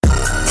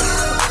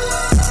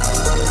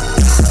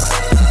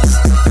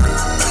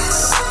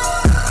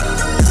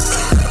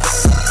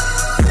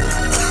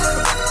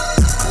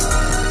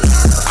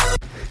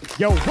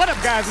Yo, what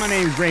up, guys? My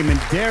name is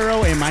Raymond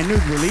Darrow, and my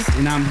news release,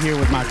 and I'm here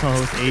with my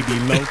co-host, A.B.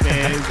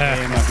 Lopez,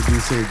 and my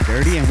producer,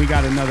 Dirty, and we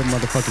got another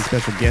motherfucking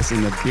special guest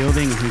in the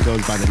building, and he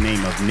goes by the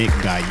name of Nick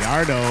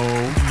Gallardo.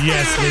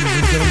 Yes, ladies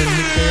and gentlemen,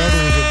 Nick Gallardo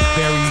is a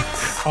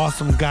very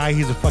awesome guy.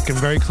 He's a fucking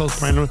very close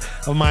friend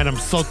of mine. I'm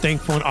so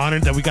thankful and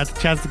honored that we got the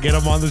chance to get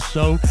him on the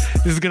show.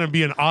 This is going to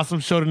be an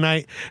awesome show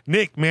tonight.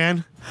 Nick,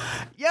 man.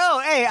 Yo,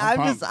 hey,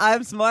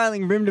 I'm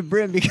smiling brim to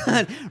brim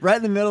because right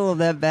in the middle of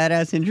that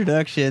badass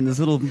introduction, this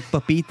little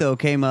papito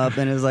came up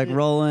and is like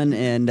rolling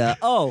and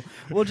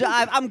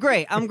I'm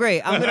great. I'm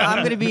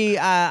gonna be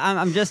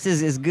I'm just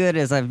as good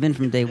as I've been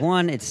from day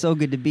one. It's so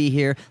good to be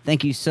here.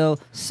 Thank you so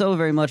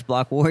very much,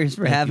 Block Warriors,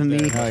 for having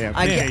me. Oh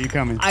yeah, you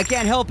coming? I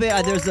can't help it.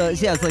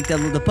 It's like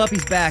the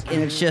puppy's back,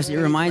 and it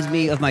reminds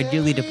me of my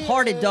dearly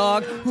departed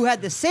dog who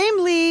had the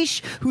same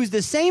leash, who's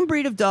the same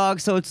breed of dog.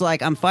 So it's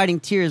like I'm fighting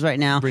tears right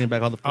now. Bringing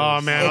back all the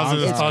Oh man,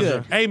 It's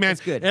good. Hey man,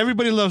 It's good.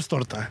 Everybody loves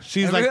Torta.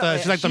 She's like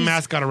the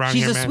mascot around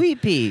here, man. She's a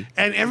sweet pea.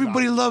 And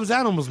everybody loves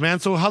animals, man.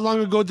 So how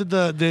long ago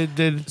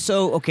did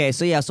So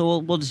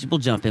we'll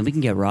jump in. We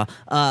can get raw.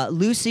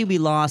 Lucy, we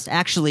lost.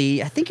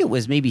 Actually, I think it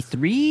was maybe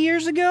 3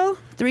 years ago.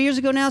 3 years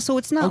ago now. So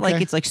it's not like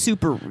it's like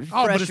super.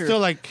 Oh, but it's still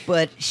like.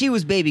 But she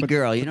was baby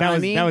girl. You know what I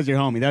mean? That was your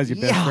homie. That was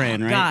your best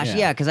friend, right? Gosh,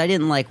 yeah. Because I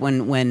didn't like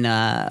when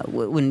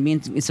me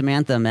and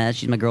Samantha met.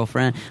 She's my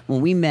girlfriend. When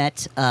we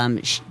met,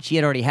 she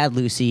had already had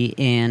Lucy,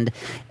 and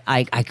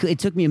it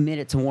took me a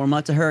minute to warm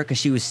up to her because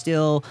she was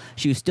still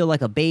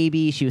like a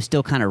baby. She was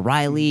still kind of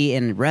Riley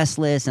and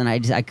restless, and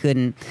I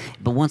couldn't.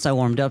 But once I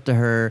warmed up to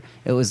her,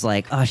 it was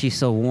like, oh, she's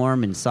so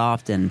warm and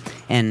soft, and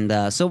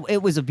so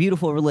it was a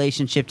beautiful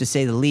relationship to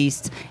say the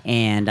least.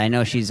 And I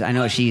know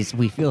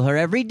we feel her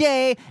every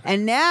day.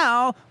 And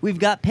now we've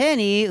got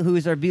Penny,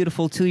 who's our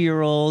beautiful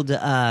 2-year-old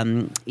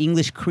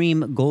English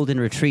cream golden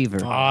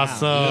retriever.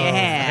 Awesome. Yeah.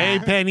 Hey,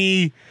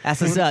 Penny.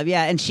 That's what's up.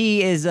 Yeah, and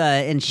she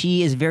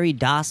is very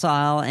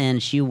docile,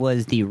 and she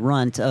was the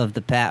runt of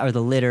the pack or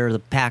the litter, or the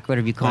pack,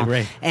 whatever you call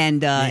it.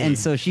 And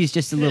so she's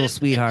just a little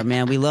sweetheart,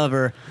 man. We love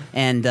her,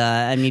 and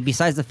I mean,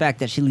 besides the fact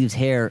that she leaves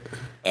hair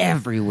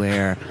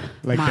everywhere.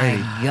 Like my Ray.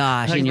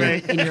 gosh, Like in your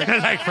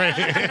like Ray.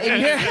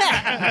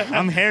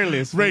 I'm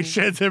hairless. Ray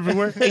sheds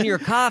everywhere. in your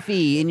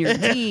coffee, in your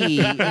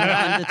tea, on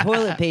the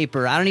toilet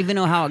paper. I don't even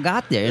know how it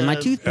got there. In my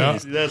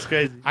toothpaste. That's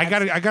crazy. I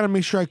gotta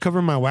make sure I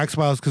cover my wax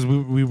files because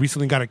we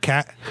recently got a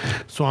cat,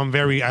 so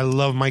I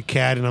love my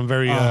cat, and I'm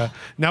very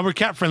now we're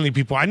cat friendly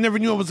people. I never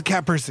knew I was a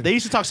cat person. They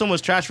used to talk so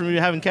much trash for me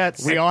having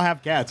cats. We all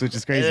have cats, which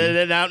is crazy.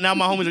 Now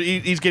my homies are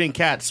he's getting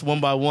cats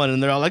one by one,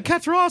 and they're all like,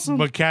 "Cats are awesome."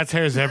 But cat's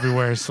hair is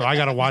everywhere, so I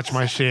gotta watch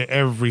my shit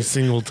every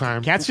single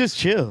time. Cats just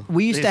chill.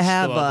 We used to They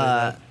have, still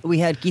out we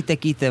had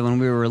Kita when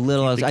we were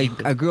little. I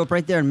grew up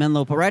right there in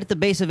Menlo, right at the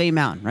base of A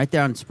Mountain, right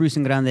there on Spruce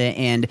and Grande,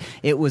 and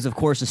it was, of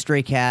course, a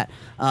stray cat.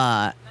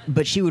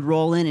 But she would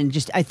roll in and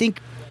just, I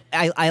think,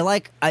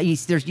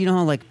 there's, you know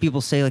how like people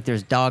say like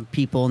there's dog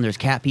people and there's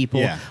cat people.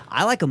 Yeah.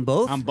 I like them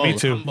both. I'm both. Me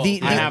too.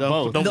 I have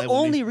both. The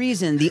only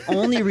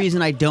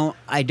reason I don't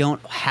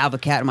have a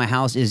cat in my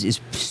house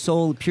is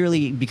so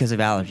purely because of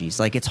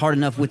allergies. Like it's hard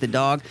enough with the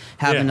dog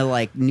having to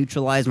like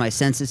neutralize my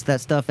senses,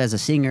 that stuff as a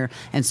singer,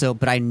 and so.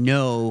 But I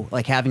know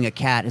like having a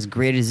cat, as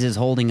great as it is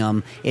holding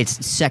them,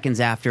 it's seconds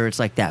after it's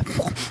like that.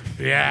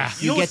 Yeah.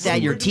 You get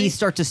that, your teeth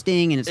start to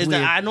sting, and it's Is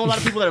weird. that I know a lot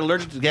of people that are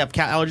allergic to have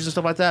cat allergies and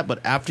stuff like that,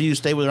 but after you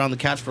stay around the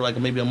cats for like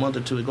maybe a month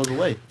or two, it goes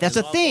away. That's a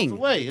It all thing. goes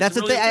away. That's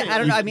a really thing. I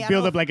don't know. I mean,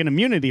 Build up like an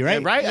immunity,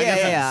 right? Yeah, right? I Yeah,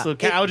 guess yeah. So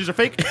cat allergies are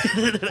fake.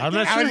 I'm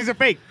not sure. Allergies are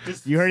fake.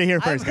 You heard it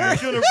here first,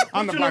 guys.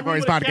 On the Block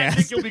Boys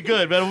podcast. You'll be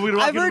good, man.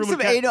 I've heard some.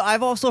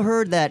 I've also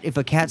heard that if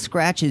a cat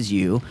scratches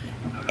you,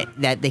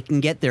 that they can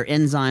get their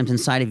enzymes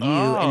inside of you,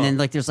 and then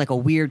like there's like a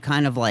weird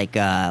kind of like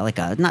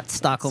a not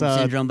Stockholm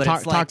syndrome, but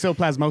it's like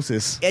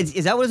toxoplasmosis.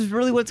 Is that what it's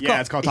really what it's called? Yeah,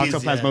 it's called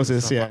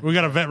toxoplasmosis. Yeah. We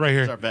got a vet right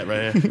here. Our vet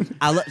right here.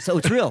 So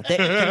it's real.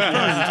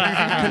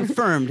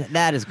 Confirmed.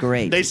 That is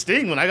great. They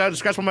sting when I got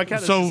scratched by my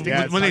cat. So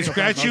Yeah, it's when they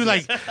scratch you,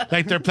 like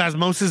their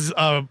plasmosis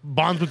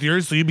bonds with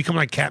yours, so you become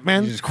like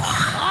Catman. Dude,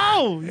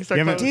 how You wanna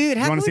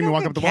can see we me not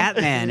walk get up the wall?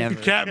 Catman ever?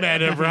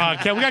 Catman ever, huh?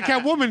 We got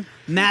Catwoman.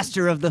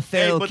 Master of the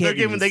Hey, feral but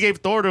kittens. they gave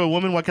Thor to a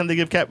woman. Why can't they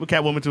give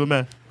Catwoman to a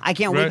man? I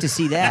can't Right. wait to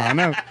see I that.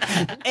 know.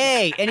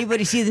 Hey,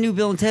 anybody see the new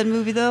Bill and Ted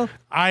movie though?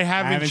 I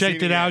haven't haven't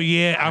checked seen it it out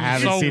yet. I I'm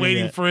haven't so seen it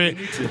waiting yet. for it.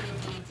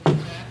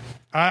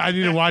 I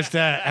need to watch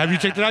that. Have you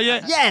checked it out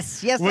yet?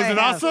 Yes. Was I it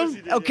have. awesome?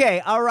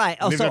 Okay, all right.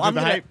 Oh, Live so up to I'm the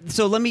gonna. hype?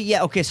 So let me.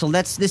 Yeah. Okay. So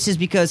this is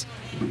because.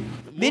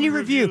 Mini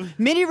review Get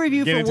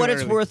for into what it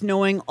it's early. worth.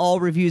 Knowing all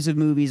reviews of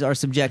movies are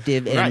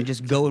subjective, and Right.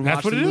 just go and That's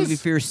watch what the it movie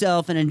is. for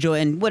yourself and enjoy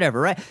and whatever.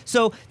 Right.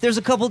 So there's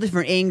a couple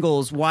different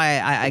angles why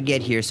I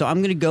get here. So I'm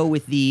going to go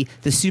with the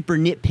super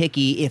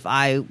nitpicky. If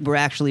I were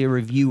actually a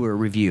reviewer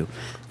review,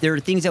 there are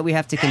things that we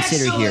have to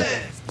consider here.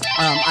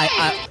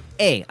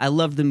 I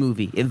loved the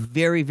movie. It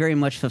very, very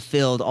much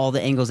fulfilled all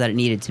the angles that it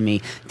needed to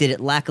me. Did it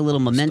lack a little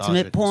momentum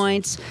at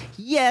points?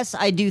 Yes,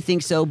 I do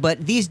think so.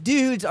 But these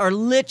dudes are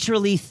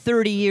literally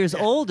 30 years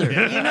older.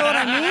 You know what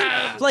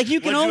I mean? Like you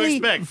can What'd you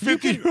only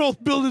expect?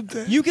 50-year-old Bill and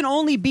Ted. you can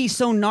only be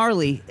so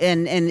gnarly,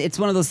 and it's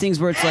one of those things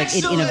where it's like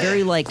in a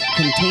very like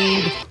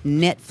contained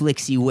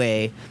Netflixy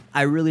way.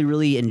 I really,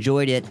 really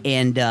enjoyed it,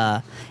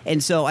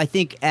 and so I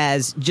think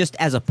as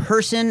a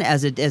person,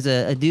 as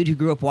a dude who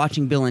grew up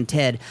watching Bill and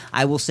Ted,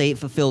 I will say it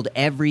fulfilled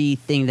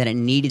everything that it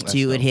needed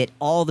to. It hit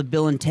all the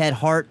Bill and Ted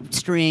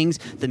heartstrings.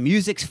 The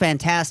music's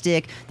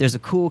fantastic. There's a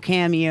cool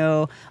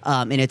cameo,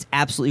 and it's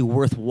absolutely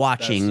worth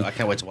watching. I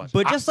can't wait to watch.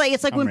 But just like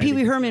it's like I'm when Pee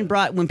Wee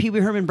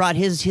ready. Herman brought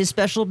his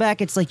special back,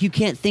 it's like you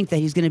can't think that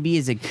he's going to be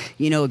as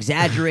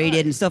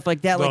exaggerated and stuff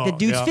like that. Like the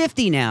dude's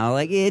 50 now.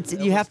 Like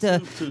you have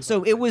to.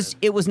 So it was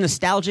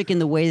nostalgic in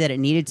the way that it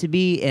needed to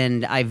be,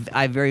 and I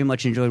very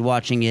much enjoyed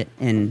watching it.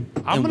 And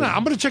I'm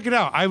gonna check it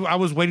out. I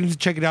was waiting to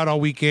check it out all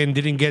weekend.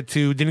 Didn't get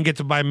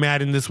to buy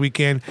Madden this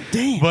weekend.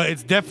 Damn. But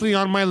it's definitely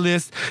on my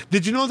list.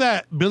 Did you know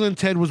that Bill and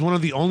Ted was one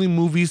of the only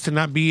movies to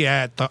not be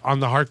on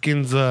the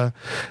Harkins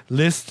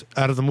list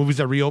out of the movies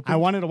that reopened? I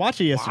wanted to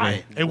watch it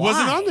yesterday. It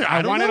wasn't on there.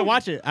 I don't wanted know. to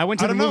watch it. I went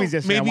to I the don't know. movies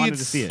yesterday. Maybe I wanted it's-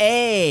 to see it.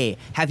 Hey,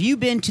 have you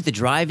been to the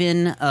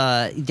drive-in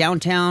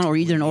downtown or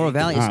either in Oro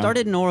Valley? It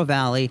started in Oro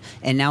Valley,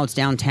 and now it's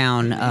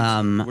downtown.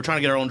 We're trying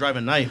to get our own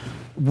drive-in night.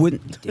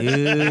 Wouldn't dude?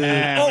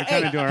 we're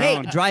trying to do our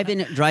own.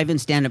 drive-in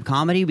stand-up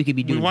comedy. We could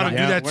be We doing. want to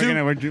do Yeah, that we're too.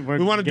 gonna- we're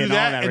we want to do getting all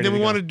that, that and ready then we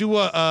to want go. to do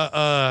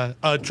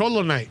a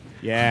Cholo night.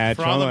 Yeah,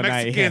 For all the Cholo night.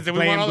 Mexicans, Yeah, and we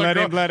want playing blood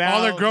in, blood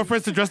all their out.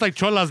 girlfriends to dress like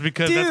cholas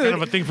because that's Dude.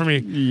 kind of a thing for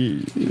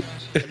me.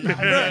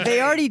 Bro,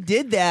 they already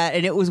did that,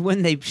 and it was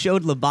when they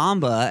showed La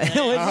Bamba. It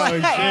was Oh like,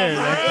 shit!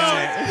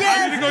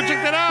 That's I need to go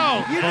check that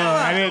out. you know right.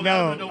 what? I didn't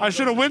know. I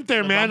should have went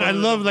there, man. I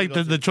love like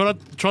the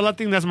chola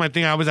thing. That's my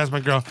thing. I always ask my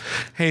girl,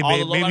 "Hey, All babe,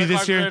 the maybe low-life this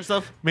cars year, and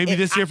stuff? maybe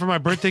this year for my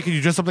birthday, can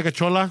you dress up like a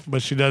chola?"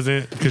 But she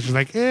doesn't because she's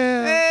like,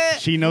 "Yeah."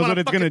 She knows what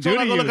it's gonna do to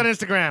Go look on you.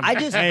 Instagram. I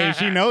just Hey,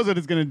 she knows what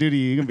it's gonna do to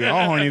you. You're gonna be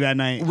all horny that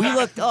night. we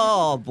looked.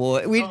 Oh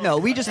boy, we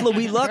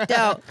lucked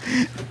out.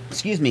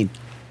 Excuse me.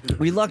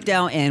 We lucked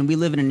out, and we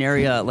live in an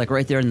area like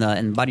right there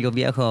in Barrio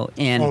Viejo,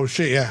 and Oh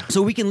shit, yeah.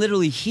 so we can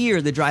literally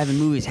hear the drive-in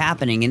movies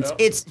happening, and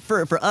it's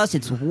for us,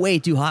 it's way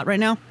too hot right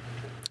now.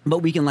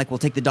 But we can we'll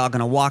take the dog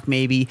on a walk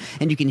maybe,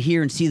 and you can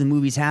hear and see the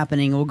movies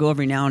happening. We'll go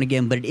every now and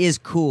again, but it is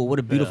cool. What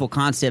a beautiful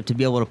concept to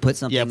be able to put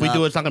something. Yeah, if we up.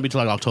 do it, it's not gonna be till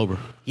like October.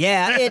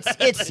 Yeah, it's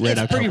pretty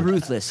October.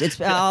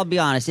 ruthless. I'll be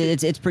honest.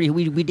 It's pretty.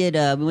 We went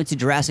to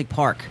Jurassic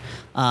Park,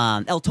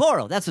 El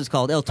Toro. That's what it's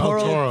called. El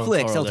Toro, Toro.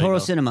 Flicks, Toro, El there you Toro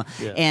go. Cinema,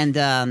 Yeah. and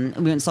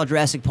we went and saw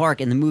Jurassic Park,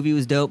 and the movie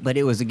was dope. But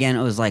it was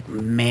like,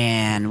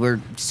 man, we're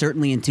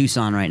certainly in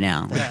Tucson right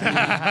now.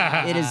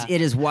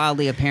 It is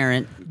wildly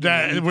apparent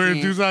That You we're in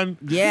can't- Tucson.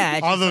 Yeah,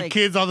 it's all just the like-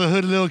 kids, all the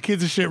hood little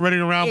kids and shit running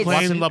around It's-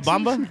 playing. Watching La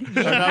Bamba.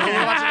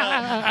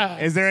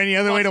 Is there any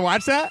other way to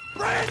watch that?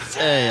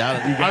 Hey,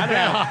 you got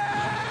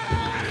it.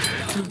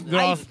 They're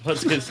all,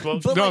 Let's get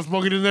smoked. But they're all like-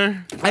 smoking in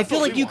there. I feel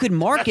like you could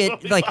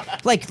market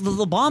like the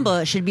La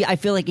Bamba should be. I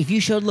feel like if you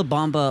showed La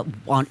Bamba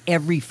on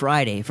every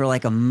Friday for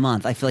like a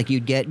month, I feel like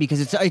you'd get because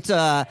it's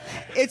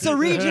a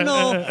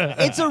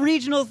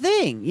regional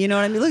thing. You know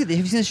what I mean? Look at this.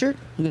 Have you seen the shirt?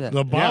 Look at that.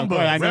 The Yeah, Bamba. boy,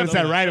 I noticed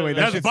that right away.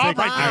 That That's shit's Bob sick.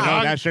 right there, I know,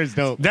 dog. that shirt's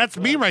dope. That's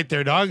me right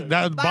there, dog.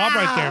 That's Bob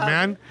right there,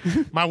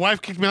 man. My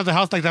wife kicked me out of the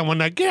house like that one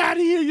night. Get out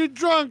of here, you're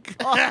drunk.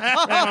 And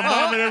my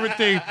mom and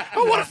everything. I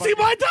want to see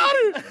my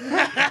daughter.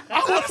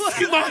 I want to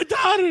see my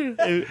daughter.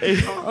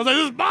 I was like,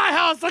 this is my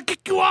house. I'll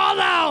kick you all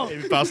out.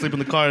 You fell asleep in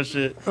the car and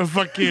shit.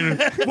 Fucking,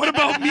 what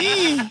about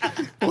me?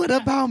 What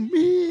about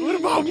me? What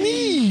about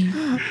me?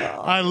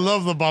 I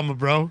love the Obama,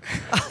 bro.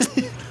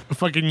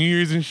 Fucking New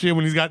Year's and shit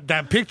when he's got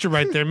that picture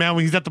right there, man.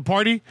 When he's at the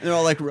party, They're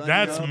all like running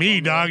that's up. me,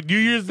 dog. New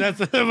Year's, that's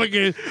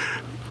fucking,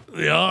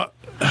 yeah.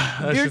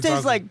 That Beer shit's tastes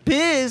awesome. like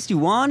piss. You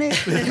want it?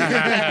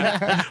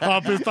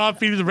 All pissed off,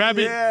 feeding the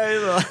rabbit.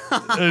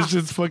 It's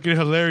just fucking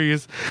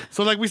hilarious.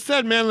 So, like we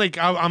said, man, like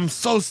I'm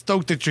so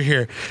stoked that you're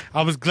here.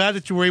 I was glad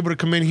that you were able to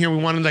come in here. We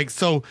wanted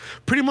so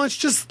pretty much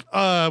just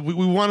we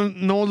want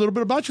to know a little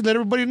bit about you. Let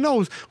everybody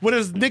knows what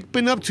has Nick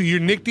been up to.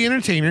 You're Nick the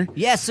Entertainer.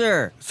 Yes,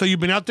 sir. So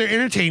you've been out there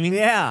entertaining.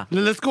 Yeah.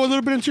 Let's go a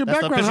little bit into your That's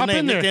the background. official Hop name,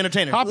 in Nick there. the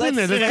Entertainer. Hop in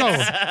there.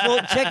 Let's go.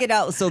 Well, check it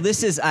out. So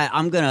this is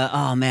I'm gonna.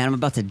 Oh man, I'm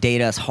about to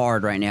date us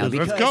hard right now.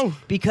 Let's go.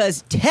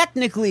 Because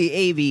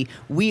technically, AV,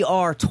 we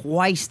are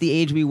twice the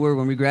age we were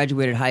when we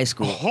graduated high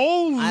school.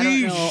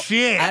 Holy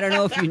shit. I don't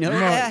know if you know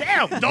that.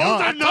 Damn, those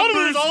are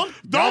numbers.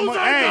 Those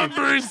are Hey,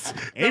 numbers.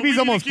 that AB's we need to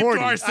almost keep 40.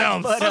 To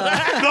ourselves. Those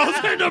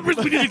are numbers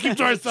we need to keep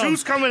to ourselves.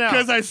 Juice coming out.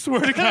 Because I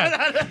swear to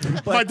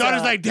God, my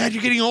daughter's like, "Dad,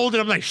 you're getting older."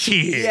 I'm like,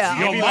 "Shit." Yeah.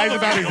 Yo, He lies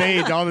about his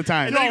age all the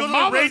time. Yo,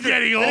 mama's getting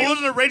Then he old. goes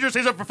to the Ranger,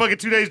 stays up for fucking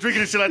 2 days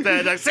drinking and shit like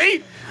that. Like,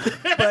 see?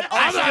 But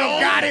also,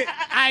 Got it.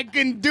 I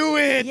can do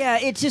it. yeah,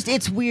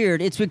 it's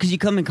weird. It's because you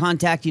come in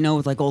contact,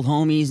 with like old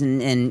homies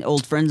and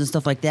old friends and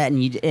stuff like that,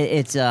 and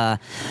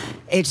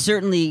it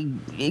certainly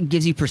it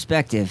gives you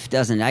perspective,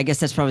 doesn't it? I guess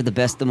that's probably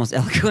the most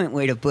eloquent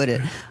way to put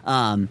it.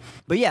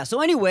 But yeah,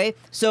 so anyway,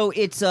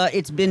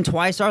 it's been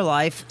twice our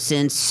life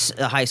since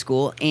high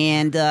school,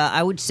 and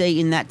I would say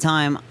in that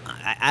time,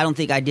 I don't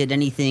think I did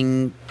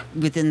anything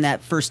within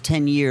that first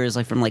 10 years,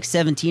 like from like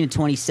 17 to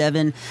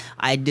 27,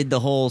 I did the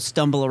whole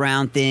stumble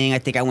around thing. I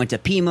think I went to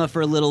Pima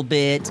for a little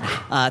bit,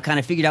 kind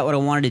of figured out what I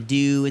wanted to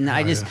do. And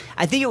I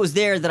think it was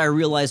there that I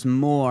realized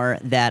more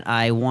that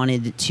I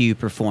wanted to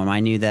perform. I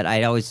knew that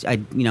I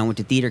went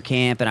to theater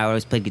camp and I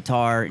always played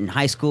guitar in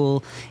high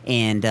school.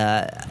 And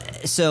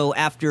so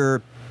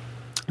after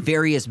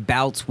various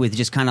bouts with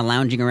just kind of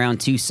lounging around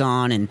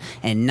Tucson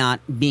and not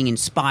being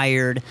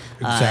inspired.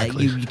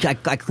 Exactly.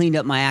 I cleaned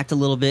up my act a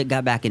little bit,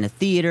 got back into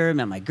theater,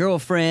 met my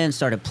girlfriend,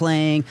 started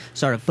playing,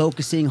 started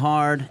focusing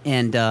hard,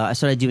 and I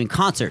started doing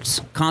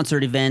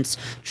concert events,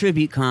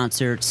 tribute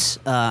concerts,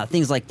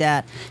 things like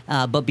that.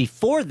 But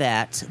before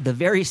that, the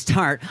very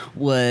start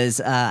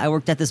was I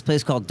worked at this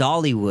place called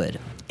Dollywood.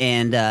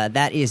 And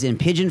that is in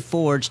Pigeon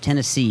Forge,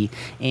 Tennessee,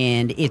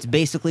 and it's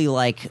basically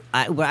like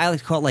what I like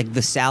to call it, like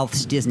the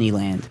South's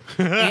Disneyland.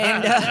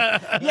 And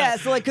yeah,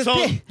 so like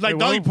like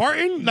Dolly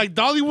Parton, like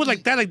Dollywood,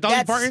 like that, like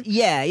Dolly Parton.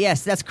 Yeah,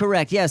 yes, that's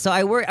correct. Yeah, so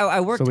I worked.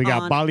 So we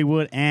got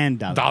Bollywood and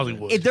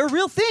Dollywood. They're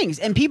real things,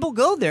 and people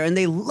go there and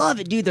they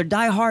love it, dude. They're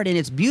diehard, and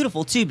it's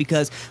beautiful too.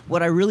 Because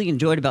what I really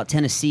enjoyed about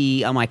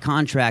Tennessee on my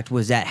contract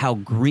was that how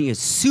green is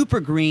super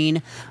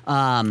green,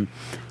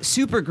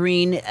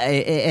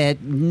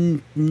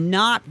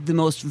 not the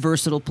most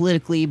versatile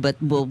politically, but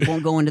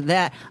won't go into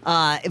that.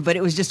 But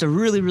it was just a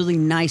really, really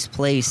nice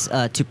place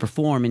to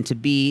perform and to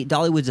be.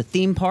 Dollywood's a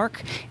theme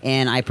park,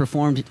 and I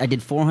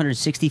did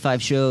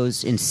 465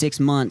 shows in 6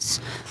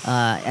 months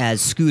as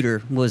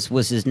Scooter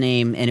was his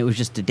name, and it was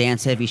just a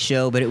dance-heavy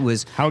show, but it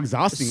was how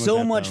exhausting was so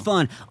that, much though?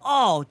 fun.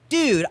 Oh,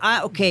 dude.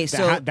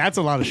 That's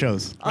a lot of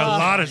shows. A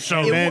lot of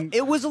shows.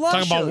 It was a lot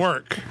of shows. Talking about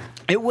work.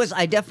 It was.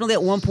 I definitely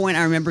at one point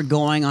I remember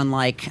going on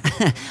like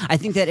I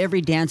think that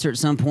every dancer at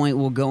some point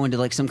will go into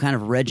like some kind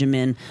of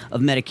regimen of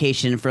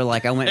medication for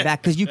like I went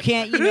back because you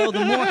can't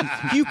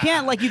you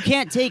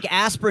can't take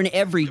aspirin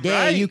every day.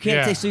 Right. You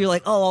can't take, so you're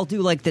like, oh, I'll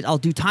do like that. I'll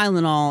do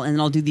Tylenol and then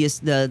I'll do the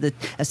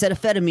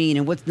acetaminophen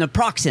and what's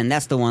naproxen.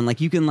 That's the one. Like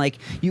you can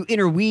you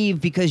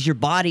interweave because your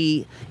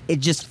body,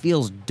 it just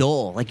feels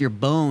dull, like your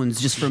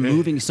bones just from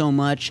moving so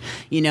much.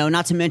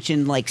 Not to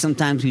mention like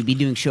sometimes we'd be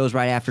doing shows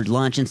right after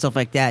lunch and stuff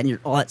like that, and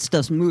all that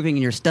stuff's moving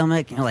in your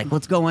stomach, and you're like,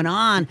 what's going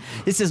on?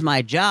 This is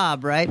my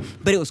job, right?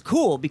 But it was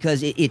cool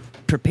because it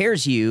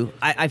prepares you.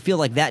 I feel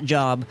like that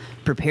job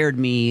prepared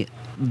me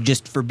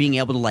just for being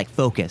able to like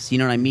focus. You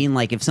know what I mean?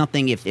 Like if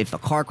a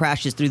car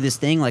crashes through this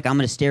thing, like I'm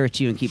going to stare at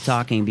you and keep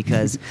talking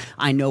because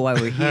I know why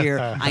we're here.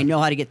 I know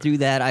how to get through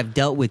that. I've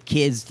dealt with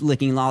kids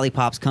licking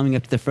lollipops coming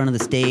up to the front of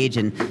the stage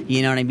and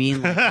you know what I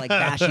mean? Like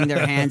bashing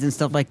their hands and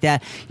stuff like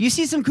that. You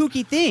see some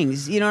kooky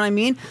things, you know what I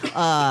mean?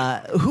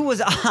 Who's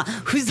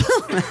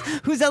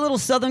that little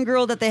Southern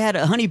girl that they had,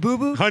 Honey Boo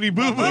Boo? Honey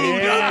Boo Boo.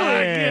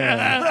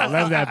 Yeah. I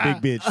love that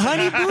big bitch.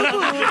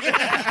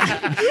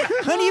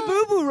 Honey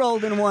Boo Boo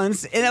rolled in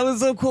once, and that was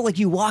so cool. Like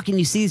you walk and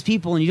you see these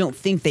people, and you don't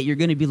think that you're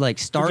going to be like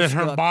starstruck. Just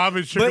her mom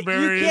and Sugar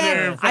Berry in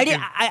there.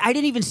 I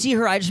didn't even see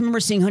her. I just remember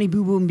seeing Honey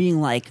Boo Boo and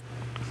being like.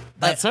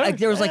 That's her? Like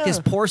there was like this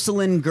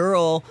porcelain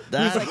girl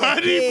who's like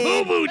Honey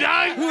Boo Boo,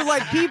 dog. who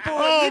like people,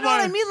 Oh, you know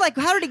what I mean? Like,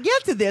 how did it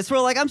get to this? Where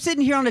like I'm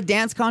sitting here on a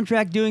dance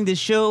contract doing this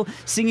show,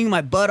 singing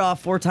my butt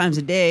off 4 times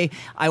a day.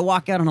 I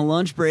walk out on a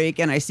lunch break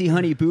and I see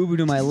Honey Boo Boo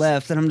to my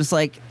left, and I'm just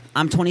like,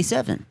 I'm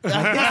 27.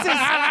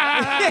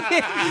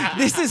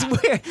 This is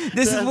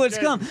what's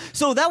come.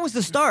 So that was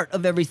the start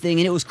of everything,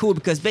 and it was cool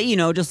because,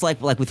 just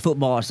like with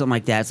football or something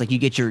like that, it's like you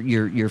get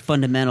your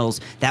fundamentals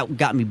that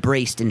got me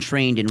braced and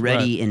trained and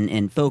ready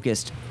and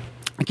focused.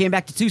 I came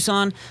back to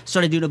Tucson,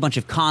 started doing a bunch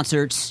of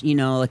concerts,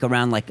 like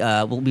around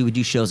we would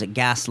do shows at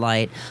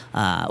Gaslight,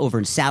 over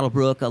in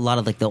Saddlebrook. A lot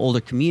of like the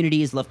older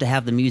communities love to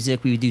have the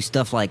music. We would do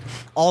stuff like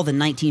all the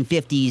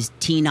 1950s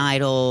teen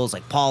idols,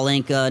 like Paul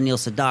Anka, Neil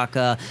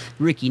Sedaka,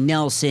 Ricky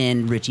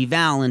Nelson, Richie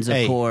Valens,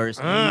 of course.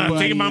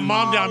 Taking my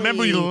mom down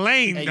memory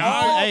lane,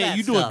 dog. Hey,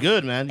 you do it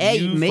good, man.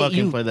 You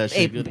fucking play that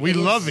shit good. We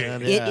love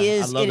it. It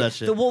is. I love that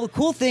shit. Well, the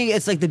cool thing,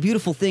 it's like the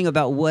beautiful thing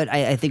about what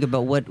I think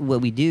about what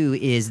we do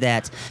is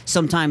that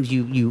sometimes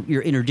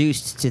you're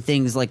introduced to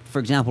things like, for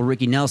example,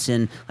 Ricky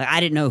Nelson. Like, I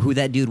didn't know who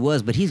that dude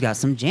was, but he's got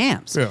some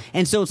jams. Yeah.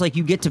 And so it's like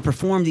you get to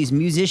perform these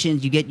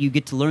musicians, you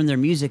get to learn their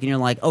music, and you're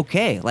like,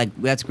 okay, like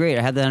that's great.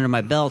 I have that under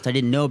my belt. I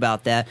didn't know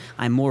about that.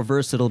 I'm more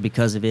versatile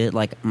because of it.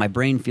 Like my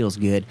brain feels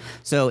good.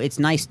 So it's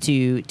nice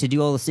to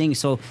do all those things.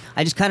 So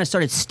I just kind of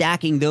started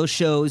stacking those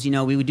shows.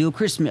 We would do a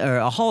Christmas or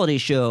a holiday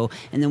show,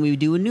 and then we would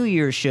do a New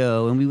Year's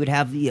show, and we would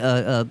have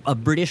a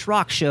British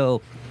rock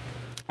show.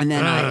 And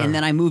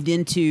then I moved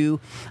into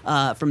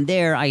from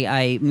there.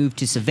 I moved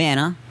to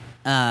Savannah,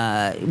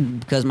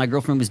 because my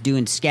girlfriend was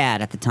doing SCAD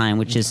at the time,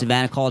 which is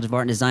Savannah College of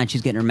Art and Design. She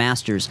was getting her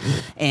master's,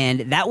 and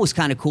that was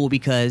kind of cool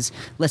because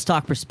let's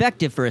talk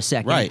perspective for a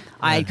second. Right.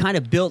 I kind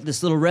of built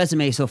this little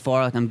resume so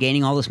far. Like I'm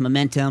gaining all this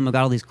momentum. I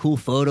got all these cool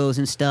photos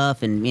and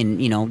stuff, and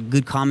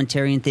good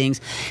commentary and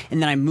things.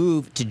 And then I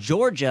moved to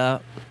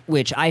Georgia,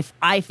 which I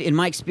in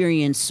my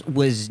experience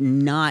was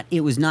not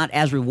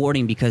as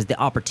rewarding because the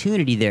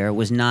opportunity there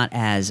was not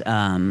as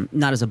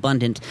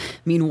abundant.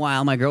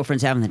 Meanwhile, my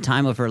girlfriend's having the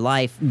time of her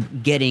life,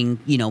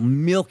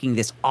 milking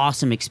this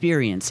awesome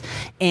experience,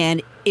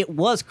 and it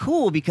was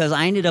cool because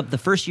I ended up the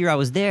first year I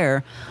was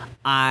there,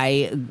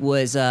 I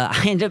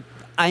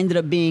ended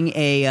up being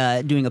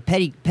doing a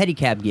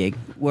pedicab gig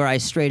where I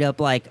straight up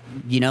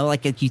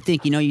if you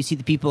think you see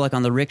the people like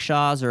on the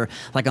rickshaws or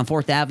like on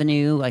 4th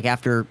Avenue like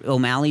after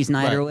O'Malley's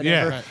night or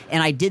whatever, Yeah.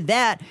 and I did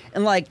that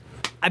and like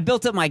I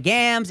built up my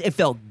gams. It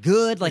felt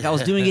good. Like I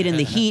was doing it in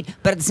the heat.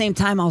 But at the same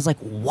time, I was like,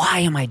 why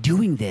am I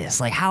doing this?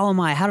 Like, how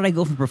did I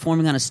go from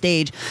performing on a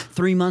stage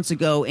 3 months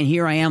ago? And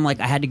here I am, like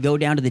I had to go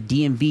down to the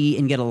DMV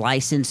and get a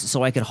license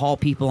so I could haul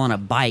people on a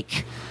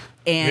bike.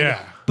 And Yeah.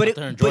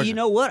 But you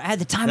know what? I had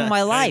the time of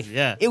my life.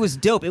 Yeah. It was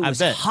dope. It was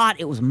bet. hot.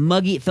 It was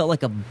muggy. It felt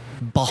like a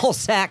ball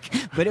sack,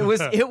 but it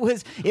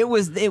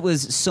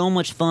was so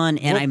much fun.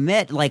 And I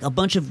met like a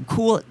bunch of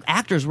cool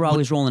actors were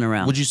always rolling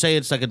around. Would you say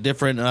it's like a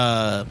different,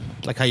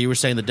 like how you were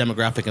saying the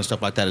demographic and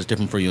stuff like that is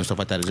different for you and stuff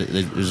like that?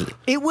 Is it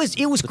It was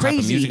the type of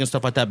crazy. music and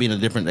stuff like that being a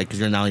different, because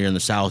you're in the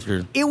South.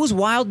 It was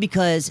wild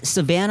because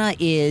Savannah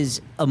is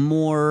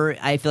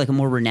I feel like a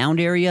more renowned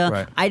area.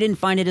 Right. I didn't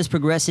find it as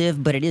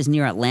progressive, but it is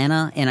near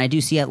Atlanta, and I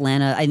do see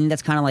Atlanta. I think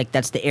that's kind of like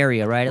that's the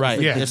area, right? Right.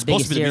 Like Yeah. the It's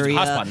supposed to be the biggest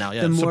music area, hotspot now,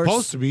 yeah. the It's more-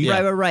 supposed to be.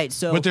 Right.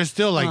 So, But there's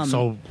still like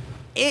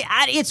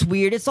it's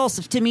weird. It's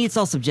also to me, it's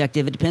all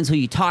subjective. It depends who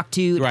you talk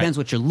to. It Right. depends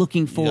what you're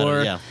looking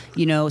for.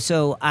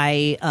 So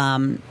I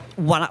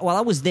while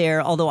I was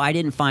there, although I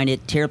didn't find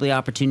it terribly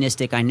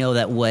opportunistic, I know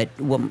that what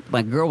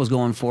my girl was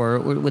going for,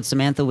 what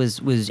Samantha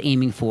was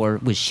aiming for,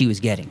 was she was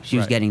getting. She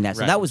was Right. getting that.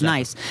 So Right. that was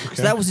nice.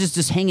 So that was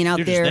just hanging out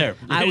You're just there. there.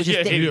 I was just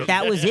Yeah, there. yeah.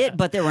 That was it.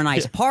 But there were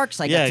nice parks.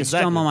 I got Yeah, to strum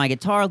exactly. on my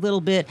guitar a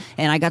little bit,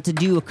 and I got to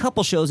do a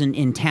couple shows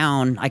in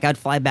town. Like I'd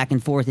fly back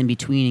and forth in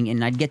between,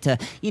 and I'd get to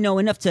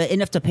enough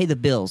to pay the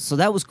bills. So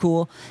that was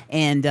cool.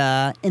 And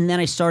then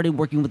I started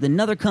working with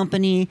another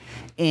company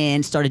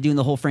and started doing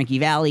the whole Frankie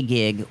Valli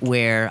gig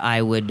where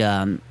I would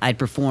I'd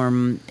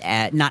perform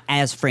not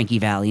as Frankie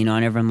Valli,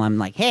 and everyone I'm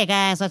like, hey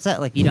guys, what's up?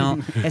 Like,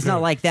 it's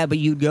not like that, but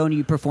you'd go and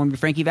you perform your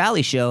Frankie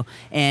Valli show,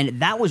 and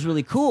that was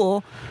really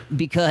cool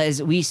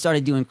because we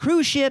started doing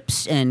cruise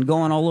ships and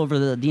going all over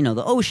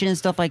the ocean and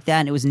stuff like that,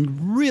 and it was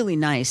really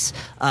nice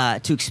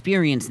to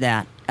experience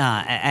that.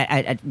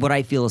 At what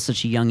I feel is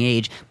such a young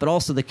age, but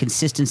also the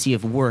consistency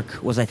of work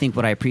was, I think,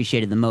 what I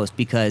appreciated the most,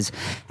 because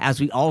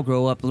as we all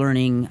grow up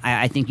learning,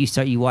 I think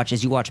you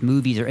watch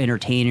movies or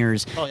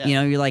entertainers, Oh,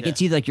 yeah. you're like, Yeah.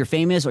 it's either like you're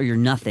famous or you're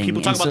nothing.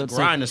 People talk And so about the it's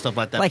grind and stuff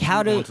like that. Like how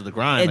People to going through the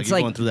grind. It's you're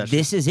like going through that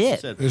this shit. is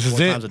it. This is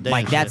 4 it. times a day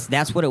Like and shit.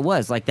 that's what it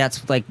was.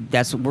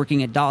 That's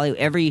working at Dolly.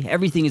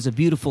 Everything is a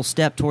beautiful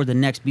step toward the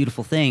next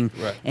beautiful thing.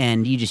 Right.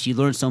 And you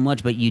learn so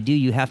much, but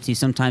you have to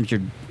sometimes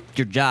your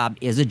job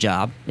is a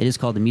job. It is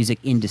called the music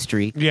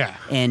industry. Yeah.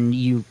 And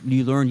you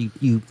learn,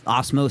 you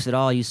osmose it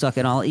all, you suck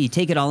it all, you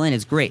take it all in.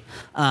 It's great.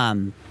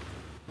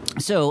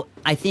 So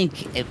I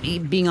think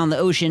being on the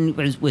ocean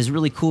was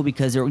really cool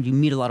because you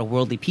meet a lot of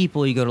worldly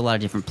people. You go to a lot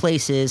of different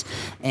places,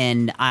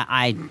 and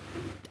I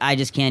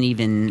just can't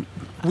even.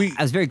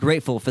 I was very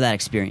grateful for that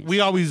experience. we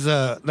always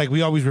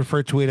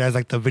refer to it as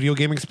like the video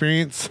game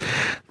experience,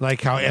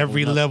 like how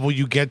every level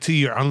you get to,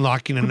 you're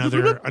unlocking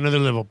another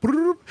level.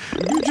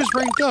 You just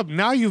ranked up.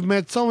 Now you've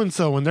met so and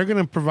so, and they're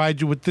gonna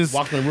provide you with this.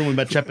 Walk in the room and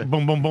met Chepin.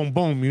 Boom, boom, boom,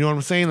 boom. You know what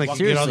I'm saying? Like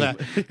you get all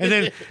that,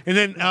 and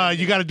then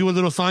you got to do a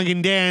little song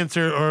and dance,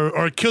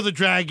 or kill the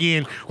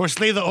dragon, or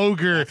slay the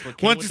ogre.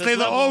 Once you slay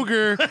the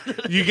ogre,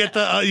 you get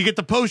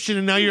the potion,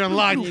 and now you're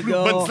unlocked. You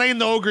go. But slaying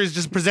the ogre is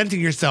just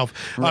presenting yourself,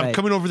 Right.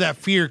 coming over that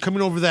fear,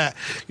 coming over that,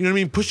 you know what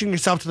I mean, pushing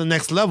yourself to the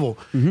next level,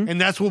 and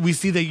that's what we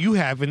see that you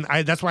have, and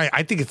that's why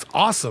I think it's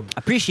awesome.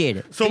 Appreciate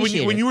it. So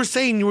when you were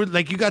saying you were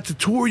like you got to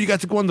tour, you got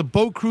to go on the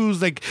boat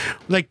cruise,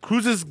 like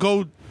cruises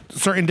go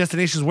certain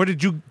destinations. Where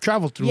did you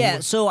travel through? Yeah,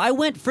 so I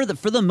went for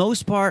the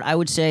most part. I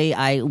would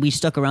say we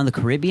stuck around the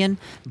Caribbean,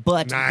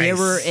 but there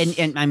were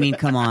and I mean,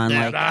 come on,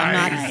 like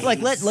I'm not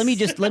like let me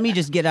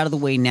just get out of the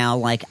way now.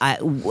 Like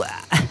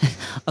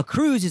a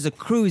cruise is a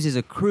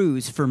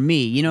cruise for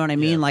me. You know what I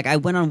mean? Yeah. Like I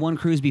went on one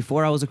cruise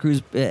before I was a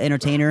cruise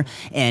entertainer,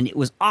 and it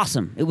was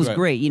awesome. It was Right.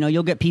 great.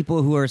 You'll get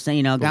people who are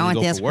saying, go you with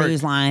go this for work.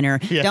 cruise liner.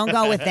 Don't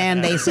go with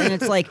them. They say, and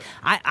it's like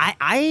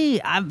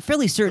I'm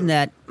fairly certain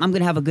that I'm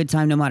gonna have a good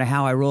time no matter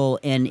how I roll.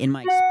 And in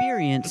my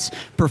experience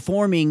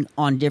performing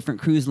on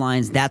different cruise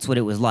lines, that's what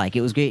it was like.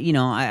 It was great.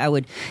 I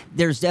would.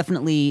 There's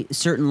definitely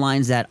certain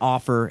lines that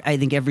offer. I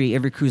think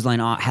every cruise line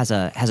has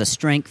a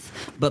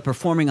strength, but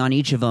performing on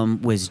each of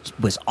them was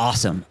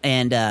awesome.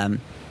 And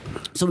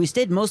so we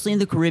stayed mostly in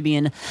the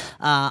Caribbean,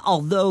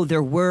 although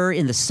there were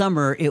in the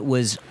summer it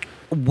was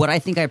what I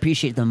think I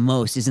appreciate the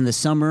most is in the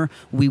summer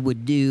we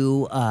would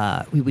do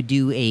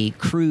a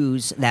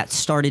cruise that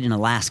started in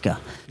Alaska.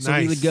 So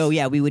we would go,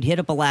 we would hit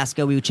up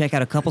Alaska. We would check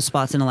out a couple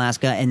spots in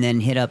Alaska, and then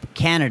hit up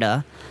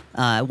Canada.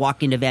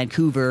 Walk into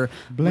Vancouver,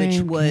 which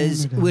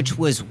was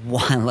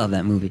I love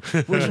that movie.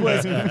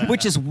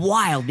 Which is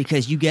wild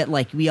because you get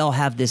like we all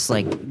have this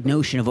like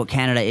notion of what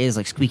Canada is,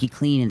 like squeaky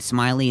clean and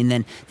smiley, and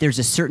then there's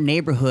a certain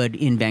neighborhood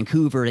in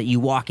Vancouver that you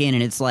walk in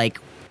and it's like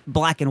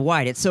black and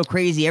white. It's so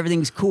crazy.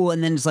 Everything's cool,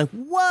 and then it's like,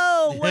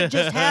 whoa, what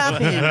just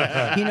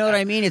happened? You know what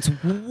I mean? It's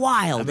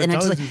wild, and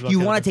it's like you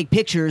want to take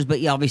pictures,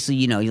 but obviously,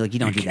 you don't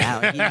do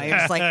that. Like, you're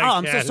just like, oh,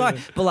 I'm so sorry,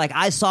 but like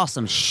I saw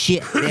some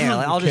shit there.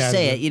 Like, I'll just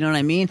say it. You know what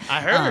I mean?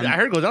 I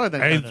heard it goes down like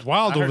that. It's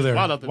wild over there.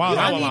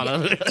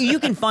 You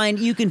can find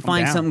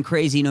something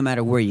crazy no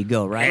matter where you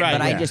go, right?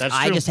 But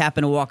I just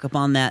happened to walk up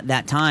on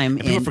that time,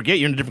 and people forget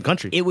you're in a different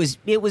country. It was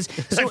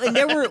so,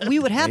 and we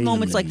would have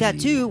moments like that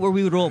too, where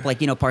we would roll up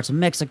like parts of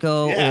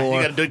Mexico.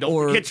 You gotta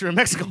don't forget you're in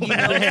Mexico.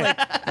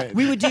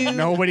 We would do.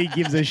 Nobody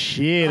gives a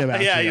shit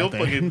about. Yeah, you'll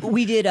fucking.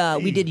 We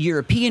did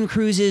European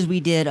cruises. We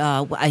did.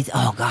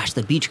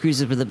 The beach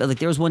cruises were like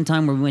there was one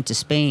time where we went to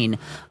Spain,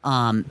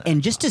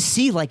 and just to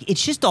see like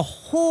it's just a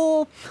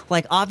whole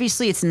like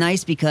obviously it's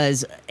nice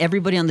because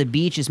everybody on the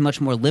beach is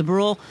much more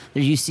liberal.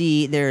 There's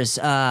the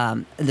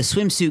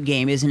swimsuit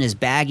game isn't as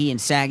baggy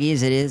and saggy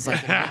as it is.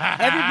 Like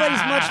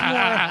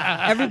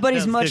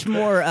everybody's much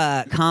more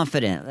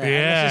confident.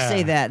 Let's just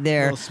say that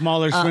they're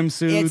smaller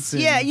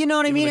swimsuits. You know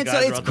what I mean. And so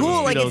it's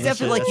cool. Like it's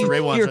definitely like Ray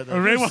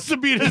Ray wants to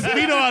be in his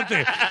speedo out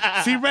there.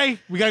 See, Ray,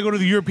 we gotta go to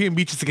the European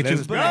beaches to get you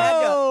this.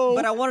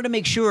 But I wanted to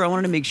make sure.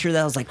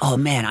 that I was like, oh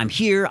man, I'm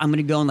here. I'm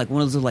gonna go in like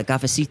one of those like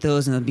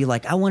cafecitos, and it'd be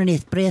like, I want an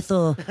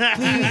espresso, please.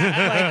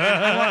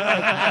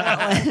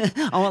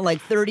 I want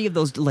like 30 of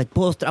those like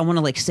postres. I want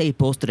to like say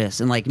postres,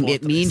 and like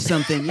it means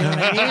something. You know what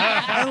I mean?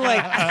 I'm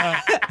like,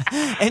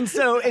 and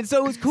so it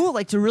was cool,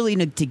 like to really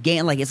to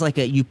gain like it's like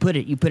you put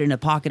it in a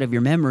pocket of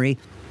your memory.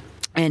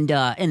 And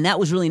that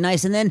was really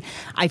nice. And then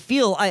I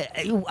feel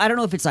I don't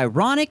know if it's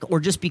ironic or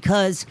just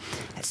because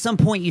at some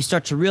point you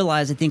start to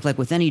realize, I think like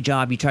with any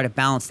job, you try to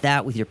balance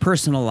that with your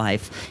personal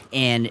life.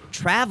 And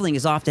traveling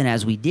as often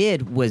as we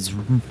did was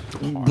dude.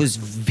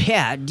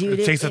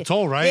 It takes a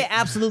toll, right? It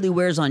absolutely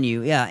wears on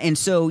you. Yeah. And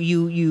so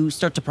you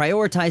start to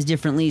prioritize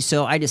differently.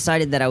 So I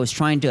decided that I was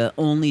trying to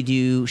only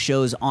do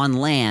shows on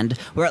land,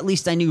 or at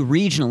least I knew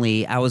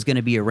regionally I was going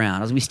to be around.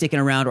 I was going to be sticking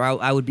around, or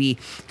I would be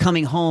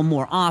coming home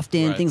more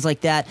often, things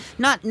like that.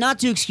 Not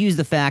to excuse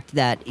the fact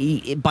that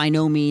by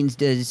no means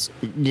does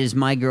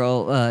my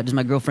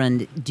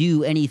girlfriend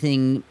do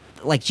anything.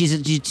 Like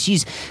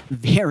she's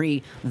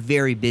very,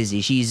 very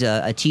busy. She's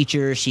a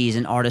teacher. She's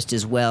an artist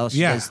as well. She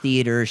does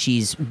theater.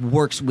 She's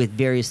works with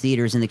various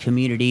theaters in the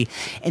community,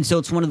 and so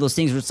it's one of those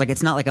things where it's like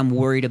it's not like I'm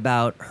worried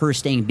about her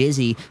staying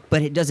busy,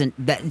 but it doesn't.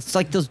 It's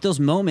like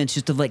those moments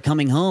just of like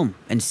coming home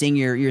and seeing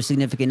your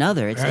significant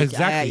other. It's like,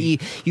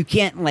 exactly. You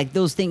can't like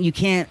those things. You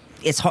can't.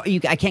 It's hard.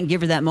 I can't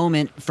give her that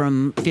moment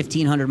from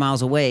 1,500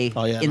 miles away.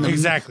 Oh yeah,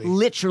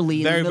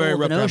 literally very, in the very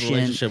middle of an rough ocean.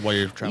 Relationship while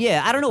you're traveling.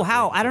 Yeah, I don't know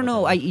how. I don't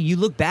know. You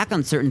look back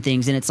on certain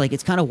things, and it's like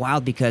it's kind of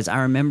wild because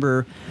I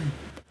remember.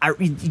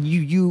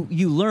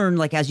 You learn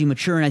like as you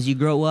mature and as you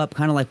grow up,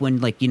 kind of like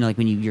when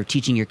you're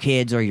teaching your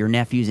kids or your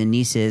nephews and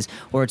nieces,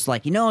 or it's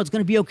like it's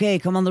gonna be okay.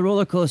 Come on the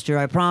roller coaster,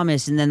 I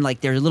promise. And then like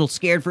they're a little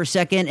scared for a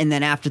second, and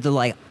then after the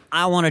like.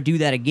 I want to do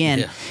that again.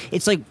 Yeah.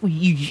 It's like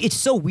it's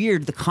so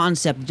weird, the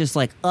concept of just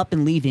like up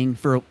and leaving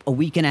for a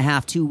week and a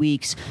half, 2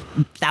 weeks,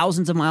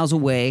 thousands of miles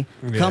away,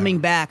 coming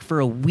back for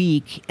a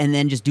week, and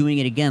then just doing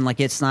it again. Like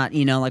it's not,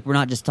 like we're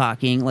not just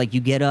talking. Like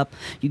you get up,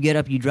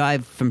 you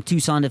drive from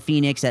Tucson to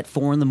Phoenix at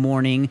 4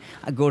 a.m.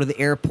 I go to the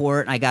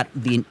airport. I got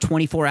the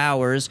 24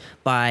 hours.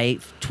 By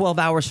 12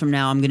 hours from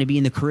now, I'm going to be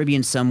in the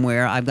Caribbean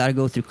somewhere. I've got to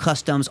go through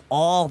customs,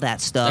 all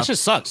that stuff. That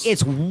just sucks.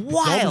 It's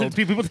wild.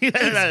 People think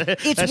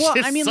It's wild.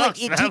 I mean,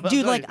 sucks, like,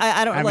 dude, like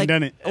I don't like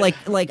done it.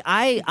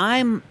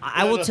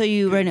 I will tell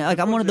you right now, like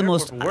I'm one of the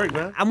most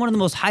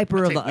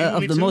hyper of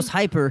the most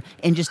hyper,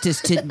 and just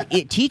to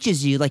it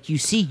teaches you, like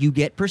you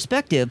get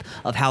perspective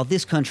of how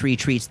this country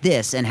treats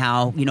this, and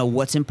how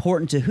what's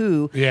important to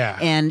who. Yeah.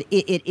 And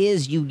it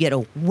is you gain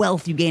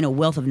a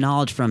wealth of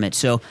knowledge from it.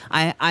 So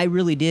I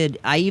really did.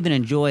 I even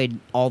enjoyed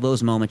all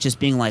those moments, just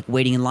being like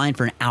waiting in line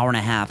for an hour and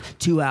a half,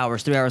 2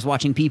 hours, 3 hours,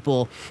 watching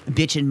people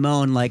bitch and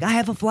moan like I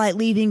have a flight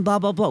leaving, blah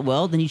blah blah.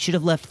 Well, then you should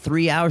have left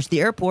 3 hours at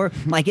the airport,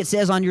 like it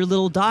says on your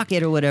little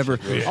docket or whatever.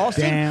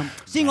 Yeah.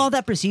 Seeing all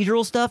that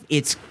procedural stuff,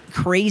 it's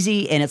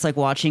crazy, and it's like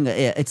watching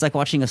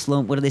a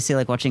slow. What do they say?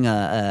 Like watching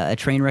a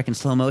train wreck in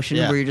slow motion,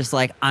 where you're just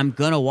like, I'm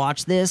gonna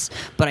watch this,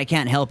 but I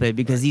can't help it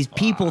because these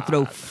people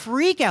throw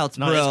freakouts,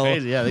 bro. No, it's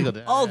crazy. Yeah, they go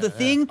there. The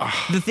thing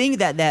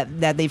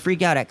that they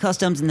freak out at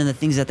customs, and then the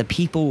things that the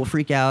people will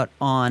freak out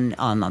on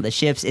the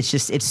ships.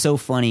 It's so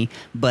funny,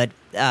 but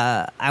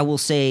I will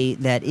say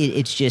that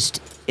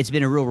it's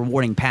been a real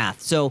rewarding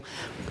path. So,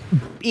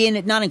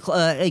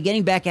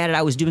 getting back at it,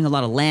 I was doing a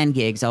lot of land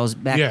gigs. I was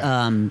back.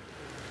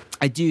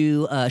 I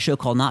do a show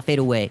called Not Fade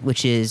Away,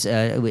 which is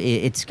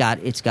it's got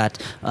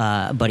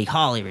Buddy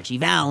Holly, Richie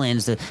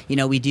Valens.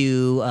 We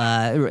do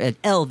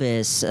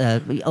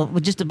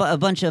Elvis, just a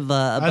bunch of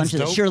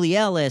dope. Shirley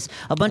Ellis,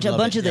 a bunch of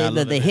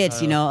the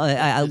hits. We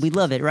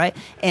love it, right?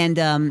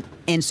 And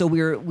so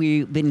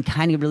we've been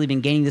kind of really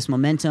been gaining this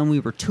momentum. We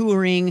were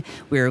touring,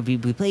 where we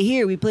play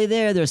here, we play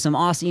there. There's some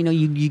awesome,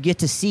 you get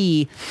to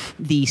see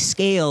the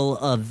scale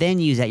of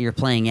venues that you're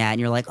playing at, and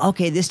you're like,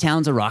 okay, this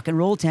town's a rock and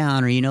roll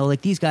town, or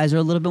like these guys are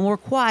a little bit more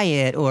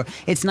quiet, or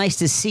it's nice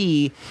to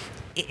see.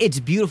 It's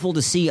beautiful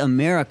to see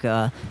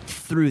America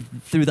through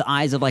the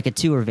eyes of like a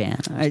tour van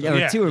or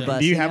a tour bus.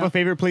 Do you have a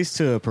favorite place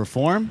to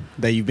perform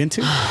that you've been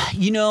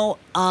to?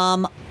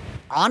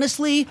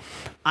 Honestly,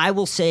 I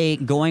will say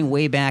going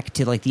way back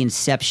to like the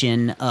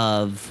inception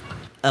of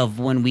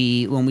when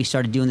we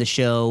started doing the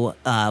show,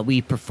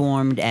 we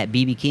performed at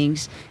BB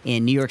King's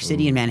in New York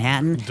City in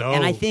Manhattan. Dope.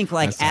 And I think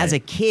like That's as tight. a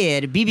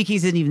kid, BB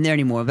King's isn't even there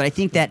anymore, but I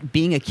think that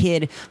being a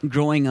kid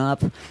growing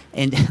up,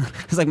 and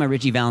it's like my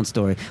Richie Valens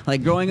story,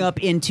 like growing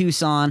up in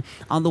Tucson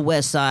on the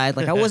west side,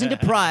 like I wasn't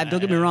deprived, don't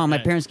get me wrong, my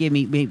parents gave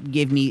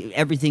me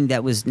everything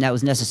that was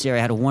necessary.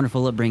 I had a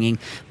wonderful upbringing,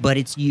 but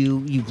it's you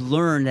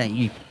learn that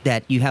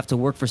you have to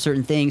work for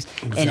certain things.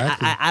 Exactly.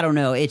 And I don't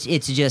know, it's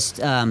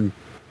just I'm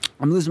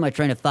losing my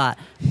train of thought,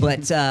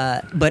 but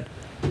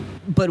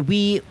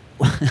we.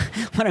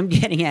 What I'm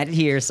getting at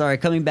here, sorry,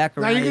 coming back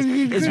around, is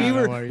we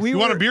You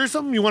want a beer or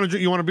something? You want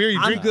a beer? You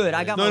I'm drink? good.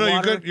 I got no, my no,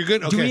 water. You're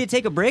good. Okay. Do we need to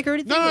take a break or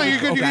anything? No, you're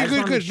good. Okay, I just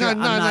You're wanna make good. sure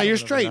No, you're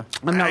straight.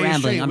 I'm not You're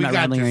rambling. straight. I'm We not got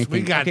rambling or this.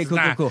 anything. We got Okay,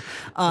 this. cool.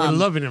 We're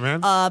loving it, man.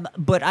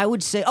 But I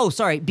would say,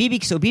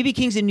 BB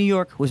King's in New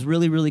York was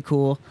really, really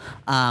cool.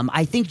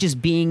 I think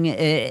just being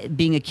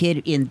a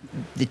kid in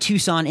the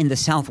Tucson in the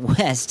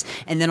Southwest,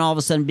 and then all of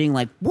a sudden being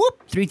like,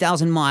 whoop,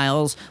 3,000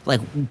 miles, like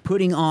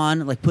putting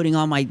on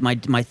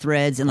my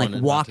threads and like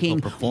Wanted not to go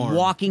perform.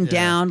 walking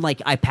down,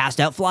 like I passed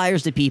out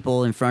flyers to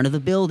people in front of the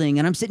building,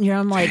 and I'm sitting here,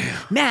 I'm like,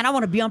 man, I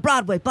want to be on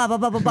Broadway, blah blah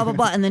blah blah blah blah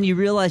blah, and then you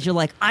realize you're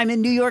like, I'm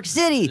in New York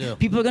City. Yeah.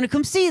 People are gonna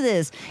come see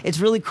this. It's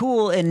really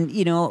cool, and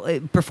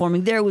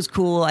performing there was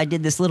cool. I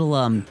did this little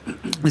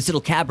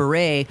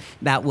cabaret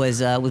that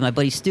was with my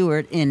buddy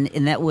Stuart, and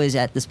that was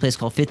at this place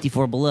called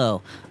 54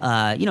 Below.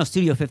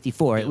 Studio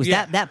 54. It was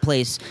that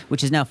place,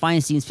 which is now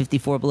Feinstein's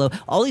 54 Below.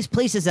 All these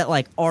places that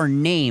like are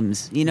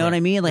names. You know what I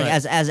mean? Like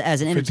as an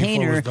 54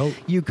 entertainer, was dope.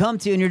 you come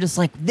to and you're just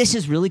like, this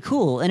is really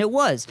cool, and it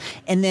was.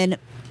 And then,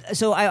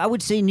 so I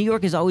would say New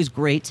York is always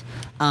great.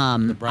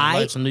 Bright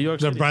lights in New York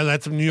The City. bright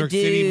lights of New York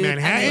Dude, City, I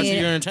Manhattan.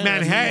 mean-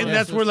 Manhattan,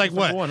 that's where like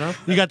what? number one, huh?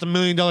 You got the $1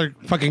 million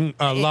fucking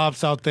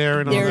lobs out there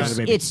and all There's,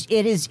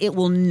 that. it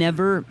will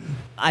never.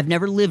 I've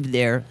never lived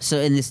there,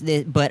 so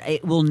but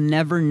it will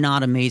never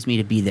not amaze me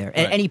to be there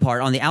at any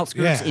part on the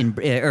outskirts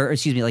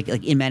Yeah. like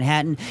in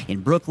Manhattan,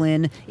 in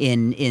Brooklyn,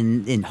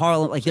 in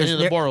Harlem, like Any of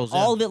the boroughs,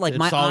 all yeah. of it. Like It's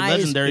my all eyes,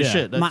 legendary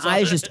shit. my That's all.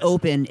 eyes just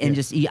open and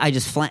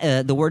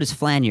the word is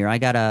flanier. I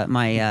got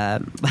my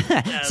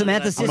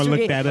Samantha's I'm sister gonna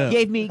look that up.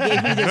 gave me this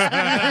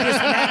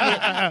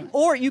magnet.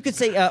 Or you could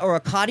say or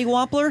a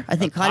coddywampler. I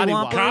think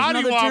coddywampler is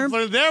another term.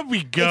 Waffler, there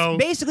we go.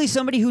 It's basically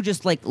somebody who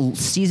just like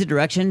sees the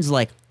directions,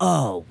 like,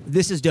 oh,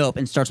 this is dope,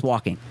 and starts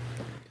walking.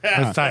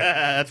 That's tight.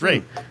 That's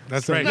right.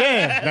 That's right.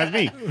 Yeah, that's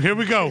me. Here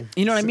we go.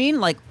 You know what I mean?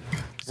 Like,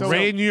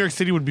 Ray in New York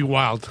City would be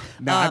wild.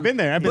 No, I've been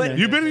there. but-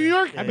 You been in New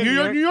York?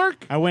 New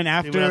York? I went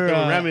after. went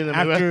after Rami,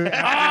 then we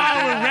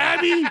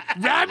went-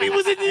 Rami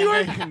was in New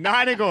York? No,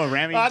 I didn't go with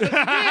Rami. Yeah, look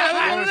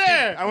over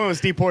there. I went with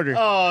Steve Porter.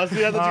 Oh,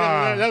 see, I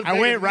thought you I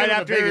went right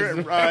after.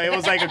 It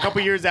was like a couple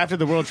years after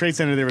the World Trade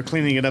Center. They were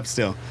cleaning it up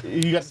still.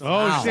 You got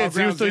Oh, shit. So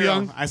you were still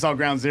young? I saw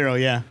Ground Zero.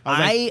 Yeah. I was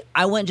like,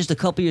 I went just a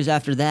couple years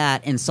after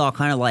that and saw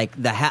kind of like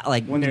When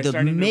they're the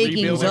starting to makings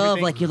rebuild of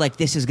everything? like, you're like,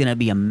 this is gonna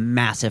be a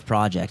massive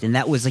project, and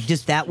that was like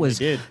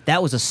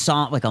that was a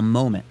song, like a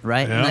moment,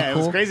 right? Yeah. Isn't that yeah, it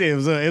was cool? crazy. It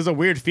was a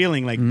weird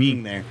feeling, like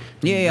being there.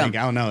 Yeah. Like,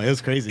 I don't know. It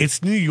was crazy.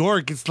 It's New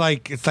York. It's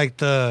like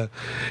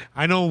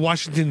I know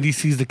Washington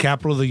D.C. is the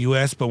capital of the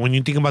U.S., but when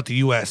you think about the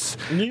U.S.,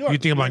 New York. you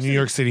think about New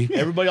York City.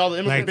 Everybody, all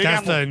the Like immigrants.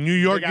 that's the New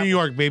York, New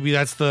York, baby.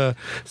 That's the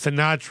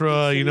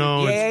Sinatra. You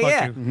know, it's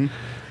Yeah. fucking.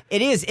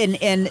 It is,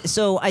 and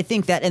so I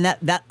think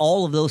that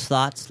all of those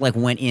thoughts like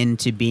went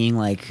into being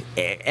like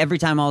every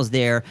time I was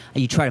there,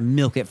 you try to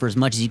milk it for as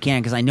much as you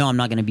can because I know I'm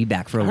not going to be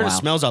back for a I heard while. it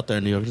smells out there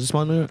in New York. Does it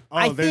smell in New York?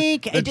 I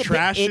think the it dep-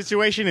 trash it-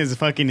 situation is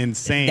fucking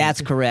insane. That's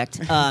correct.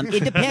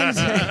 It depends.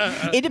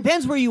 It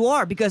depends where you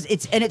are because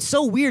it's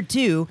so weird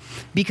too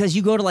because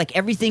you go to like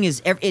everything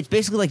is it's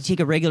basically like take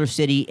a regular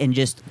city and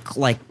just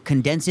like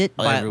condense it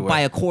Everywhere.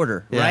 by a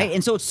quarter, Yeah. right?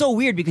 And so it's so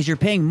weird because you're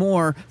paying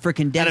more for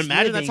condensed. And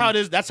imagine living. that's how it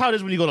is. That's how it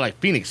is when you go to like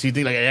Phoenix. You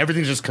think like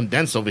everything's just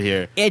condensed over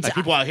here. It's- like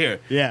people out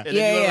here. Yeah. And then you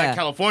go to Yeah. like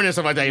California and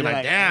stuff like that. You're like,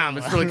 like, damn,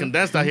 it's really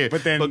condensed out here.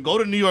 But then- go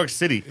to New York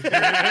City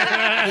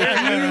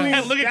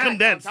and look at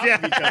condensed.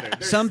 Yeah.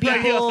 Some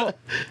people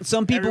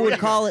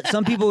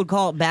would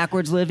call it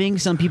backwards living.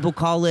 Some people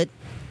call it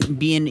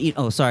being,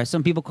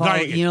 some people call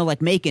it,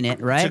 like making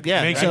it, right?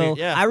 Yeah, Making so it,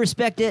 yeah. I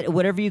respect it.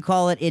 Whatever you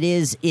call it, it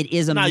is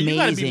amazing. Nah, you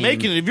gotta be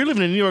making it. If you're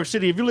living in New York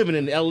City, if you're living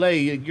in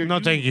LA, No,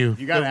 thank you. You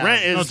the got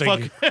rent is No,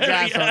 thank fucking. you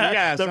gotta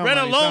have The some rent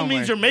money alone somewhere.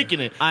 means you're making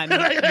it.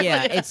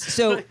 It's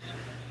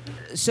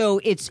so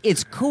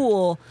it's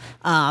cool.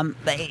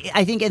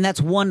 I think, and that's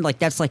one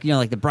that's like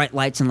the bright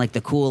lights and like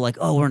the cool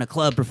we're in a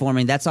club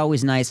performing. That's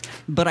always nice.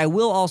 But I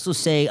will also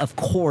say, of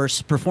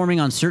course, performing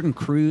on certain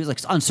crews, like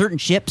on certain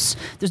ships,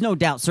 there's no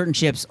doubt certain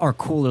ships are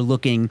cooler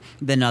looking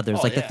than others.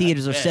 Oh, like the yeah,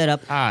 theaters are I bet. set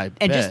up, I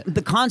and bet. just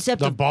the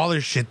concept The of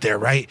baller shit there,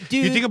 right?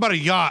 Dude. You think about a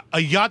yacht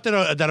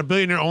that a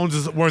billionaire owns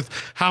is worth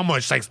how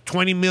much? Like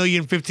 20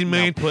 million, 15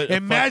 million. Now put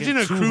Imagine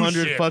a fucking cruise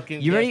 200 ship.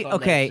 fucking You ready? guests on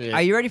that Okay, shit.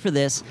 are you ready for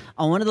this?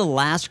 On one of the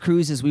last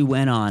cruises we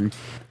went on,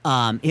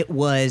 it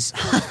was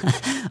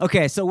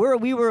okay. So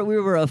we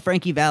were a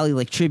Frankie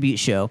Valli tribute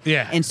show,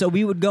 Yeah. And so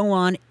we would go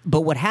on.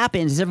 But what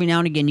happens is every now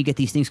and again you get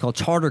these things called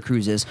charter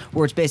cruises,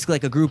 where it's basically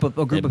like a group of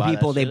buy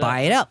people. that They shit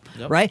buy up. it up,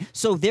 Yep. right?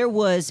 So there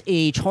was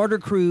a charter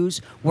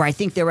cruise where I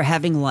think they were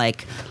having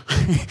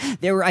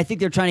I think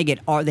they're trying to get.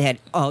 They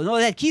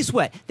had Keith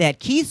Sweat. They had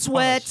Keith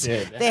Sweat.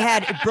 shit. They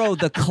had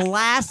the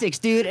classics,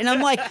 dude. And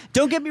I'm like,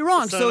 don't get me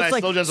wrong. So So nice, it's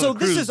like, slow jazz on so the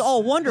this cruise. is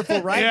all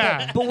wonderful, right?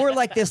 Yeah. But we're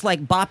like this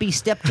boppy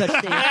step touch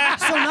thing.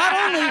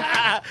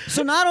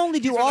 So not only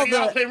do all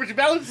Y'all the play Richard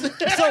Valens? so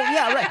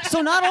yeah, right.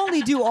 So not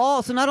only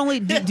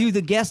do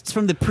the guests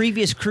from the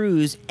previous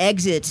cruise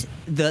exit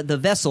the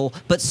vessel,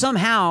 but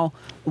somehow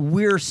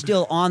we're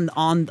still on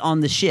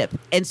the ship.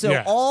 And so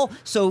Yeah.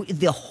 so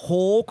the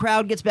whole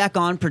crowd gets back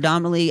on,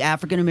 predominantly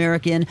African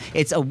American.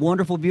 It's a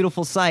wonderful,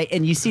 beautiful sight.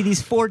 And you see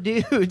these four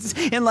dudes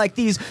in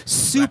these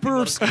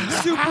super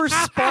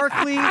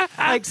sparkly,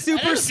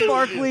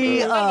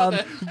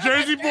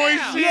 Jersey boy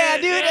shit. yeah,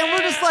 dude. And we're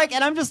just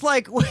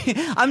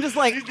I'm just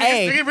like,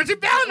 hey, Singing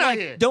Richard Valens out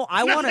here. don't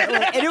I want to?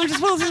 And it was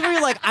just one of those things where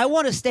you're like, I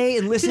want to stay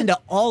and listen to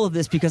all of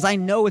this because I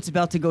know it's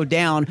about to go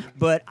down,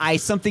 but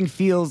something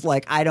feels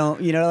like I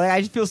don't, I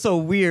just feel so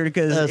weird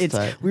because That's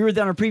tight. we were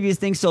on a previous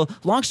thing. So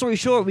long story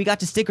short, we got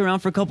to stick around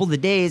for a couple of the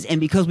days, and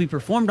because we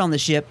performed on the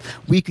ship,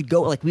 we could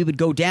go we would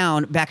go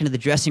down back into the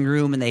dressing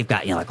room, and they've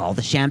got all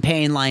the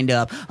champagne lined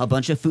up, a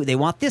bunch of food. They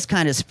want this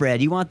kind of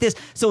spread. You want this.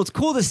 So it's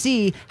cool to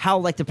see how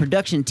the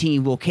production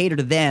team will cater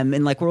to them,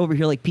 and we're over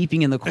here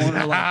peeping in the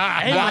corner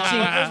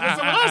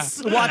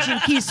watching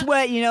Keith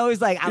Sweat.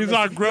 He's like, He's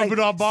all grubbing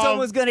on balls.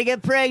 someone's gonna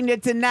get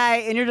pregnant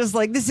tonight, and you're just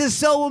like, this is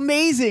so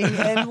amazing,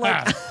 and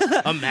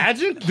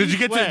Imagine. Did you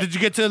get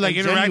to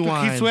interact with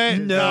Genuine. Keith Sweat?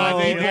 no,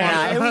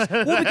 yeah, it was,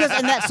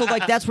 because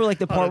that's where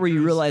the part where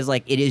you realize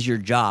it is your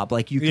job,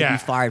 you could Yeah. be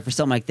fired for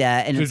something like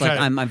that, and it's Just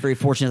I'm very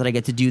fortunate that I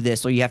get to do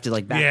this, so you have to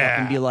back Yeah. up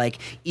and be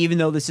even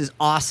though this is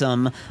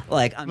awesome,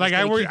 I'm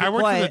I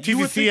worked with You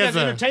would TCC think as as a.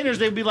 entertainers,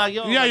 they'd be like,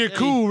 yo. Yeah, you're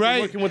cool, you're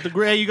right? Working with the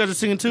gray, you guys are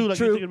singing too.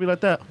 True. You think it'd be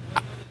like that?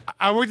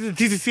 I worked at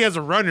the TCC as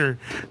a runner,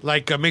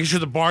 making sure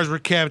the bars were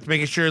kept,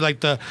 making sure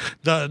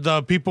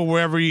the people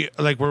wherever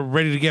were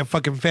ready to get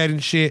fucking fed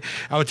and shit.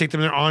 I would take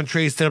them their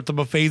entrees, set up the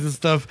buffets and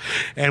stuff.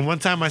 And one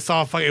time I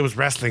saw it was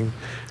wrestling,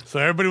 so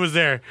everybody was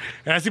there,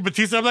 and I see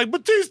Batista. I'm like,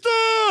 Batista,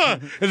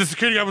 and the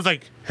security guy was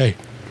like, hey.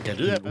 Can't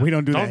do that. Man. We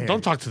don't do that.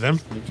 Don't talk to them.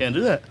 You can't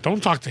do that.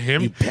 Don't talk to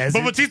him.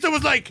 peasant. But Batista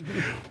was like,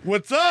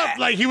 "What's up?"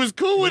 He was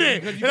cool with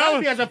it. You And I gotta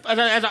was-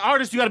 be as an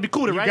artist, you gotta be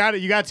cool with it,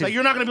 right? You got to. Like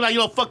you're not gonna be like,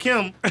 yo, fuck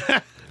him.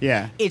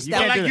 Yeah. It's You that-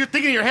 can't Like do you're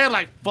thinking in your head,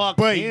 like, fuck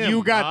But him.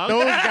 you got dog.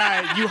 those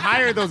guys. You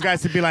hired those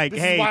guys to be like, This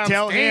is hey, why I'm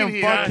tell staying him,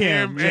 here. fuck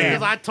him. Yeah.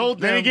 Because I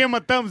told Let me them. give him a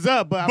thumbs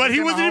up. But but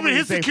he wasn't even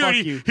his Say, security.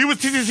 fuck you. He was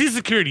TCC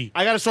security.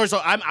 I got a story. So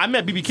I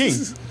met BB King.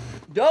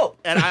 dope.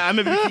 And I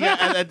met BB King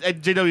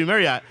at JW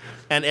Marriott.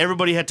 And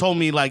everybody had told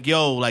me, he's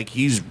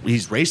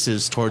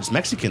racist towards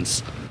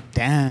Mexicans.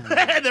 Damn.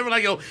 And they were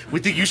like, yo,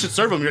 we think you should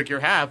serve him. You're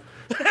half.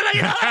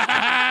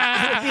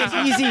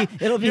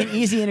 It'll be an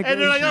easy And integration.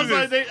 they're like,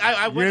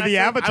 I went, You're the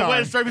avatar. I went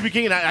and started BB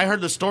King, and I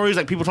heard the stories.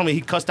 People told me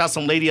he cussed out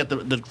some lady at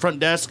the front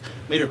desk,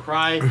 made her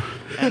cry,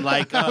 and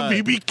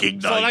BB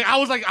King. So I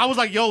was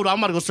like, yo, I'm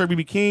about to go serve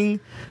BB King.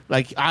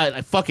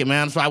 I fuck it,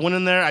 man. So I went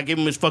in there, I gave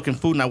him his fucking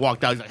food, and I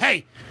walked out. He's like,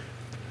 hey,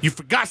 you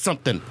forgot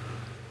something.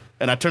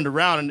 And I turned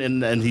around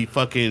and he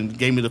fucking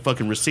gave me the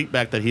fucking receipt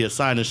back that he had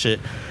signed and shit.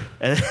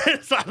 And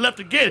so I left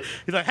again.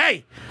 He's like,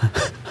 hey,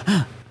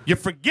 you're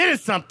forgetting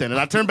something. And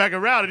I turned back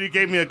around and he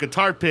gave me a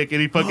guitar pick and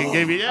he fucking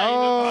gave me. Yeah,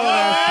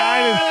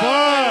 Tight as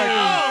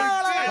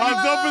fuck.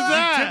 How dope is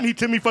that? He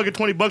tipped me fucking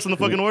 $20 on the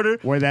fucking order.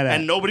 Where that at?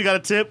 And nobody got a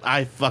tip.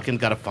 I fucking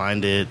gotta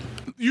find it.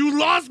 You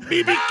lost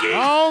BB King.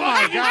 Oh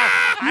my god!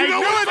 I know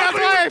knew what it. That's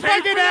somebody why I would pay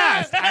fucking for that.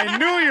 asked. I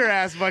knew your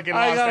ass fucking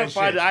I lost gotta that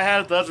find shit. it. I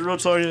had that's a real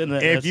story. And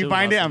If you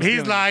find it, I'm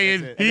He's stealing it.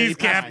 lying. That's it. He's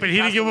capping. He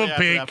didn't give him a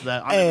pick.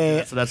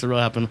 So that's a real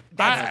happen.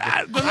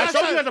 I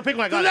showed you guys a pic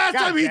when I got the it. last God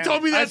time he damn.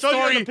 told me I that showed you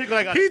story, the pic when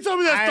I got he it. told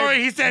me that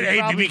story. He said, You "Hey,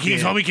 probably BB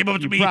King's did. homie came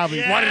up to me, probably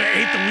wanted to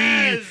ate the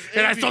weed, Yes,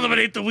 and I AB. told him I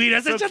ate the weed."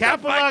 I said, So "Shut the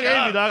Cap fuck along,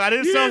 up." AB, dog. I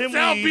didn't You sell didn't him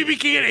sell weed. BB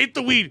King and ate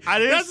the weed. I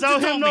didn't That's what sell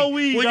you him told no me.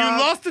 weed, When you dog.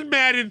 lost in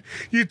Madden,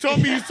 you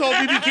told me you sold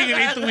BB King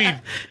and ate the weed.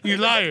 You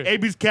liar.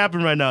 AB's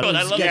capping right now.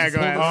 Yeah, go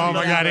ahead. Oh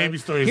my God, AB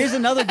stories. Here's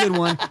another good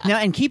one. Now,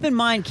 and keep in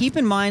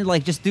in mind,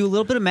 like just do a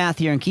little bit of math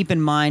here, and keep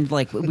in mind,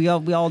 like we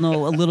all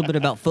know a little bit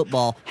about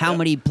football, how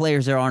many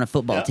players there are on a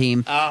football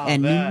team,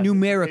 and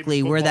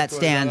numerically where that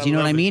stands. You know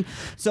what I mean?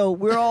 So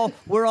we're all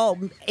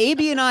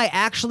AB and I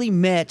actually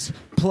met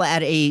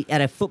at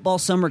a football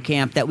summer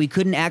camp that we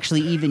couldn't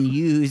actually even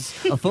use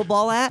a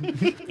football at,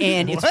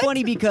 and it's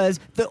funny because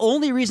the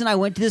only reason I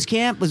went to this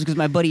camp was because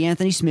my buddy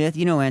Anthony Smith,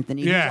 you know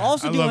Anthony, Yeah, who's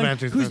also I love doing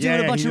Anthony who's Smith. doing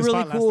Yeah, a bunch he of just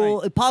really fought last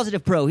cool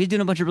Positive Pro. He's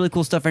doing a bunch of really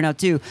cool stuff right now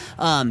too.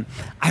 I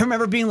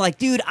remember being like,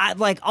 dude,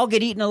 I'll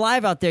get eaten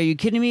alive out there. You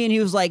kidding me? And he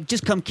was like,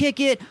 just come kick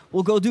it.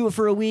 We'll go do it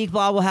for a week.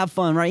 Blah, we'll have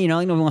fun, right? You know,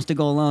 nobody wants to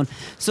go alone.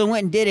 So I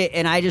went and did it,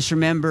 and I just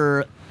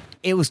remember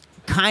it was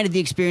kind of the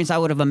experience I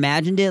would have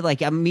imagined it.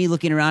 Like me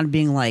looking around and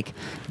being like,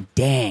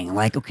 dang,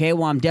 like, okay,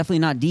 well, I'm definitely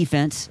not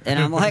defense. And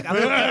I'm like, I'm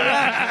looking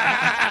around.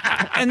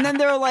 And then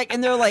they're like,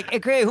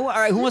 okay, who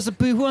wants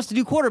to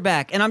do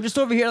quarterback? And I'm just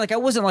over here, like, I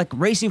wasn't like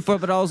racing for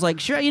it, but I was like,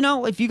 sure, you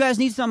know, if you guys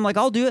need something, like,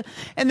 I'll do it.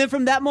 And then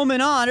from that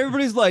moment on,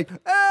 everybody's like,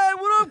 hey,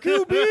 what up,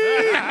 QB?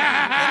 And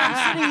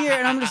I'm sitting here,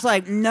 and I'm just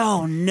like,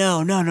 no.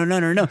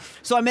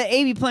 So I met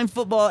AB playing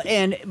football,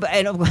 and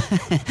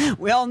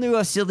we all knew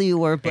how silly you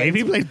were. But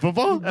AB played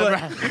football?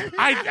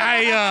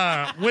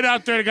 I went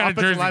out there and got a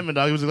Offensive jersey. lineman,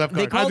 dog. He was a left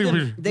They guard. called think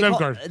him. we- left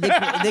guard.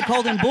 They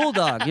called him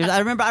Bulldog. I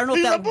remember. I don't know if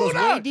He's a that goes way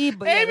bulldog. deep,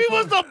 but yeah, AB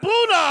was the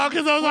bulldog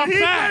because I was on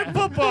fat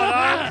football,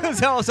 dog.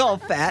 because I was all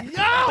fat. Yo,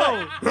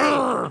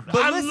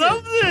 I listen.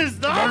 love this,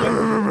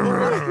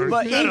 dog.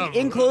 But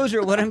in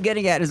closure, what I'm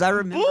getting at is I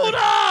remember.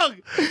 Bulldog!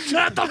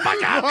 Shut the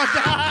fuck up!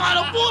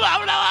 I'm a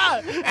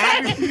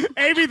bulldog.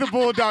 AB the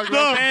Bulldog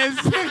Lopez.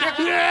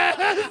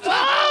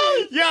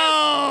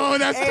 Yo,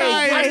 that's Hey,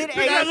 tight.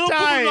 hey, That's hey,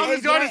 tight.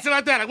 He's going to sit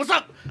like that. Like, what's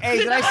up? Hey,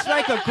 did I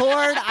strike a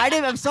chord?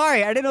 I'm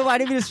sorry. I didn't know if I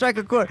didn't mean to strike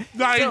a chord.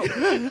 So,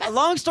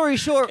 long story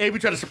short, AB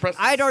tried to suppress.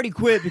 I'd already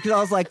quit because I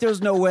was like,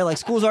 there's no way. Like,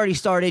 school's already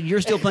started.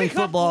 You're still playing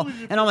football.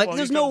 And I'm like,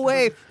 there's no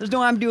way. There's no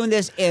way I'm doing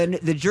this. And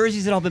the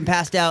jerseys had all been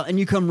passed out. And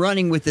you come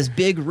running with this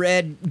big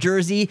red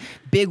jersey,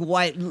 big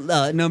white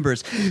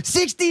numbers.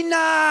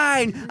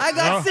 69! I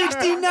got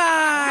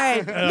 69!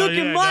 Look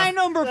at my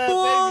number,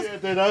 fools!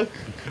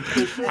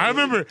 I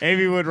remember.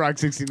 AB would rock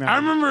 69. I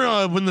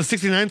remember when the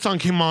 69 song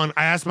came on,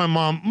 I asked my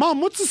mom,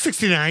 what's the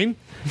 69?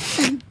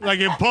 Like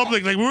in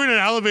public, like we were in an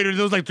elevator,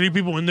 there was like 3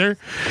 people in there.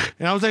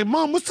 And I was like,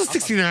 Mom, what's the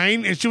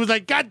 69? And she was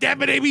like, God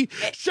damn it, Amy,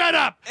 shut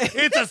up.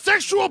 It's a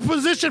sexual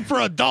position for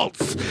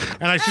adults.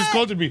 And like she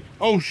scolded me.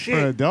 Oh shit.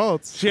 For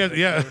adults. She had,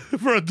 yeah,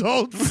 for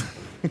adults.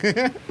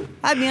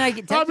 I mean,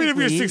 if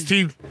you're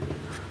 16.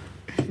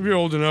 If you're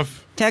old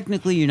enough.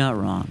 Technically, you're not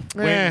wrong.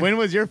 When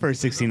was your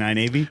first 69,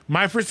 AB?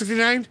 My first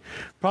 69?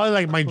 Probably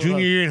like my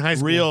junior year in high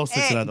school. Real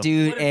Hey, 69.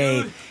 dude,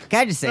 can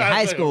I just say,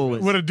 high school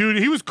was What a dude.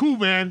 He was cool,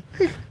 man.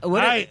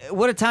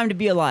 what a time to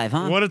be alive,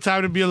 huh? What a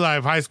time to be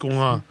alive. High school,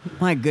 huh?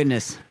 My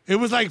goodness. It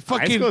was like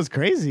fucking. High school was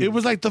crazy. It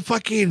was like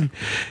it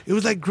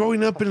was like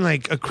growing up in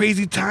like a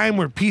crazy time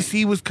where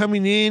PC was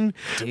coming in,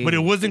 but it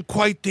wasn't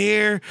quite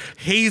there.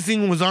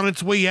 Hazing was on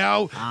its way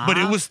out, but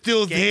it was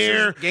still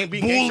there. Gangster was on its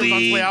way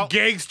Bullying, out.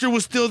 Gangster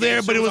was still there,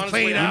 Gangster but it was was on its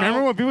playing way out. out.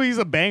 Remember when people used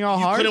to bang all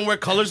hard? Couldn't wear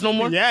colors no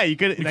more. Yeah, you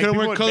could. You couldn't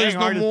wear colors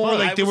no more.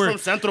 Like they I was were from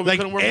Central, we like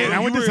couldn't wear and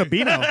colors. I went to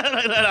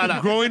Sabino.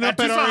 No. growing up at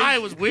Tucson our High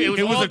was weird.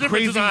 It was all a different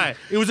crazy. Tucson High.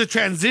 It was a The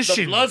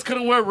transition, Bloods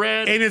couldn't wear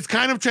red. and it's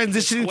kind of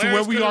transitioning to Squares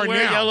where we couldn't are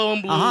wear now. Yellow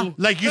and blue.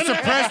 Like you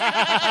suppressed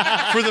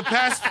for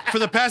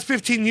the past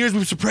 15 years,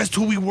 we've suppressed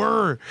who we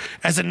were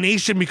as a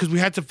nation because we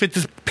had to fit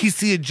this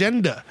PC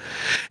agenda.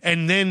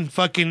 And then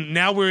fucking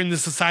now we're in the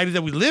society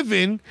that we live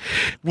in,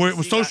 where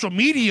with social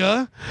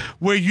media,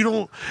 where you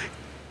don't.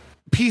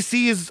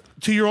 PC is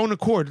to your own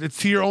accord. It's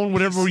to your own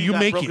whatever PC you got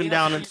make broken it.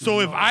 down into-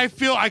 So if I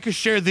feel I could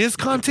share this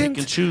content, pick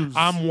and choose.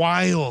 I'm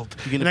wild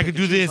You can and I pick could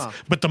do and choose, this. huh?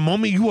 But the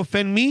moment you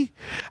offend me,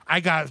 I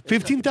got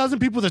 15,000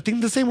 people that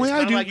think the same way I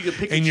kinda do, like you can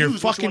pick and and you're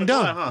choose what you fucking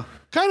wanna dumb. go at, huh?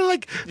 Kind of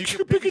like you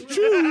can pick and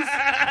choose.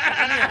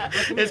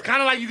 It's kind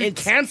of like you can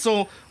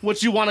cancel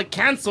what you want to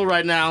cancel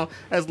right now,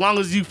 as long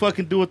as you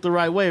fucking do it the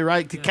right way,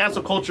 right?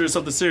 Cancel culture is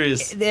something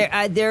serious.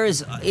 There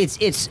is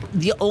it's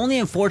the only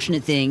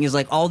unfortunate thing is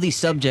like all these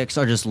subjects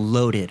are just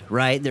loaded,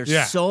 right? There's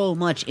Yeah. so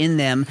much in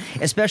them,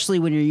 especially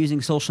when you're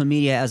using social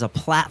media as a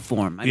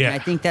platform. I mean, Yeah. I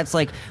think that's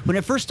like when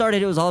it first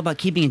started, it was all about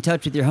keeping in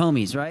touch with your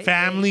homies, right?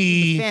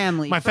 Family,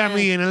 friends. my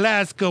family in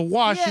Alaska,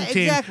 Washington,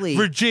 exactly.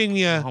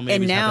 Virginia. Oh, maybe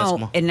And it's not that now,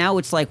 small. and now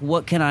it's like,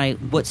 what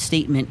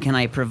statement can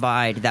I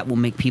provide that will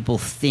make people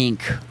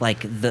think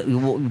like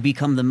will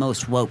become the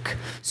most woke?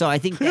 So I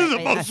think that, The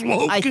most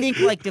woke. I think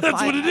like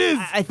That's what it is.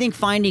 I think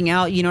finding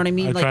out, you know what I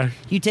mean? I Like try.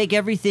 you take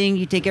everything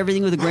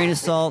with a grain of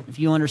salt. If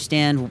you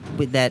understand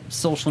that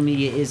social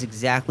media is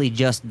exactly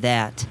just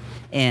that,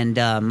 and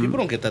People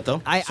don't get that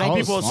though.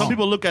 Some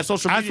people look at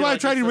social media. That's why I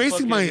like tried it's a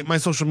erasing fucking- my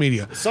social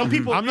media. Some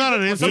people. I'm not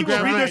on Some people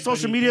Instagram. read their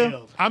social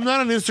media. I'm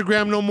not on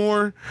Instagram no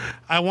more.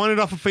 I wanted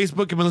off of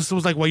Facebook, and Melissa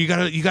was like, "Well, you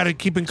gotta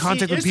keep in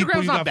contact with people.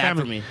 Instagram's You not got bad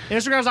family." for me.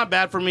 Instagram's not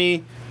bad for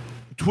me.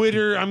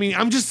 Twitter. I mean,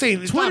 I'm just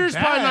saying, it's Twitter's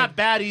not probably bad. not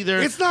bad either.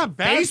 It's not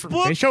bad.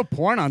 Facebook, They show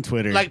porn on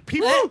Twitter. like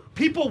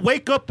people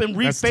wake up and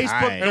read That's Facebook.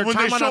 tight. Their And when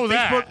they timeline show on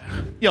that-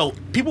 Facebook, yo,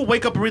 people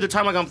wake up and read their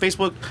timeline on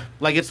Facebook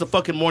like it's the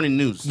fucking morning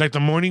news. Like the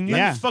morning news.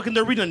 Yeah. It's fucking,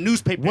 they're reading a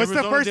newspaper. What's the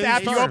Arizona first Daily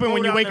app you Star. open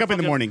when you Go wake down up in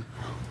the there, morning?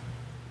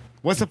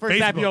 What's the first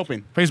app you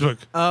open? Facebook.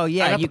 Oh I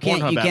yeah, got you the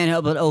can't Pornhub app.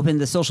 help but open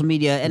the social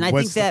media, and I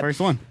What's think the that first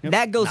one? Yep.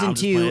 that goes Nah, I'm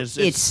just into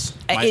playing. It's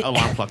my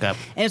alarm clock app.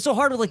 and it's so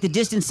hard with like the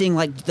distancing,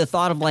 like the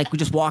thought of like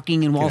just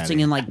walking and waltzing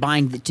here. and like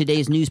buying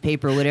today's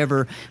newspaper or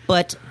whatever.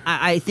 But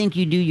I think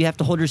you have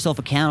to hold yourself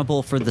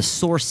accountable for the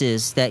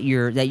sources that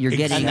you're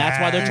getting. And that's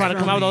why they're trying to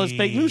come out with all this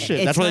fake news shit.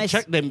 It's That's why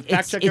nice- they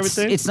fact check it's-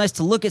 everything. It's nice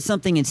to look at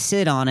something and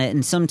sit on it,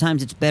 and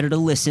sometimes it's better to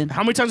listen.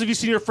 How many times have you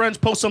seen your friends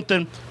post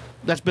something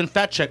that's been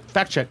fact checked,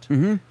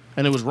 Mm-hmm.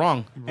 and it was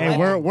wrong? Hey,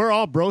 we're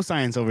all bro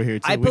science over here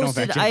too. I we don't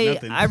posted. fact check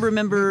nothing. I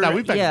remember. Nah,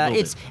 we fact yeah, check a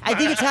little it's. I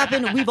think it's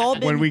happened. We've all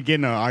been. when we get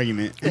in an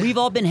argument. We've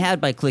all been had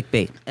by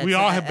clickbait. We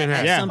all have been had.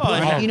 At Yeah. some point.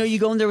 Oh, yeah. You know, you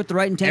go in there with the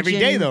right intention. Every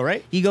day, though,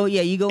 right? You go,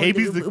 yeah, you go in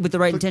AB's there the with the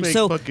right clickbait intention.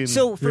 So, fucking-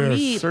 so for yeah,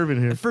 me, servant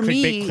here. for Clickbait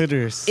me,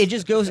 clitoris. it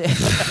just goes.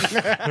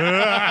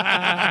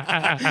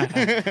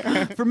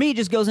 For me, it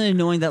just goes into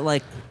knowing that,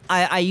 like,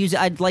 I use it.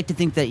 I'd like to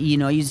think that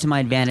I use it to my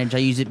advantage. I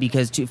use it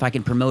because if I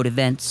can promote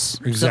events,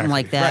 something Exactly.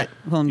 like that. Right.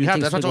 Well, You have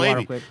things that's what swig I of told water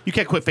Amy. quick. You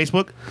can't quit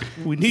Facebook.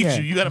 We need Yeah.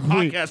 you. You got a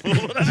podcast.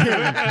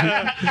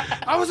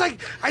 I was like,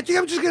 I think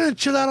I'm just gonna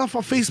chill out off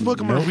on Facebook.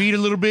 I'm gonna read a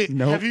little bit.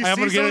 Nope. Have you I'm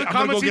seen gonna some of the I'm gonna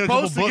comments go he get a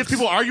couple posts? He gets books.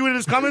 people arguing in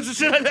his comments and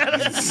shit like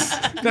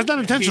that. That's not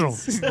intentional.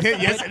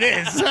 Yes, it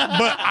is.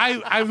 But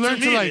I've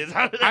learned to me, like it is.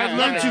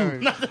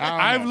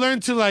 I've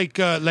learned to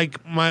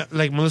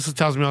like Melissa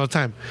tells me all the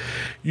time,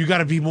 you got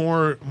to be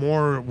more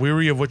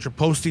weary of what you're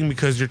posting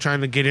because you're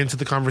trying to get into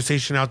the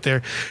conversation out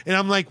there. And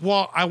I'm like,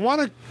 well, I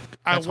want to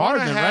That's hard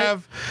then, right?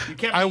 have You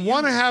can't I be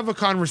want to you. have a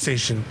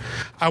conversation.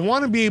 I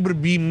want to be able to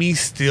be me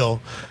still.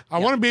 I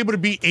want to be able to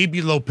be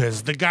A.B.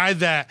 Lopez, the guy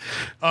that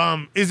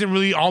isn't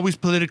really always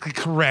politically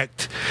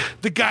correct,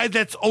 the guy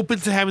that's open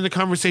to having the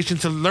conversation,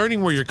 to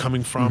learning where you're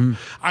coming from.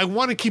 I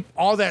want to keep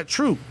all that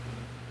true.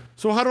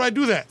 So how do I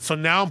do that? So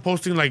now I'm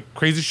posting like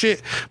crazy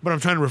shit, but I'm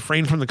trying to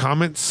refrain from the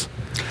comments.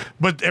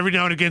 But every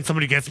now and again,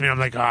 somebody gets me. I'm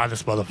like,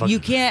 this motherfucker. You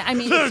can't. I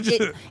mean,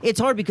 it's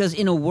hard because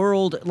in a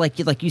world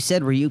like you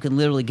said, where you can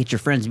literally get your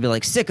friends and be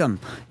like, "Sick 'em."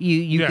 You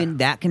Yeah. can.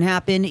 That can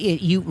happen.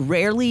 You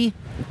rarely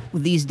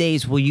these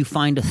days will you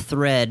find a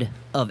thread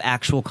of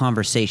actual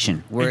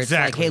conversation where it's like,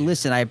 Exactly. "Hey,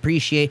 listen, I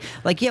appreciate."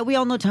 Like, yeah, we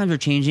all know times are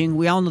changing.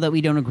 We all know that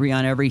we don't agree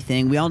on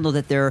everything. We all know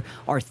that there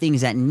are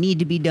things that need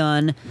to be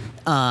done.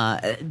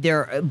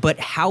 But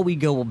how we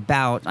go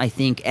about, I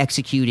think,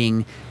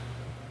 executing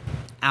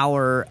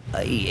our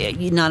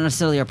not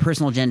necessarily our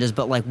personal agendas,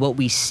 but like what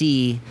we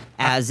see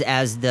as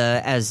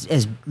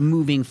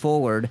moving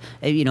forward.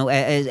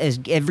 As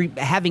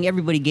having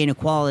everybody gain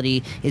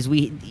equality is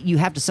you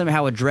have to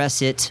somehow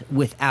address it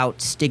without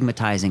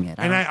stigmatizing it.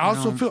 And I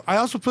also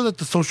feel that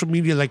the social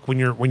media, like when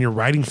you're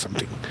writing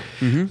something,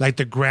 like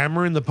the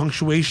grammar and the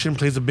punctuation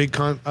plays a big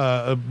part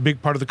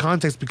of the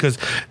context, because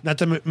not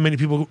that many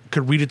people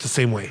could read it the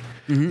same way.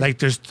 Like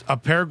there's a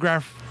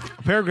paragraph.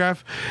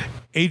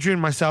 Adrian,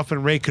 myself,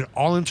 and Ray could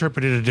all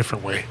interpret it a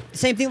different way.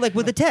 Same thing like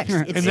with the text.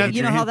 It's, that-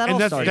 you know how that all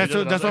started.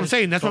 That's what I'm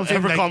saying. That's what I'm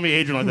saying. Never Like, call me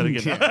Adrian like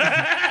that again.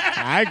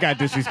 I got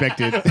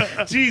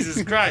disrespected.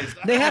 Jesus Christ.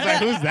 They have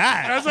that. Who's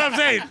that? That's what I'm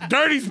saying.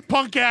 Dirty's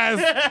punk ass.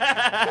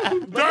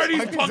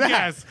 Dirty's punk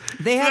ass.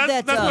 They have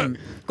That's- that. that's what-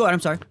 Go ahead. I'm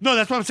sorry. No,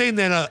 that's what I'm saying.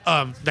 Then,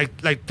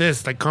 like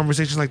this, like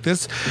conversations like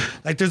this,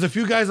 like there's a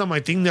few guys on my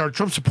thing that are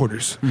Trump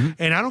supporters,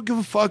 and I don't give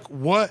a fuck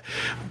what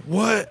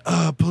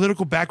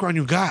political background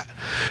you got.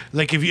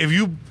 Like if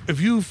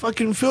you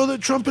fucking feel that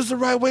Trump is the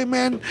right way,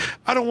 man,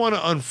 I don't want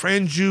to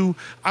unfriend you.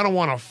 I don't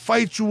want to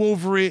fight you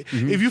over it.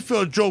 If you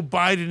feel Joe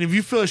Biden, if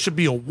you feel it should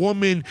be a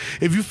woman,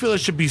 if you feel it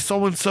should be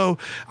so and so,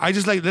 I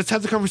just like let's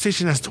have the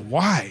conversation as to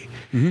why.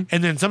 And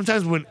then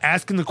sometimes when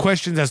asking the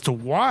questions as to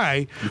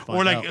why,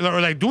 or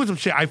like doing some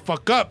shit, I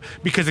fuck up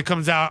because it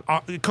comes out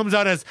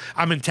as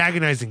I'm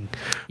antagonizing,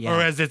 Yeah.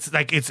 or as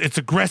it's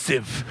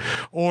aggressive,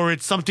 or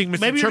it's something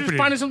Maybe you're just misinterpreted.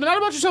 finding something out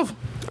about yourself.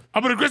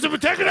 I'm an aggressive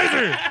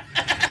antagonizer.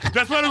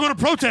 That's why I don't go to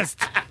protest.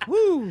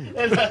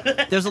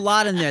 There's a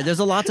lot in there. There's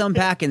a lot to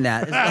unpack in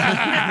that.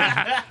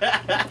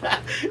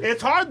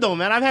 It's hard though,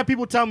 man. I've had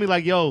people tell me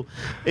like, "Yo,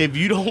 if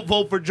you don't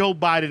vote for Joe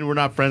Biden, we're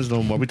not friends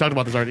no more." We talked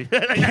about this already.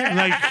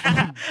 Like,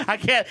 I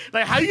can't.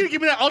 Like, how you gonna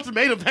give me that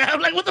ultimatum, man? I'm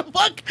like, what the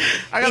fuck?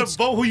 I gotta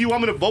vote who you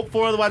want me to vote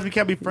for, otherwise we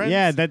can't be friends.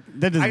 Yeah, that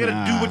doesn't. I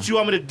gotta do what you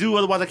want me to do,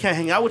 otherwise I can't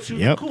hang out with you.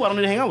 Yep. Cool, I don't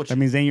need to hang out with you. That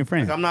means they ain't your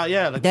friend. Like, I'm not.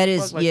 Yeah, like, That what the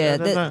is, fuck? Like, yeah,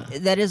 that's not-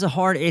 that is a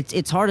hard.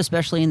 It's hard,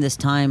 especially in this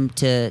time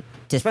to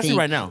Especially think,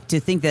 right now. to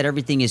think that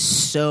everything is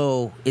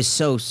so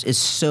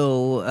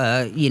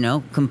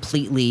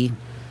completely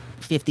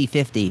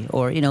 50-50,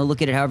 or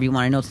look at it however you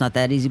want. I know it's not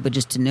that easy, but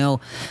just to know,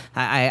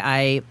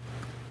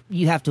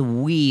 you have to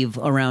weave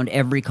around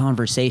every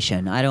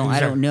conversation. I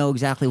don't know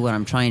exactly what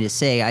I'm trying to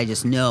say. I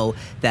just know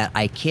that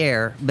I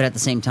care, but at the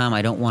same time,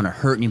 I don't want to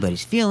hurt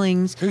anybody's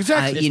feelings.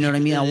 Exactly. You know what I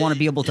mean? I want to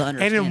be able to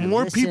understand. And if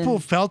more listen. people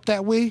felt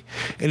that way,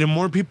 and if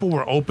more people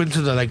were open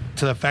to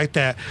the fact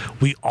that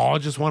we all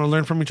just want to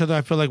learn from each other,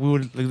 I feel like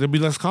there'd be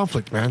less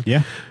conflict, man.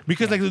 Yeah.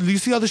 Because like you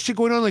see all this shit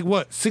going on, like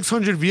what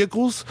 600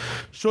 vehicles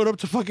showed up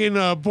to fucking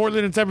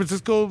Portland and San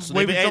Francisco. So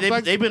they've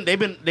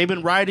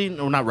been riding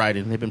or not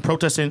riding. They've been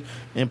protesting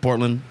in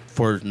Portland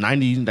for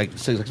 90,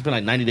 it's been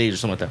like 90 days or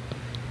something like that.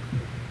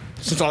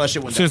 Since all that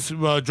shit went down. Since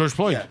George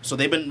Floyd. Yeah. So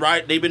they've been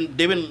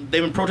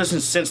protesting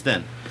since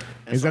then.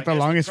 And Is so that I the guess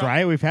longest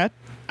riot we've had?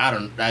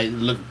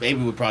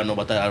 Maybe we probably know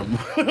about that. I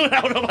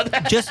don't know about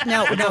that. Just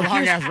now,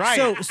 long-ass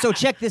riot. so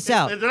check this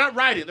out. They're not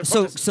riding. They're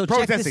So protesting. check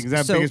Protesting. this.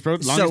 Is that biggest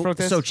longest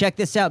protest? So check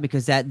this out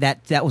because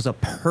that was a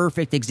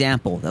perfect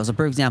example. That was a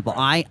perfect example.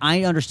 I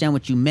understand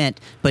what you meant,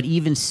 but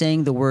even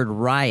saying the word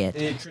riot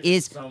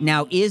is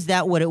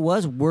that what it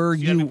was? Were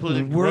you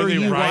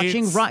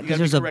watching riot? Because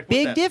there's a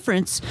big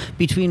difference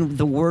between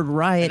the word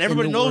riot and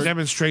everybody the knows word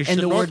demonstration.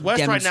 and the word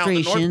Northwest right now. The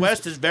demonstration.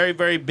 Northwest is very,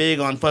 very big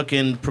on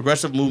fucking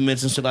progressive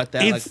movements and shit like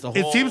that.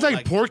 It seems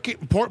like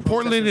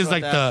Portland is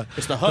like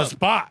it's the hub.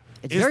 spot.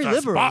 It's very the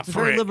liberal. spot It's a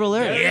for very it. liberal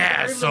area.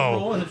 Yeah, Very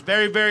liberal, and it's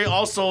very, very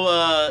also.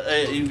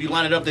 If you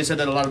line it up, they said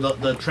that a lot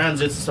of the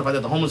transits and stuff like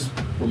that, the homeless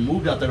were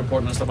moved out there to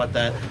Portland and stuff like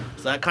that.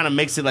 So that kind of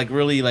makes it like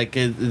really like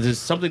there's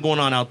something going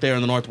on out there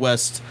in the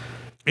Northwest.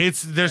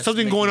 There's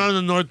something going on in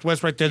the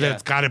Northwest right there Yeah.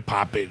 that's got it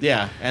popping.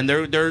 Yeah, and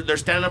they're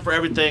standing up for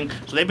everything.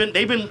 So they've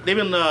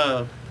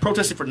been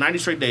protesting for 90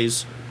 straight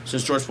days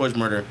since George Floyd's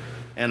murder,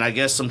 and I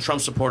guess some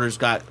Trump supporters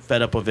got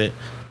fed up of it.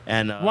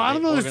 And Well, I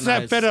don't know if it's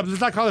that fed up. Let's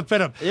not call it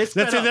fed up. It's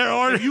Let's fed say they're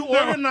up. If you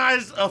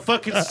organize a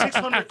fucking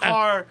 600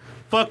 car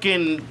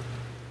fucking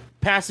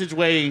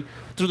passageway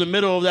through the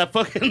middle of that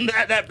fucking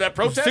that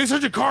protest,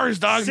 600 cars,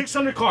 dog.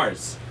 600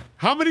 cars.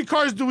 How many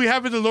cars do we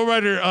have in the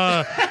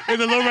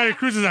lowrider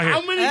cruises out here?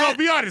 How many- No,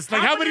 be honest.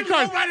 Like how many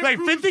cars? lowrider Like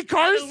cruises 50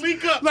 cars? gotta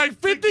link up Like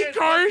 50 to get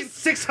cars? fucking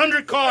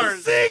 600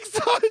 cars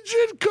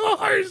 600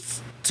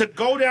 cars. to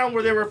go down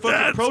where they were fucking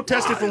That's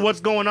protesting for wild.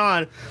 what's going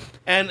on,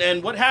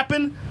 and what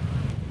happened?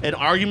 An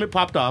argument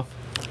popped off.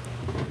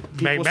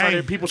 Bang,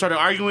 bang. People started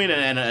arguing,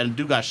 and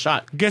dude got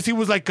shot. Guess he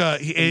was like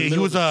he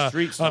middle was of the a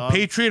streets, dog.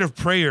 patriot of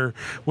prayer,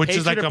 which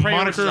is like Patriot a of Prayer,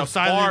 which moniker is of a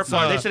silence.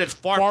 They said it's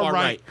far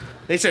right.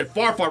 They said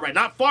far right,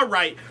 not far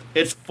right.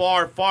 It's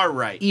far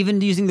right.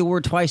 Even using the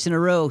word twice in a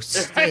row,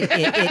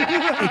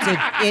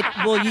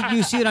 well,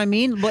 you see what I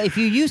mean? Well, if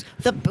you use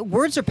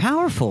words are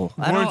powerful.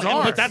 Words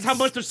are. But that's how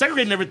much they're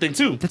segregating everything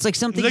too. It's like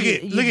something Look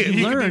at you you can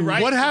be learn.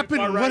 right. What Far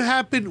happened? right. What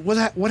happened?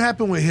 What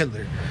happened with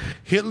Hitler?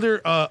 Hitler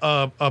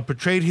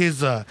portrayed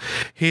his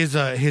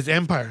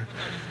empire.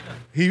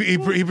 He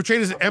portrayed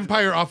his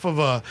empire off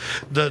of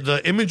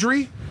the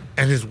imagery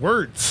and his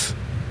words,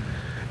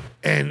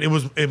 and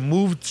it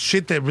moved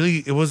shit that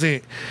really it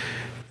wasn't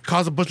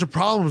caused a bunch of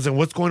problems. And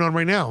what's going on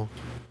right now?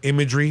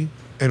 Imagery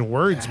and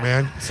words,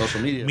 man.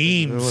 Social media.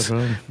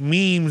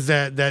 Memes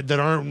that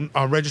aren't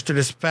registered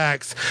as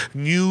facts.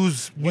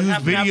 News happened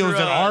videos after,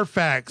 that are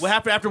facts. What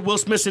happened after Will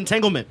Smith's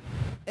entanglement?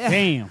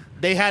 Damn.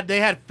 They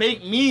had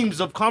fake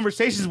memes of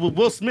conversations with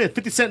Will Smith.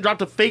 50 Cent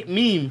dropped a fake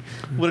meme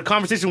with a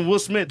conversation with Will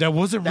Smith. That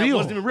wasn't real.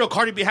 Wasn't even real.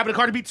 Cardi B happened to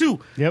Cardi B too.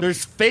 Yep.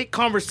 There's fake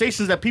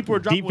conversations that people are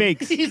dropping. Deep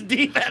fakes. He's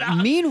deep that out.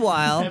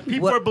 Meanwhile, And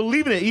people are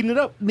believing it, eating it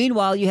up.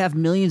 Meanwhile, you have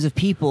millions of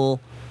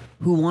people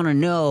who want to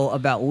know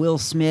about Will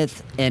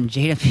Smith and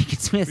Jada Pinkett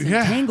Smith's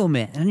Yeah.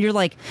 entanglement, and you're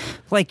like,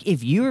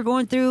 if you were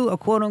going through a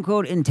quote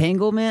unquote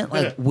entanglement,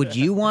 like, would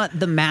you want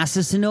the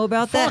masses to know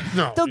about that? Fuck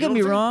no. Don't get You know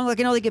me what I'm wrong.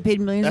 Like, I know they get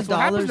paid millions That's of what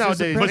happens dollars.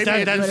 nowadays. But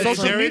that's it's- social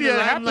social media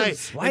media happens.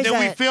 happens. Why And is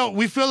then that?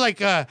 we feel like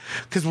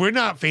because we're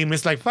not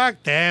famous. Like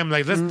fuck them.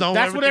 Like let's know.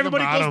 That's what everything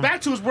everybody about goes them. back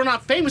to is we're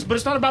not famous, but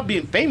it's not about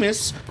being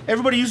famous.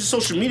 Everybody uses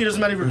social media. It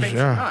doesn't matter if you're famous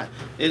Yeah. or not.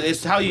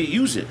 It's how you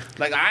use it.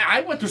 Like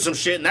I went through some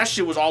shit, and that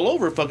shit was all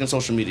over fucking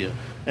social media,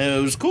 and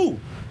it was cool.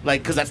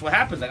 Like, because that's what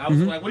happens. Like I was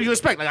like, what do you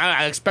expect? Like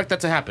I expect that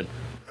to happen.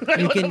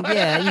 You can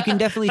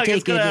definitely Like, it's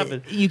take gonna it.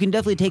 happen. You can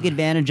definitely take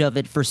advantage of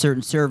it for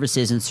certain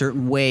services in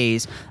certain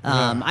ways.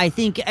 I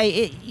think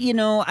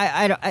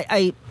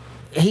I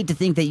hate to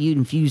think that you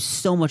infuse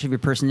so much of your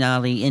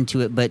personality into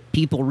it, but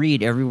people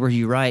read everywhere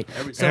you write.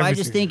 So I just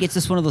Everything. think it's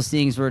just one of those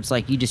things where it's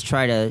like you just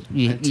try to.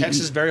 And text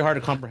is very hard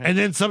to comprehend. And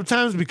then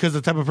sometimes because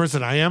the type of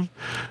person I am,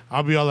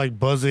 I'll be all like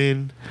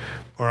buzzing,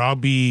 or I'll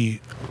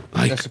be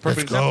like, That's the let's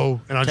perfect go,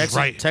 example. and I'll just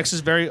write. Text is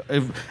very,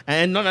 and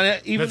even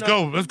Let's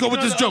go with even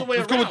this on the joke. other way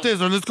Let's go with around.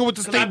 this, or let's go with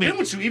this 'Cause I've been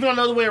statement. with you, even on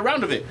the other way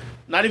around of it.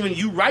 Not even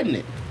you writing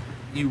it,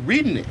 you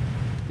reading it.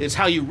 It's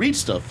how you read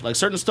stuff. Like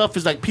certain stuff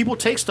is like people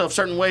take stuff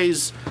certain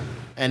ways,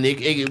 and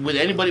with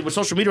anybody with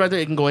social media right there,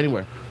 it can go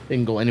anywhere. It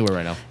can go anywhere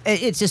right now.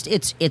 It's just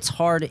it's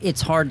hard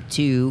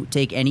to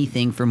take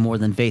anything for more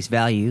than face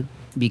value.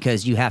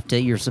 because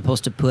you're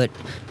supposed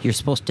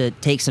to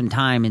take some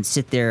time and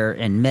sit there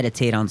and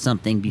meditate on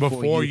something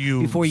before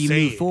you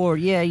say move it.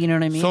 forward. Yeah, you know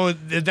what I mean? So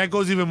that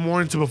goes even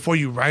more into before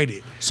you write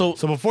it. So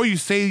before you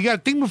say, you got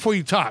to think before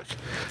you talk. So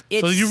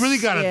It's- you really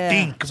got to yeah.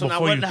 think So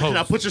before you post.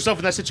 now put yourself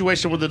in that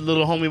situation where the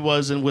little homie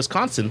was in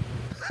Wisconsin.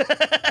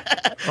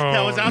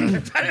 That was out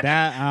there trying to,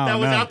 I don't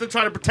was know. out there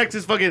trying to protect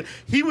his fucking.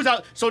 He was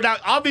out. So now,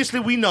 obviously,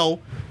 we know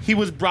he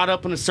was brought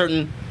up in a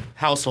certain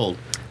household.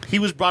 He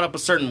was brought up a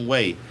certain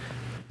way,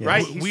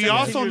 right? He's We 17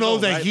 also years know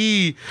old, that right?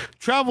 he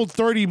traveled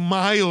 30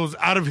 miles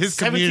out of his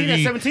 17 at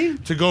community 17?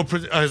 to go.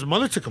 His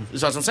mother took him.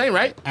 That's what I'm saying,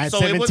 right? At so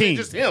it 17. wasn't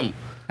just him.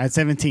 At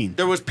 17.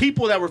 There was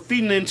people that were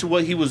feeding into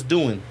what he was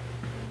doing.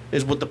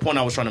 Is what the point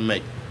I was trying to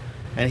make.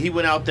 And he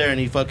went out there and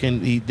he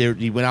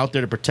went out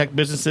there to protect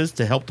businesses,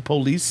 to help the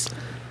police.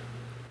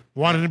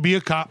 Wanted to be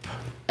a cop.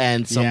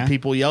 And some Yeah.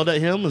 people yelled at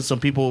him, and some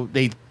people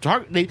they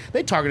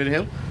targeted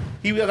him.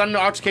 He got in an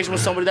altercation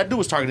with somebody. That dude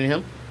was targeting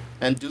him,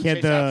 and dude He had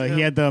chased after him.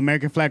 he had the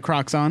American flag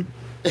Crocs on.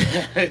 he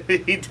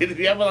did. Did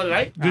he have one on the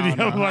night? Did he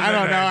have one? I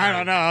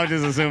don't know. I was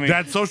just assuming.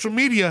 That's social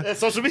media. That's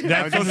social media.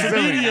 That's I was just social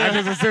assuming. media. I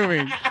was just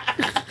assuming.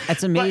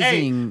 That's But, hey,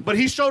 amazing. but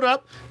he showed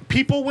up.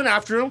 People went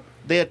after him.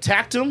 They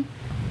attacked him.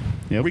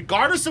 Yep.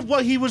 Regardless of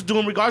what he was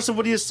doing, regardless of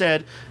what he had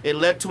said, it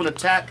led to an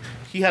attack.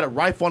 He had a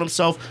rifle on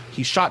himself.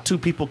 He shot 2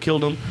 people,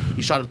 killed him.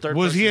 He shot a third.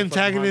 Was person he in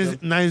front of him.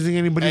 antagonizing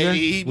anybody Hey, there?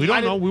 he We don't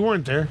might know. have- We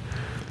weren't there.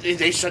 They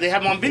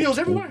have him on videos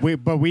everywhere.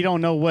 But we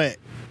don't know what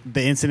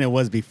the incident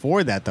was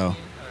before that, though.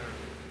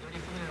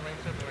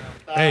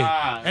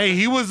 Hey,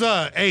 he was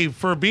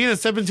for being a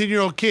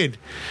 17-year-old kid,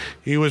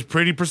 he was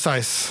pretty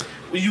precise.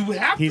 You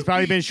have. He's to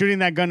probably be. been shooting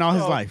that gun all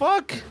his Oh, life.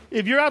 Fuck!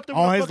 If you're out there,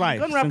 All with a his fucking life.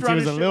 gun wrapped Since he around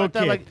was a this shit little like that,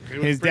 kid.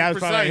 like, His dad's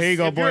probably like, here you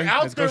go, if boy. you're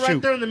out Let's there go right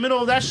shoot. there in the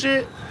middle of that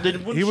shit, then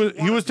wouldn't He you was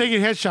want-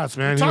 taking headshots,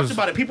 man. We He talked was-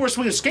 about it. People were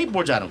swinging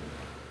skateboards at him.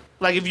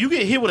 Like if you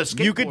get hit with a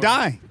skateboard, You could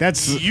die.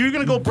 That's You're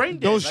gonna go brain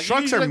dead. Those Like,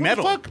 trucks you're are like, what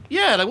metal. the fuck?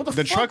 Yeah, like what the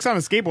the fuck? trucks on a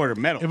skateboard are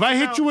metal. If I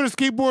hit you with a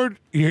skateboard,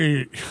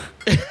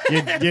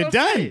 You're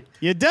done.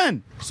 You're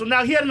done. So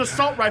now he had an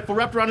assault rifle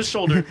wrapped around his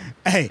shoulder,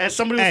 Hey, and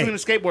somebody was hey, swinging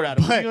a skateboard at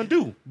him. What are you gonna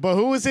do? But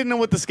who was hitting him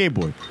with the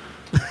skateboard?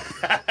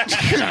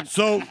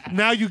 so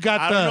now you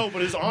got I the don't know,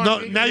 but his arm. no.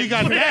 Now you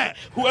got that.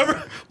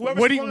 Whoever.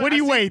 What do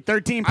you weigh?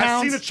 13 I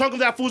pounds? seen a chunk of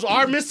that fool's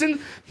arm missing.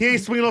 He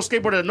ain't swinging no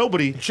skateboard at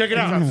nobody. Check it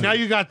out. Now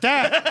you got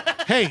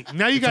that. Hey,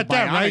 now you got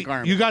that, bionic right?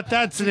 arm. You got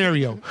that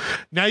scenario.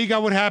 Now you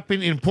got what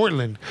happened in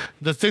Portland.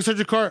 The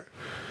 600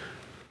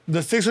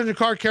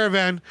 car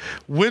caravan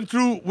went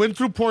through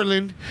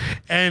Portland,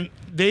 and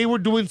they were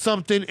doing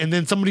something, and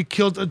then somebody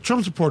killed a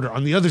Trump supporter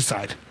on the other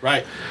side.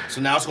 Right.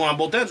 So now it's going on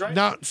both ends, right?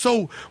 Now,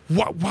 so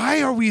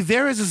why are we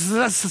there as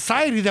a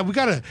society that we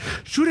gotta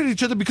shoot at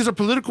each other because of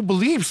political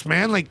beliefs,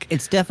 man? Like,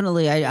 It's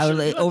definitely I would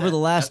shouldn't do over that. the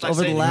last That's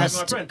like saying, "You're my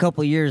friend."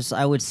 couple of years,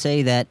 I would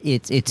say that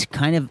it's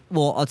kind of,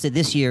 well, I'll say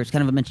this year it's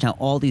kind of a mention how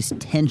all these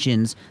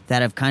tensions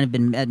that have kind of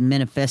been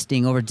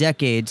manifesting over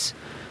decades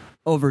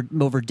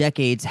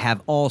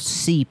have all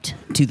seeped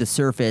to the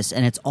surface,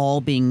 and it's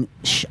all being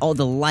all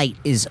the light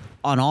is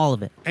on all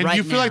of it. and right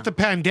you feel now. like the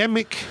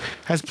pandemic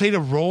has played a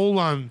role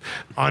on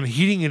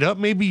heating it up.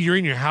 Maybe you're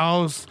in your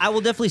house. I will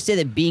definitely say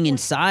that being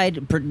inside,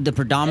 the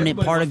predominant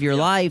Everybody part wants of your to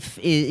be out. life,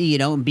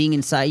 is, being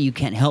inside, you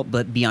can't help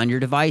but be on your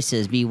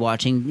devices, be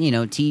watching,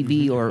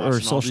 TV or Watching all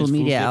social these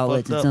media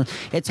fools get outlets.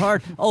 fucked It's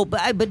hard. Oh,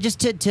 but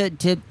just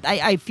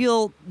I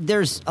feel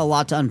there's a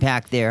lot to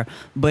unpack there.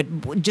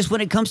 But just when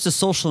it comes to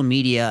social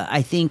media,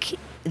 I think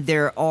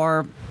there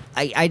are.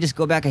 I just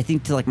go back, I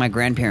think, to like my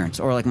grandparents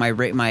or like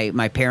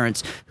my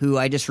parents, who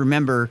I just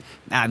remember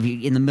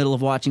in the middle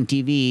of watching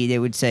TV, they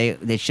would say,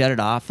 they shut it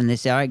off and they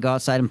say, all right, go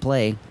outside and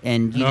play.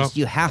 And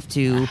you have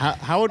to.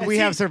 How would we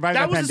have survived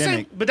that was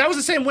pandemic? But that was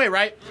the same way,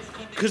 right?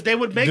 Because they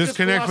would make us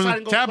go Disconnect from outside the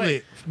and go tablet.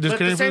 play. But at the Disconnect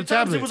from same the time,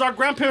 tablet. it was our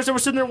grandparents that were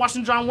sitting there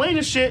watching John Wayne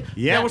and shit.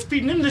 Yeah. That was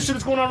feeding them this shit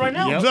that's going on right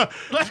now. Yep.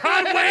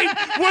 John Wayne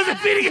wasn't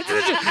feeding it to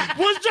the shit.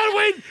 Was John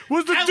Wayne?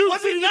 Was the And dude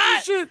was he feeding it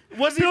not? to shit?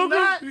 Was he Pilgrim?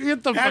 not?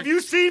 Get the Have fuck-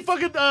 you seen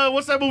fucking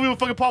what's that movie with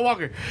fucking Paul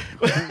Walker?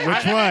 Which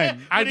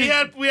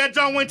one? we had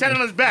John Wayne tatted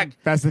on his back.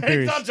 Fast and And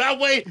Furious. it's on John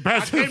Wayne.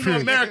 Fast I and came to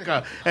Furious.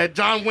 America, and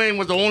John Wayne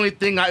was the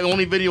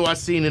only video I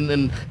seen.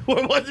 And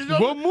what was it?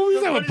 What movie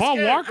is that with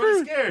Paul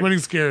Walker? When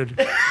he's scared.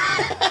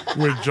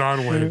 With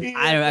John Wayne.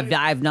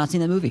 I've not seen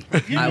that movie.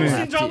 You I will seen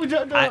have John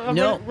to.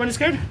 No. When he's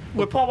scared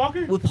with Paul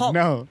Walker? With Paul.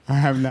 No, I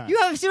have not. You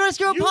haven't seen Running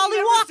Scared with You Polly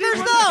never Walker, seen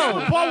Running Scared though.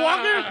 with Paul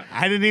Walker?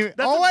 I didn't even.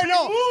 That's oh, a I big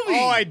know. movie.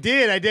 Oh, I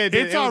did. It's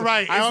It was- all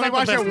right. I It's only not the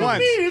watched best it movie.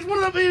 once. It's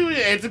one of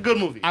the. It's a good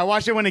movie. I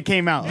watched it when it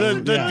came out.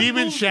 The Yeah.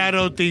 Demon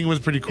Shadow thing was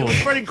pretty cool.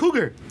 Freddy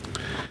Cougar.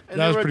 And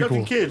That was they were pretty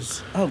abducting cool.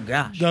 kids. Oh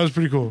gosh. That was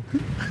pretty cool.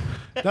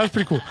 That was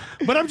pretty cool.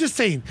 But I'm just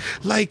saying,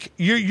 like,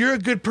 you're a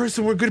good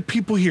person. We're good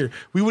people here.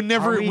 We would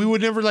never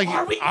like.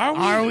 Are we?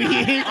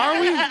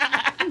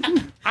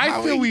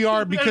 I feel we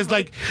are because,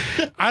 like,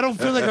 I don't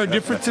feel like our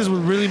differences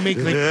would really make,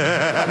 like,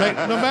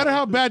 no matter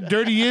how bad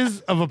Dirty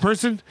is of a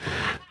person,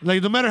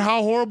 like, no matter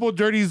how horrible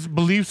Dirty's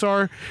beliefs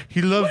are,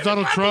 he loves What are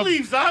Donald my Trump.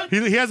 beliefs, dog?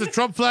 He has a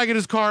Trump flag in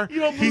his car. You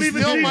don't He's believe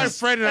in still Jesus. my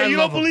friend, and Hey, I you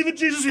love don't him. believe in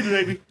Jesus either,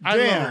 baby. I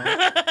love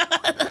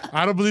him.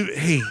 I don't believe.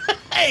 Hey,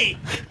 Hey,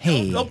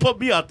 Hey. don't put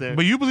me out there.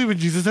 But you believe in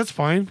Jesus, that's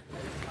fine.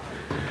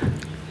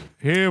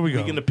 Here we go.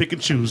 You're gonna pick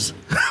and choose.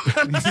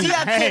 See,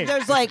 Hey.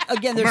 there's like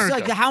again, there's America.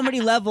 like how many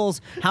levels?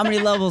 How many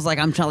levels? Like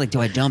I'm trying, like, do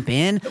I jump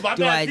in? My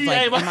Do bad, I see, like?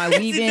 hey, Am I see,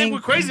 weaving? we're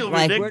crazy over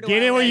Like, here, where Nick. do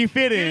Get I, in where like- you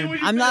fit in.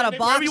 I'm not a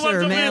Wherever you wanna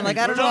boxer, jump man. in. Like,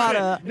 I don't know how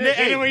to- Nick,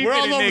 hey, Anywhere you we're fit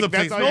all in, over Nick, the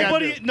that's place. all you gotta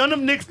Nobody, do. none of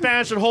Nick's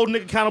fans should hold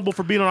Nick accountable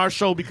for being on our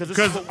show because this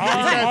is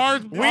Our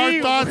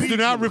thoughts do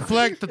not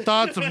reflect the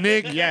thoughts of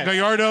Nick Yes.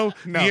 Gallardo,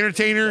 No. the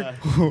entertainer.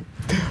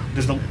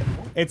 there's no.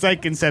 It's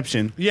like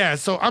Inception. Yeah,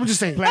 so I'm just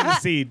saying. Plant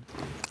a seed.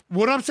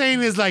 What I'm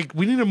saying is, like,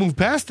 we need to move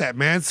past that,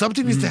 man.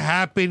 Something needs to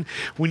happen.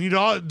 We need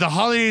all the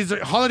holidays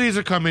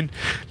are coming.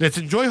 Let's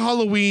enjoy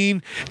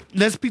Halloween.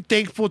 Let's be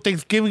thankful.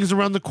 Thanksgiving is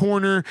around the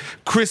corner.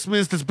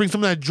 Christmas. Let's bring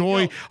some of that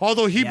joy.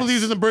 Although he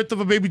believes in the birth of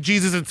a baby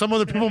Jesus, and some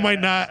other people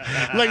might not.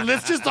 Like,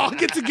 let's just all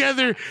get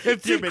together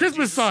and sing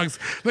Christmas songs.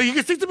 Like, you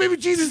can sing to baby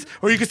Jesus,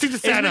 or you can sing to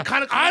Isn't Santa. it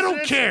kind of I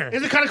don't care.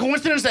 Is it kind of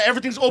coincidence that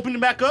everything's opening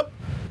back up?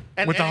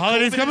 And, With the and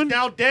holidays COVID coming? is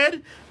now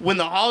dead when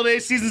the holiday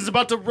season is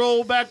about to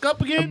roll back up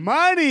again.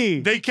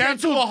 Money. They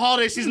Can't do a canceled.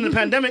 holiday season in the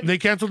pandemic. They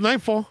canceled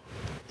Nightfall.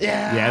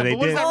 Yeah, they but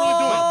what is did. that really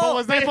doing? Oh, But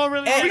was Nightfall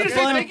really? and Are we gonna say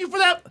fun- thank you for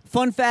that?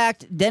 Fun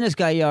fact: Dennis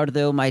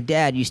Gallardo, my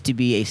dad, used to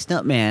be a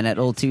stuntman at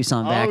Old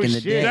Tucson back Oh, in the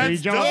shit. day. That's Did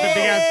he jump off the big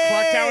ass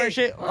clock tower and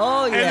shit?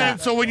 Oh yeah. And then,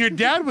 so when your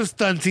dad was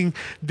stunting,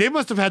 they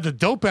must have had the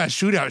dope ass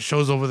shootout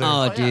shows over there.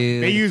 Oh,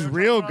 dude. They used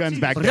real guns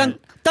back then.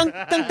 Dun,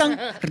 dun, dun, dun,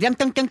 dun,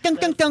 dun, dun, dun,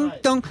 dun, dun,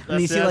 dun.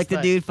 And you That's- see like the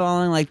that's dude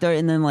falling like there,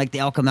 and then like they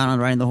all come out on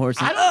riding the horse.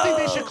 I don't think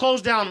they should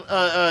close down.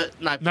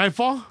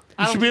 Nightfall?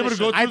 I You don't should be think able to they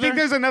go should. through I think there?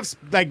 there's enough.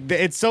 Like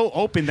it's so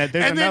open that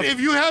there's And enough. then if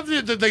you have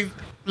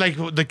like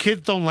the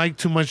kids don't like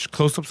too much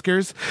close up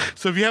scares,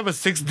 so if you have a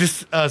 6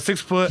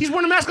 foot, He's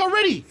wearing a mask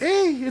already.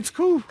 hey, it's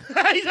cool.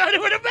 He's already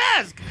wearing a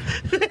mask.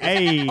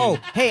 hey, Oh,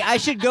 hey, I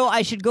should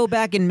go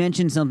back and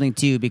mention something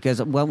too,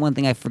 because one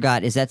thing I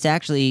forgot is that's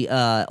actually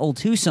Old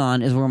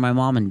Tucson is where my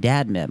mom and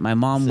dad met. My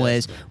mom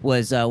was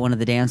one of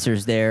the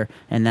dancers there,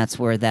 and that's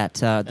where that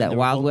they were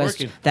Wild both West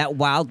working. that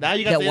Wild Now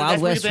you got that the, Wild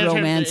that's where you West get the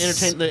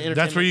romance.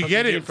 That's where you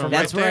get it from.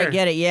 That's right where there. I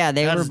get it. Yeah,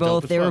 they That were is dope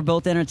both as they were fuck.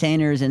 both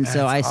entertainers, and so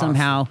That's I awesome.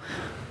 somehow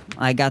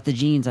I got the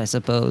genes, I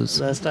suppose.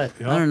 That's tight.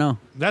 I don't know.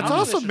 That's I'm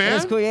awesome, gonna- man.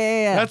 That's cool.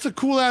 Yeah. That's a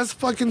cool ass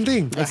fucking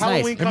thing. That's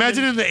Halloween nice.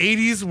 Imagine in the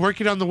 80s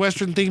working on the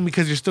Western thing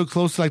because you're still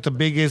close to like the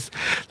biggest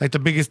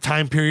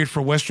time period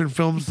for Western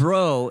films.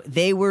 Bro,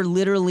 they were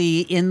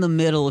literally in the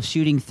middle of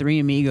shooting Three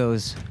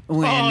Amigos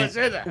when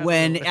say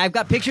that. I've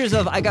got pictures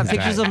of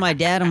my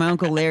dad and my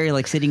uncle Larry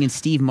like sitting in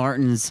Steve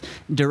Martin's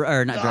like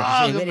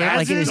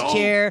in his imagine.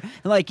 chair,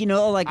 like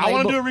like I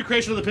want to do a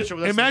recreation of the picture.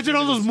 Imagine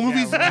all those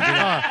movies.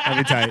 that'd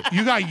be tight.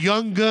 You got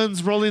Young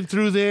Guns rolling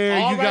through there.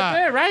 All you right got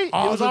there, right? It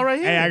all was the- all right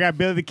here. Hey, I got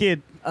Billy the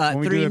Kid. when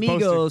we Three do the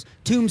poster. Amigos,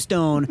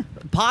 Tombstone,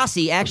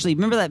 Posse. Actually,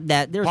 remember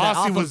that there was that Posse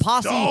awesome was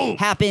Posse dope.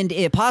 happened.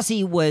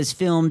 Posse was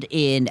filmed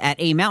at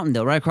A Mountain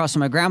though, right across from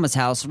my grandma's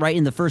house, right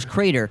in the first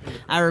crater.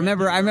 I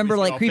remember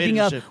like all creeping faded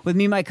up shit. with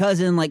me and my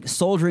cousin, like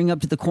soldiering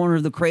up to the corner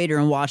of the crater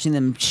and watching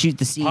them shoot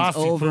the scenes Posse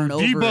over from and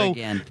over Debo.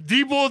 again.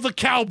 Debo the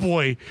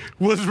cowboy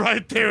was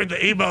right there in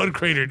the A Mountain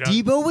crater. Dog.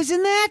 Debo was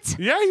in that,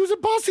 Yeah, he was a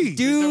Posse.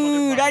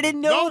 dude. I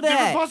didn't know no, different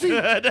that. Posse.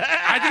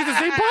 I think it's the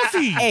same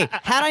Posse. Hey,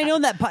 had I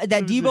known that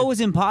Debo was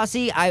in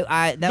Posse,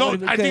 I that No,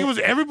 would I think it was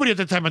everybody at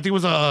the time. I think it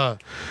was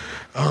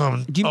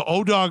Do you- a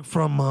O-Dog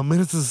from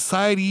Menace to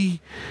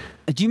Society.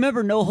 Do you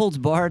remember No Holds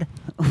Barred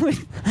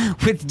with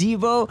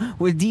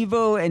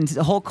Debo and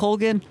Hulk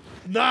Hogan?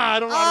 Nah, I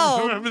don't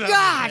Oh remember that.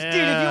 gosh, dude!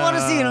 If you want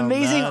to see an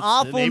amazing,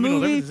 awful Amy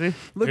knows movie, everything,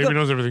 look Amy up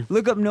knows everything.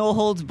 look up No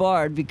Holds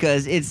Barred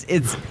because it's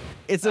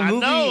a I movie.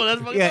 know,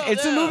 that's fucking yeah, dope,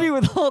 it's a yeah. movie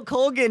with Hulk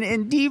Hogan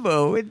and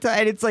Devo.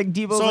 And it's like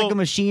Devo's So, like a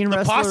machine the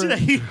wrestler. posse that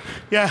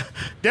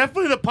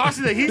definitely the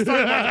posse that he's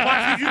talking about. The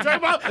posse you're talking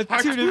about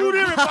are two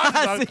different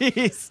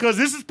posses. Because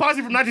this is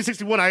posse from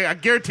 1961. I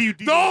guarantee you.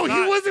 No,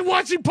 he wasn't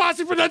watching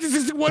Posse for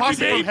 1961. Posse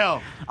debate. from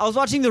hell. I was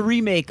watching the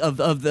remake of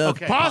the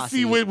Okay.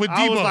 Posse with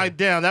I was Debo. like,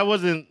 damn, that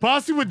wasn't.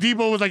 Posse with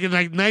Debo was like in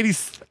like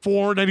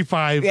 94,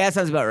 95. Yeah, that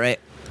sounds about right.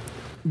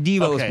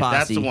 Devo's Okay, posse.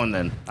 that's the one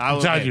then. I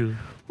was Tell okay. you.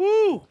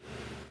 Woo!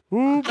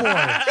 Ooh, boy.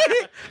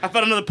 I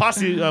found another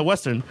posse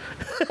western,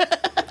 Yeah,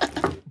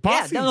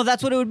 Posse. no,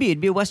 that's what it would be.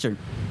 It'd be a western.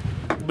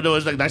 but it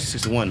was like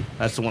 1961.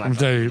 That's the one I I'm found.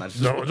 telling you,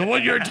 1961. the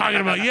one you're talking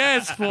about.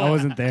 Yes, fool. I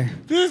wasn't there.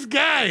 This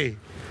guy.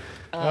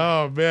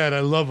 Oh man, I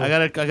love him. I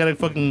gotta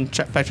fucking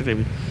fact check,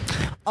 baby.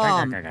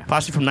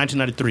 Posse from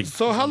 1993.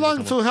 So how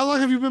long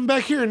have you been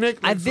back here, Nick?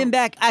 I've been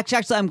back.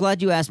 Actually, I'm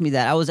glad you asked me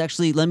that. I was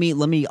actually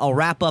I'll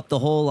wrap up the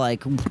whole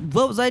like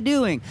what was I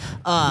doing?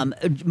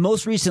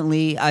 Most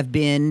recently, I've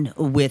been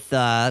with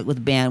my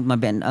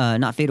band,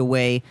 Not Fade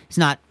Away. It's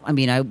not. I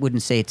mean, I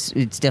wouldn't say it's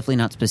definitely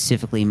not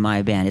specifically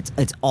my band.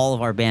 It's all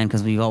of our band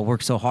because we've all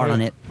worked so hard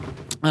on it.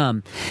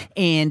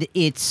 And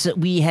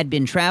we had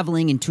been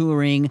traveling and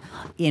touring,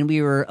 and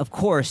we were of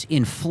course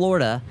in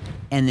Florida,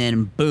 and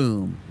then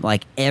boom,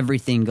 like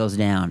everything goes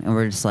down, and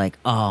we're just like,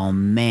 oh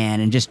man,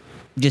 and just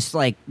just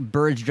like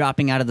birds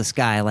dropping out of the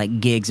sky, like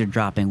gigs are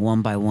dropping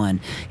one by one.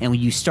 And when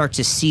you start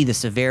to see the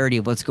severity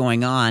of what's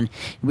going on,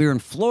 we were in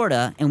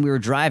Florida and we were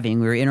driving,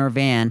 we were in our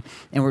van,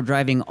 and we're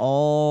driving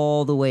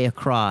all the way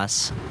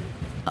across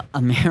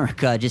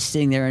America, just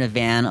sitting there in a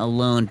van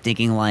alone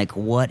thinking like,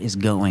 what is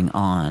going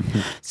on?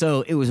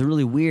 So it was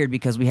really weird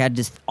because we had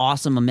this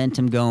awesome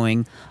momentum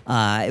going.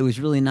 It was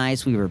really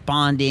nice. We were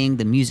bonding.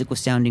 The music was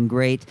sounding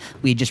great.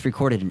 We had just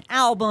recorded an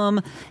album,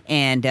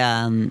 and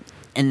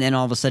then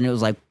all of a sudden it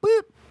was like,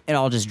 boop, it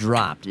all just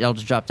dropped. It all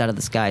just dropped out of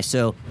the sky.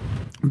 So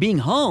being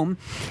home,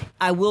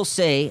 I will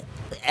say,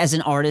 as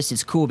an artist,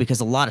 it's cool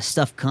because a lot of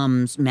stuff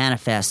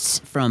manifests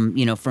from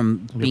being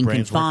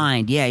brain's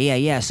confined.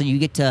 Yeah. So you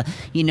get to,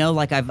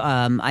 like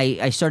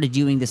I started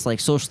doing this like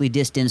socially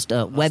distanced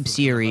web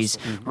series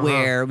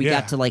where we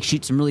got to like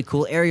shoot some really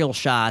cool aerial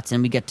shots,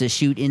 and we get to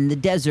shoot in the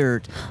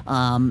desert.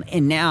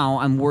 And now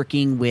I'm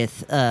working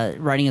with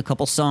writing a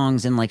couple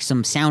songs and like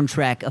some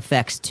soundtrack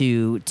effects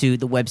to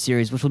the web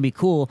series, which will be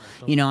cool.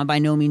 I'm by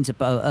no means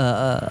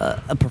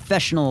a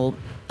professional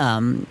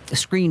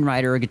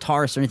screenwriter or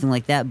guitarist or anything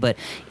like that, but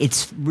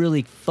it's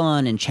really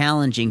fun and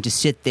challenging to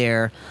sit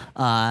there,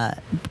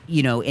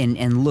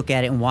 and look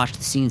at it and watch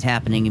the scenes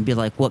happening and be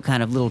like, what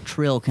kind of little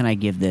trill can I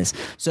give this?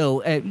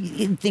 So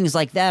things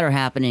like that are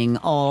happening.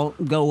 I'll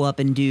go up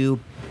and do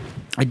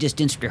a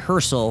distance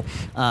rehearsal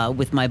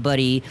with my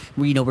buddy.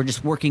 We're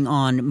just working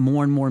on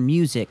more and more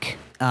music,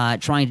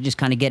 trying to just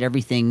kind of get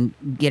everything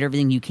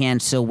you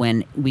can, so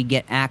when we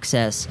get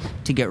access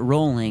to get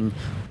rolling,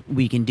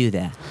 we can do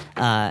that.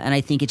 And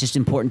I think it's just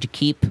important to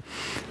keep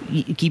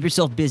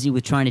yourself busy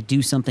with trying to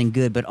do something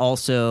good, but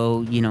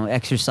also,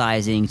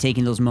 exercising,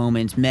 taking those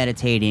moments,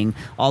 meditating,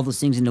 all those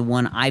things into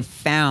one. I've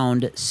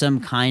found some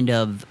kind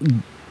of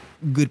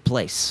good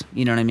place,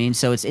 you know what I mean?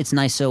 So it's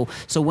nice. So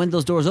when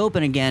those doors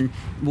open again,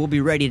 we'll be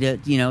ready to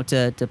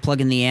to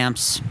plug in the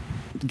amps,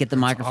 get the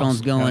microphones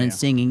awesome. going Hell and yeah.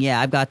 singing. Yeah,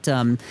 I've got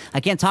I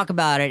can't talk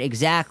about it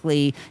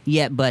exactly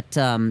yet, but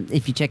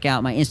if you check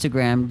out my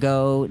Instagram,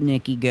 go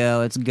Nikki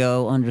Go, it's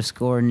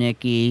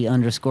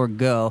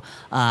go_Nikki_go.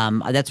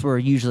 That's where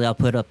usually I'll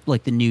put up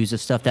like the news of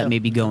stuff that may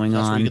be going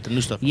That's on. where you get the new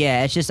stuff.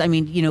 Yeah, it's just,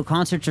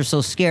 concerts are so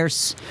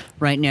scarce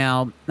right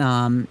now.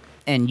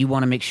 And you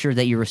want to make sure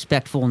that you're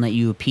respectful and that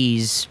you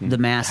appease the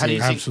masses. How do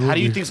you think? Absolutely. How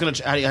do you think it's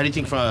gonna? How do you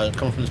think coming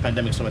from this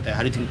pandemic, stuff like that?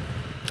 How do you think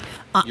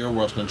your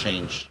world's gonna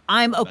change?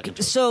 I'm okay.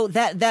 So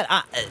that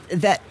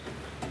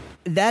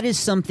is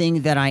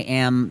something that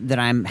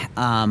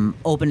I'm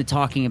open to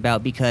talking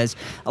about, because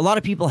a lot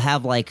of people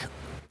have like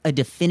a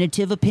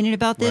definitive opinion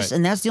about this, Right.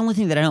 and that's the only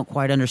thing that I don't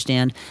quite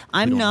understand.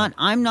 I'm not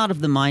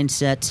of the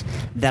mindset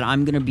that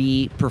I'm going to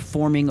be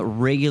performing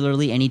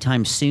regularly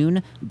anytime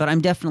soon, but I'm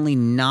definitely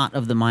not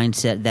of the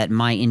mindset that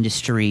my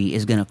industry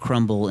is going to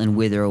crumble and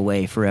wither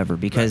away forever,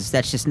 because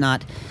that's just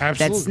not.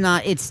 Absolutely.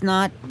 That's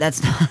not.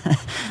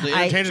 The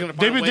entertainers are gonna find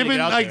They've a way to been get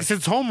out like there.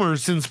 since Homer,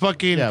 since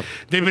fucking. Yeah.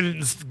 They've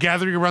been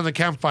gathering around the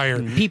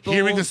campfire, People-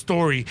 hearing a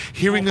story,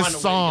 hearing a find a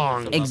way to get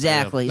song. them.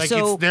 Exactly. Like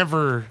So it's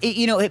never.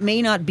 it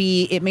may not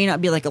be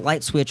like a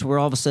light switch where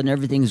all of a sudden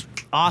everything's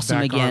awesome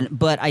Back again, on.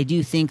 but I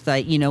do think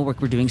that we're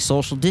doing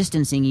social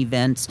distancing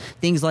events,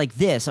 things like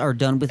this are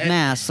done with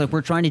masks. Like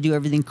we're trying to do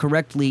everything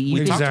correctly.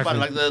 We You talked Exactly.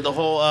 about it, like the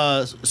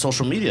whole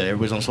social media.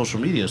 Everybody's on social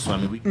media, so I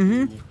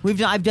mean,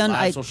 I've done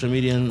live social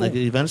media and like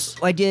events.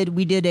 we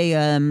did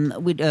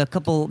a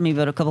couple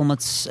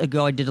months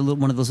ago. I did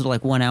one of those little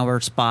like 1 hour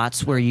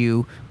spots where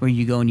you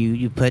go and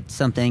you put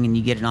something and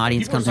you get an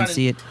audience People are comes and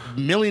see it,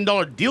 signing $1 million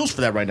deals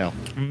for that right now.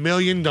 $1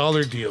 million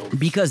deal.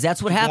 because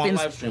that's what Go on happens.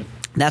 live stream.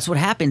 That's what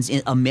happens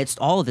amidst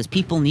all of this.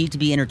 People need to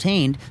be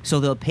entertained, so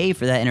they'll pay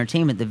for that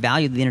entertainment. The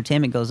value of the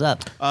entertainment goes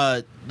up.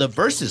 The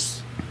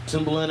verses,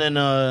 Timbaland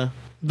and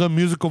The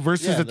musical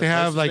verses Yeah, that the they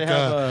have, verses like, they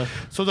have,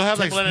 so they'll have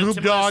like Timbaland and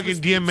Snoop Dogg and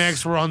Timbaland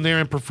DMX were on there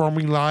and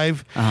performing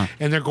live,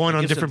 and they're going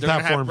on Like, different they're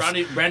gonna have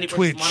platforms, Brandy versus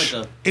Twitch,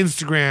 Monica.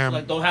 Instagram.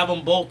 like they'll have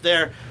them both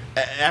there.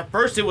 At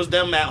first, it was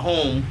them at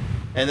home,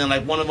 and then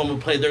like one of them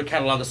would play their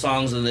catalog of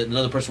songs, and then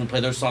another person would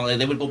play their song. Like,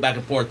 they would go back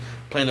and forth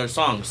playing their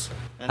songs.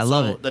 And I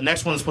love it. The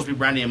next one is supposed to be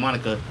Brandy and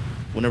Monica.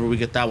 Whenever we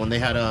get that one, they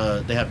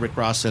had Rick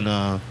Ross and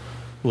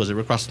who was it?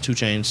 Rick Ross and 2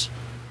 Chainz.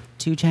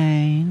 2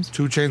 Chainz.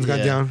 2 Chainz got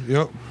Yeah. down.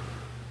 Yep.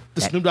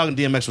 The Snoop Dogg and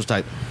DMX was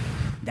tight.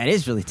 That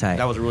is really tight.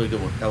 That was a really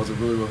good one. That was a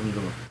really, really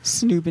good one.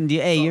 Snoop and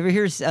Hey, you ever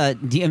hear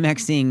DMX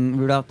sing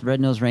Rudolph the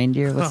Red-Nosed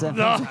Reindeer? What's that?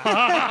 No,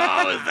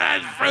 is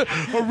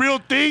that a real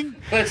thing?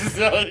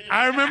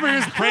 I remember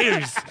his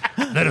prayers.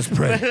 Let us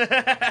pray.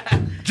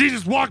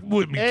 Jesus, walk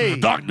with me through Hey.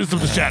 the darkness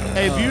of the shadow.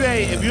 Hey,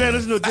 if you ain't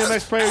listened to a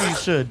DMX prayer, you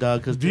should,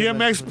 dog. Because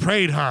DMX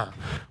prayed, huh?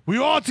 We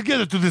all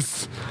together through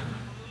this.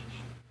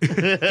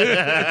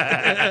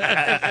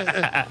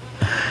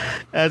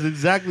 That's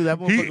exactly that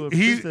motherfucker. would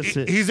preach that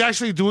shit. He's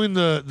actually doing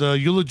the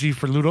eulogy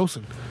for Lute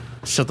Olson.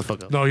 Shut the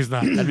fuck up. No, he's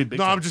not. That'd be big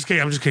No, time. I'm just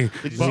kidding. Did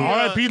you But see,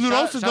 R.I.P. Lou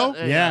Olson, though.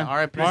 Yeah.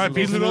 R.I.P.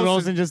 R.I.P. Lou Lou Olson.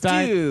 Olson. just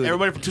died. Dude.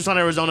 Everybody from Tucson,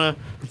 Arizona.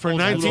 For Lou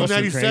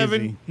 1997,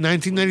 crazy.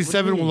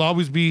 1997 will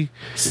always be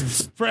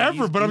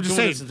forever. But I'm He's just doing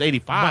saying. this since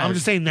 85. But I'm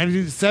just saying,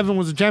 1997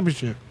 was a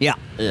championship. Yeah.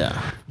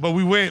 Yeah. But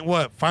we went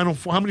what? Final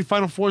Four? How many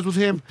Final Fours was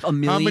him? A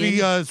million. How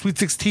many Sweet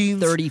 16s?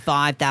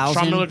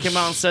 35,000. Sean Miller came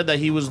out and said that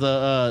he was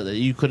the that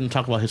you couldn't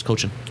talk about his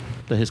coaching.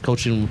 That his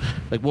coaching,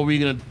 like, what were you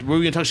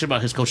gonna talk shit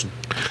about his coaching?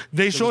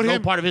 They There showed was no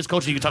him. part of his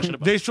coaching you could talk shit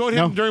about. They showed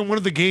him No. during one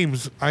of the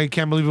games. I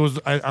can't believe it was.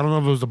 I don't know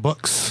if it was the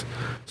Bucks.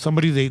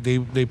 Somebody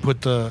they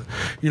put the.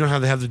 You know how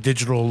they have the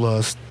digital.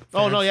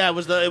 Oh no, yeah, it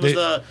was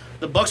the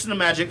Bucks and the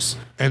Magics,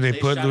 And they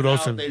put shouted Lou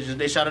out- Olson.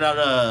 They shouted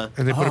out.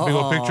 And they put a big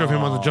old picture of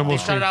him on the jumbo They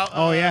screen. shouted out.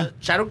 Oh, yeah.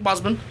 Chadwick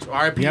Boseman. So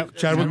R.I.P. Yep,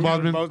 Chadwick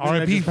Boseman, Boseman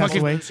R.I.P. just passed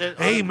Fucking. away.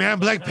 Hey man,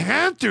 Black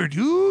Panther,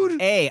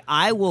 dude. Hey,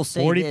 I will say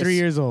 43 this.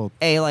 years old.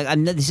 Hey, like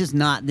this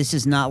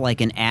is not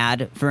like an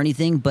ad for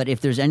anything, but if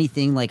there's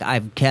anything like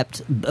I've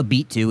kept a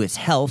beat to, it's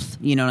health.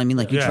 You know what I mean?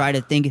 Like you Yeah. try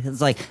to think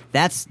it's like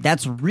that's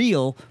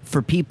real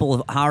for people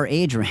of our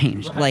age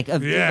range. Like,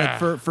 Yeah.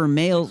 like for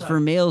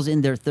males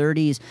in their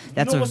 30s,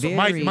 that's know a what's the-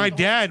 very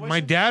My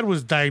dad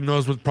was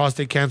diagnosed with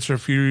prostate cancer a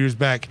few years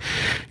back,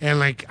 and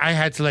like I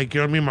had to like, you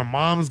know what I mean. My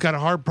mom's got a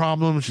heart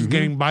problem; she's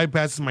getting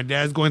bypasses. My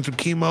dad's going through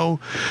chemo.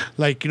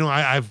 Like, you know,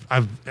 I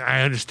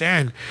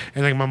understand,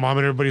 and like my mom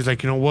and everybody's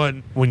like, you know what?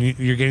 When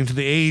you're getting to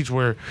the age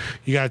where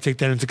you got to take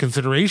that into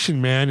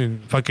consideration, man,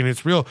 and fucking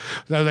it's real.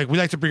 Like we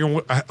like to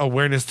bring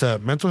awareness to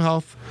mental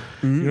health.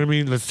 You know what I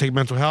mean? Let's take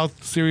mental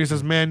health serious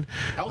as men.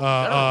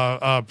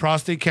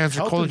 Prostate cancer,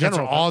 Health colon in cancer,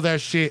 general, all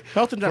that shit.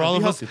 Health in for general, all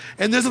be of us. healthy.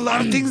 And there's a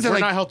lot of things that We're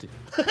like not healthy.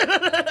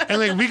 and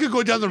like we could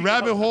go down the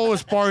rabbit hole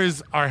as far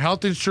as our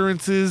health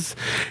insurances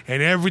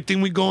and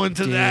everything we go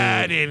into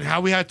that and how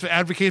we have to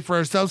advocate for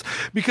ourselves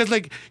because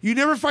like you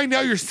never find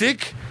out you're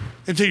sick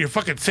until you're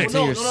fucking sick.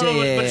 No, you're no, no, sick.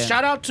 no, but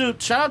shout out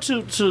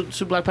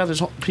to Black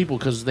Panther's people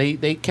because they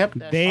kept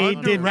that They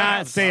under did not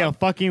wraps. say a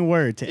fucking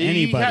word to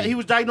anybody. He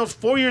was diagnosed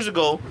 4 years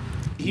ago.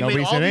 He Nobody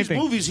made all said these anything.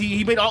 movies.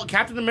 He made all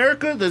Captain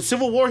America, the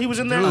Civil War. He was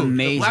in there. Dude, The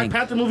amazing. Black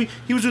Panther movie.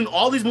 He was in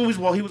all these movies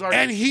while he was already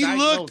And he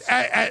diagnosed. looked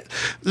at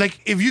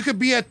like if you could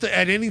be at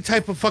any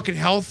type of fucking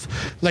health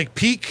like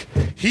peak,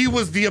 he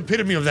was the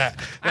epitome of that.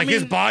 Like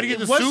his body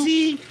in the was suit.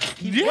 He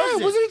Yeah,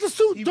 wasn't. wasn't it the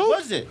suit, He dope?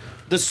 wasn't.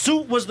 The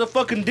suit was the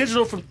fucking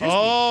digital from Disney.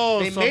 Oh,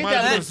 they so made might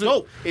that have look been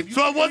dope. If you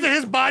So it wasn't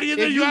his body in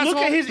there. If you look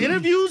asshole? at his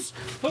interviews,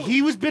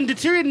 he was been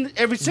deteriorating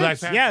ever Black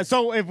since. Panther. Yeah,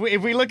 so if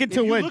we look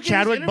into If you what look at his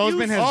Chadwick interviews-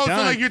 Boseman has Oh, so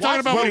done. like you're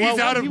talking about when he's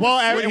out of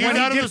when he's he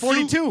out of did the suit?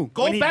 42.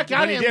 Go back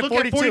out and look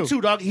at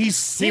 42, dog. He's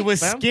sick, He was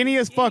fam. skinny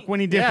as fuck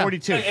when he did Yeah.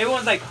 42. Like,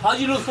 everyone's like, how'd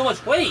you lose so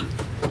much weight?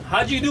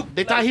 How'd you do?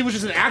 They thought he was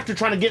just an actor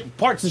trying to get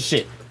parts and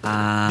shit.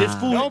 This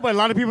fool, No, but a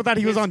lot of people thought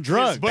he was on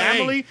drugs. But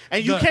family, hey,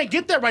 and you can't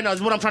get that right now. Is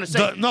what I'm trying to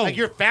say. No. Like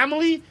your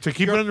family, To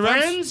keep your it under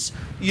wraps? friends,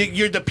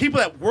 you're the people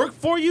that work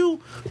for you.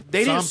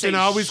 They didn't Something say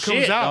always shit,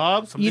 comes out.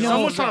 dog. Something You know-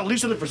 Someone's trying to leave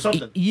something for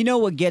something. You know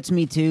what gets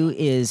me too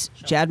is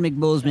Chadwick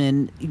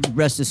Boseman,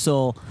 rest his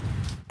soul,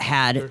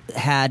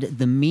 had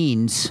the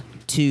means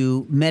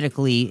to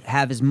medically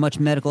have as much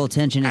medical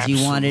attention as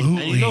he wanted,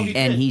 Absolutely. And you know he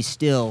and did. he's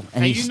still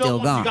And he's you know still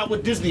once gone. he got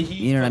with Disney,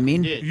 You know what I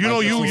mean? You know,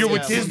 you're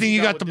with Disney.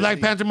 You got the Black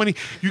Panther money.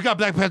 You got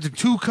Black Panther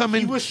 2 He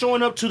coming. was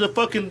showing up to the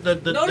fucking the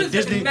Notice that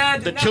Disney the man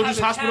the did not children's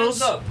have his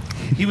hospitals. hands up.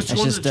 He was going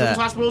to just, the children's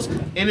hospitals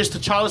in his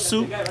T'Challa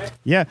suit.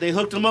 Yeah. They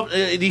hooked him up.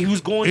 He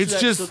was going. It's to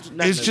just,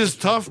 it's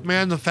just tough,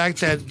 man. The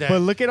fact that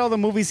But look at all the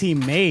movies he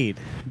made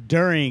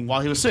during.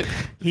 while he was sick.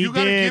 He you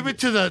gotta did. give it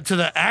to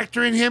the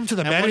actor in him, to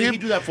the And man what in did him. he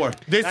do that for?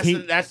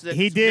 This-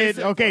 He did.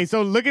 Okay,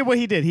 so look at what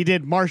he did. He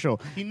did Marshall,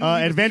 He knew he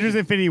was Avengers: leaving.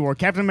 Infinity War,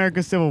 Captain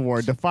America: Civil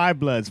War, The Five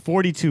Bloods,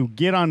 42,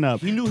 Get On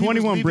Up, He knew he was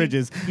 21 leaving.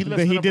 Bridges. He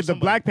left He it up did for the somebody.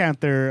 Black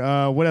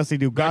Panther. What else did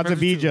he do? Gods of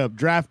Panther 2. Egypt,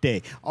 Draft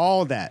Day,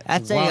 all that.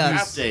 That's Wow.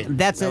 Draft Day.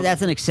 that's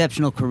an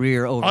exceptional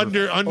career over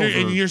under, over-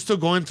 and you're still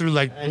going through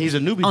like. And he's a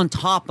newbie. on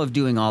top of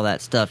doing all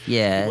that stuff.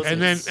 Yeah,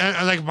 And then,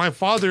 and like my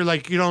father,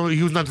 like you know,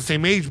 he was not the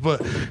same age,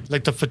 but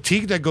like the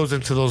fatigue that goes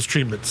into those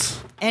treatments.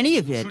 any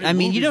of it. I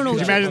mean, you don't know.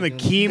 Just imagine the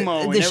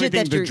chemo and the shit everything,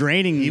 that the you're-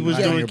 draining. He was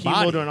out of doing your chemo,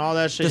 body. doing all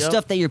that shit. the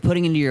stuff that you're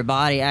putting into your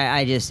body.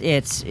 I just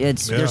it's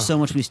there's so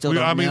much we still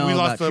don't know we about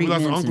lost an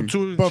treatments uncle and-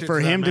 too. and But shit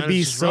for that, him to man. be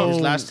It's just so-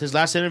 rough. His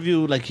last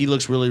interview, like he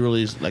looks really,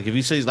 really like. If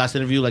you say his last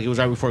interview, like it was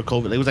right before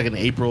COVID. It was like in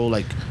April,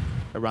 like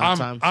around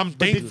time. I'm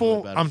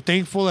thankful. I'm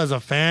thankful as a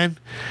fan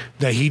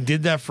that he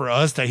did that for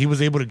us. That he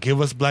was able to give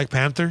us Black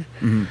Panther.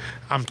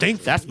 I'm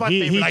thankful. That's my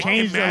He favorite. Like,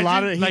 changed a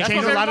lot of imagine-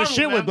 changed a my lot of favorite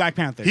shit Marvel with Black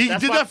Panther. He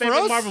That's did my that for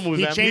favorite us. Marvel movie,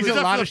 He man. changed did a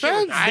that lot for of the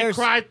shit. fans. I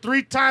cried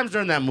 3 times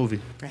during that movie.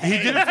 He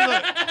did it for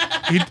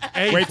the.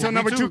 Hey, Wait till me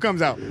number too. 2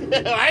 comes out.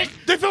 Right?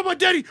 They found my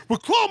daddy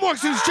with claw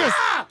marks in his chest.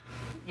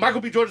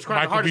 Michael B. Jordan's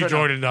crying the Michael B. hardest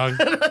Jordan, dog.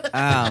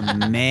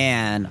 Oh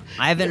man,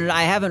 I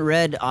haven't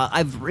read.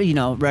 I've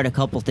read a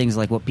couple things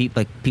like what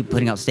people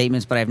putting out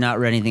statements, but I've not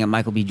read anything that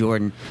Michael B.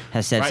 Jordan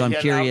has said. Right, So I'm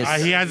yeah,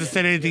 curious. He hasn't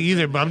said anything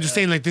either, but I'm just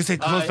saying, like, they say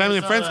close family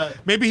and friends.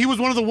 Maybe he was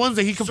one of the ones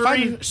that he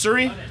confided.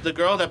 Suri, the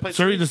girl that plays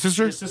Suri, the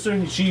sister? The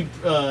sister, she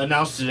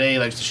announced today,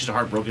 like, she's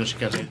heartbroken. She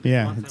can't say.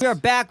 Yeah. We are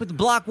back with the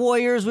Block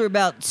Warriors. We're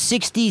about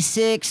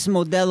 66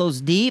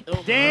 modelos deep.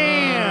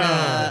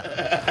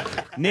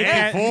 Damn.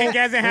 Nick, Nick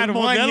hasn't had It's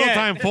one Modelo yet.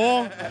 time,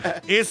 fool.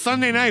 It's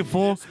Sunday night,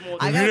 fool. If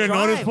I you gotta didn't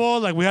notice, drive. fool,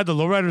 like we had the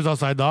lowriders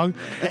outside, dog,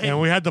 and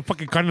we had the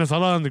fucking carne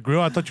asada on the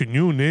grill. I thought you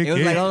knew, Nick. It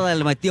was like,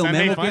 oh, my tío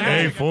Sunday Memo. fun.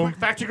 Hey, fool. Quick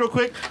fact check real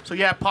quick. So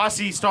yeah,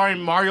 Posse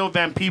starring Mario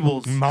Van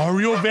Peebles.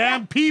 Mario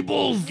Van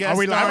Peebles. Guest Are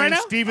we live starring right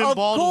now? Stephen Of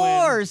Baldwin.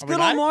 course, we good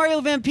live? old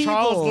Mario Van Peebles.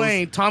 Charles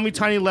Lane, Tommy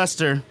Tiny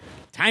Lester,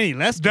 Tiny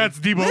Lester. That's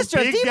Debo. Lester.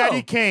 Big Steve-O.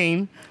 Daddy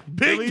Kane,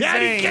 Big Billy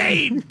Daddy Zane,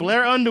 Kane.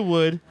 Blair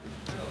Underwood,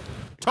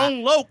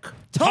 Tone Loc,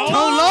 Tone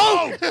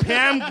Loc.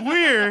 Pam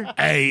Grier,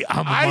 Hey,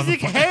 I'm a Isaac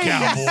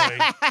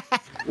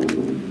motherfucking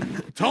cowboy.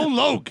 Tone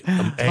Loc.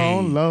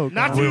 Tone Loc.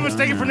 not to be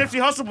mistaken for Nipsey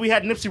Hussle, but we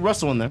had Nipsey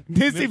Russell in there.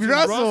 Nipsey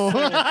Russell.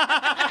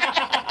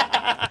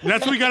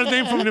 That's what we got his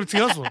name from, Nipsey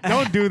Hussle.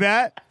 Don't do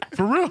that.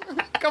 For real.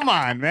 Come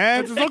on,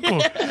 man. That's his uncle.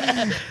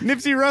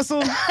 Nipsey Russell.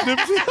 You're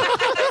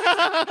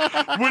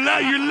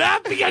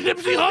laughing at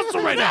Nipsey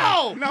Hussle right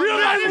now.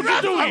 Realize what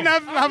you're doing.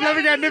 I'm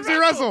laughing at Nipsey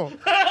Russell.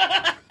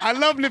 I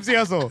love Nipsey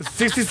Hussle.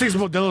 66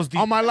 Modelos deep.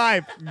 On my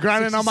life.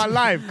 Grinding on my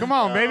life. Come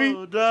on, baby.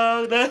 Oh,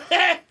 dog.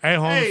 Hey,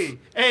 Holmes.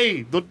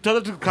 Hey, don't tell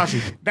that to Kashi.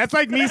 That's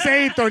like me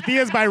saying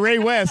Tortillas by Ray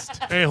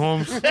West. Hey,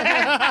 Holmes.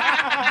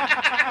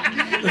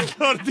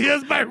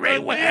 Tortillas by Ray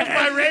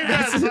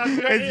West.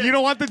 You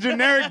don't want the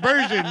generic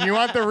version. You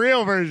want the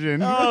real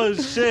version. Oh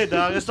shit,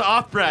 dog! It's the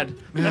off-brand.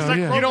 That's like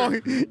yeah.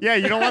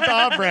 You don't want the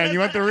off-brand. You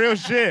want the real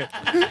shit.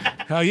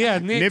 Hell yeah,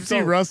 Nick.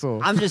 Nipsey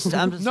Russell. I'm just.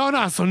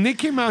 No. So Nick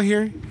came out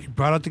here. He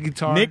brought out the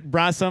guitar. Nick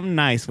brought something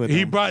nice with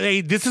He him. brought. Hey,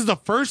 this is the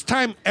first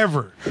time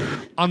ever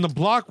on the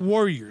Block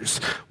Warriors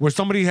where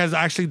somebody has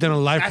actually done a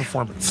live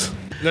performance.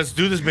 Let's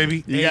do this,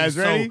 baby. You guys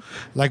ready? So,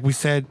 like we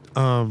said, just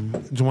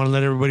want to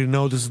let everybody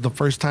know this is the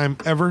first time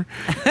ever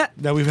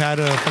that we've had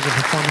a fucking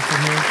performance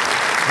in here.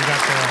 We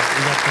got the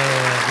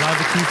live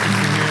acoustic in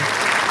here.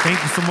 Thank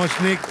you so much,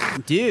 Nick.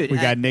 Dude, We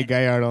got Nick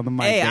Gallardo on the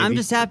mic. Hey, baby. I'm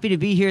just happy to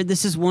be here.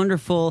 This is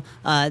wonderful.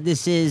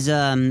 This is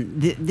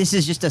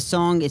just a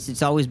song.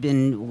 It's always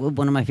been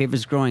one of my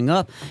favorites growing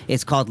up.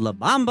 It's called La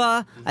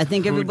Bamba. I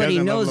think everybody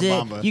doesn't love knows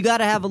La it. Bamba? You got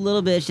to have a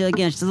little bit.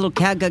 Again, it's a little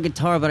catgut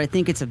guitar, but I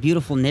think it's a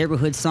beautiful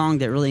neighborhood song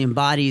that really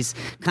embodies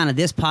kind of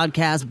this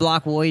podcast,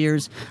 Block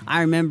Warriors.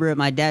 I remember it.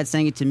 My dad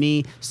sang it to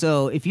me.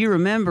 So if you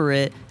remember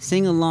it,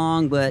 sing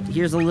along. But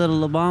here's a little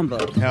La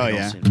Bamba. Hell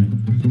yeah.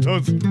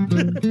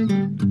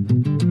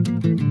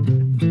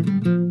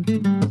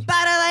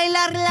 Para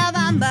bailar la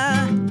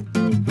bamba,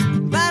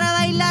 para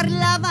bailar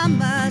la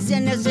bamba, se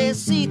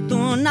necesita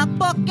una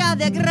poca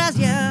de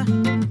gracia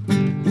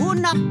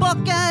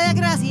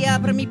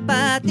por mi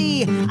pa'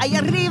 ti, ahí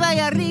arriba y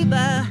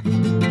arriba,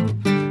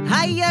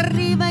 ahí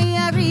arriba y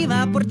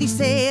arriba, por ti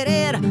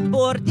serer,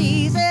 por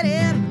ti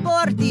serer,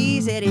 por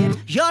ti serer.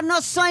 Yo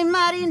no soy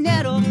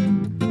marinero.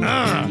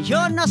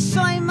 Yo no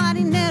soy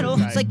marinero,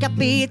 soy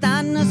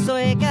capitán,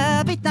 soy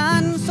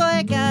capitán,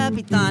 soy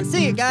capitán.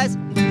 Sing it, guys.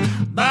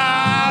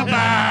 Ba,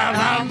 ba,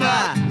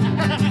 bamba.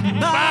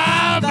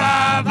 Ba,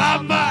 ba,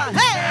 bamba.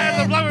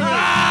 Hey! Ba,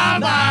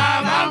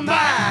 ba,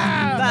 bamba.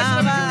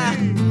 Ba, ba.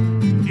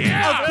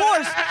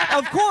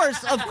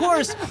 Of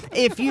course,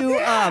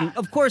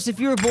 if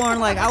you were born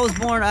like I was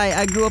born,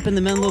 I grew up in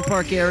the Menlo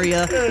Park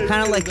area,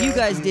 kind of like you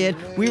guys did.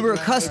 We were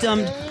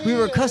accustomed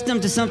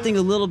to something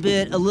a little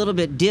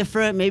bit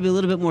different, maybe a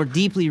little bit more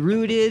deeply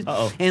rooted,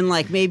 and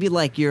like maybe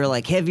like your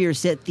like heavier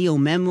set Theo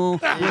Memo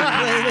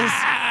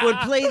would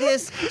play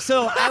this.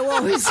 So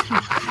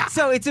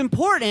it's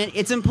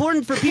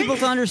important for people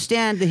to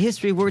understand the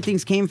history of where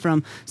things came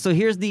from. So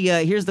here's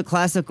the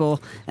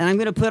classical, and I'm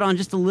gonna put on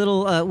just a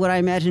little what I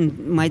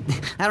imagine I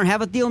don't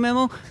have a Theo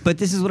Memo, but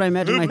this is what I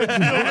imagine But we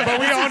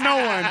don't know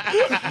one.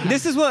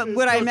 This is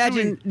what I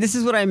imagine. This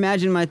is what I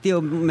imagine my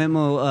Theo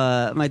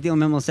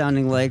Memo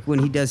sounding like when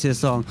he does his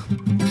song.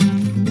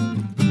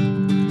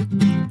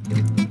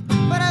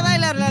 Para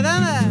bailar la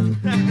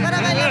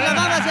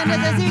bamba se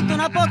necesita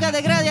una poca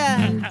de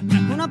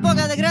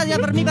gracia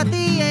por mi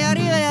patilla y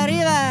arriba y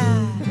arriba.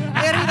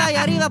 Y arriba y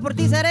arriba por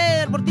ti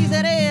seré, por ti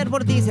seré,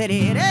 por ti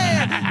seré.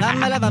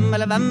 Bamba la bamba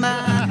la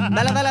bamba,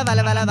 bala bala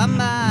bala bala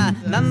bamba,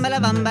 bamba la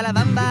bamba la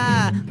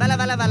bamba, bala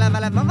bala bala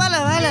bala bamba la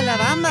bala la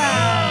bamba,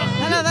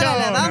 bala bala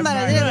la bamba.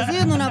 Le estoy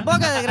diciendo una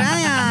poca de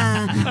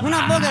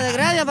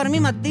gracia por mi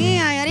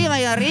Matías y arriba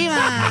y arriba,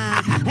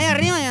 y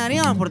arriba y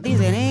arriba no, por ti,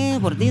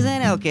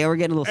 okay, we're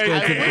getting a little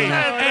stereotypical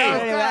now.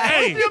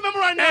 I feel member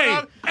right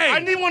now, dog. I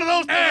need one of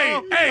those.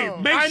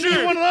 I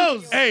need one of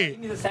those. Hey,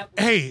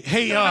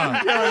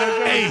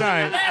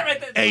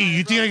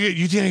 you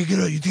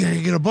think I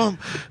can get a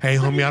bump? Hey,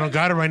 homie, I don't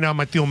got it right now.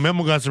 My tío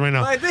Memo got it right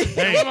now.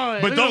 Hey,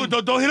 but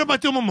don't hit up my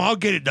tío Memo. I'll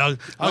get it, dog.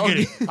 I'll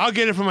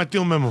get it from my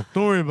tío Memo.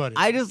 Don't worry about it.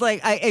 I just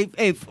like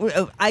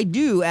I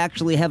do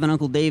actually have an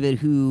Uncle David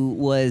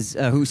who is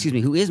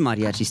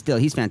mariachi still.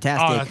 He's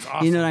fantastic. Oh, that's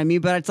awesome. You know what I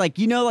mean? But it's like,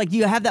 you know, like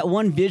you have that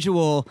one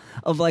visual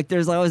of like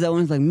there's always that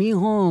one like,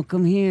 mijo,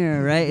 come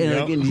here, right? And,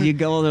 like, and you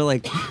go, they're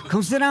like,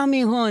 come sit down,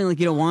 mijo, and like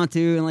you don't want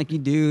to, and like you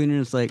do, and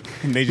it's like,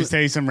 And they just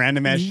tell you some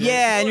random ass shit.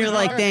 yeah, and you're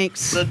like,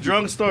 thanks. The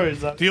drunk stories.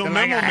 Tío Like,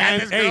 Memo, I had man.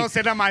 this girl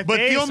sit on my but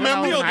face Tío when I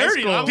was Memo, in high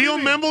school.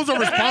 Tío Memos are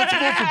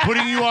responsible for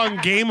putting you on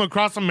game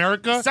across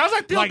America. Sounds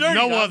like Theo Dirty.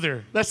 no dog.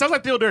 other. That sounds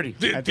like Theo Dirty.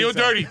 Tío so.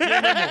 Dirty.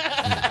 Tío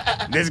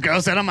Memo. This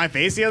girl sat on my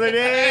face the other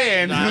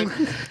day, and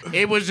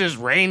It was just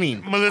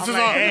raining. Melissa's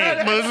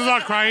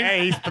all crying.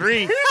 hey, he's 3.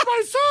 He's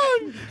my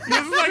son.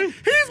 Melissa's like,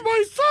 he's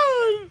my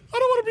son. I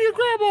don't want to be a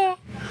grandma.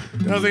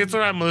 And I was like, it's all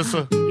right,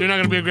 Melissa. You're not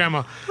going to be a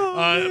grandma.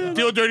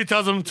 Tío Dirty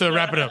tells him to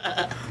wrap it up.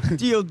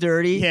 Deal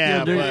dirty.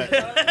 Yeah, Deal dirty.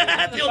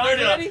 Theo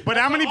Dirty. but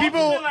how many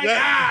people?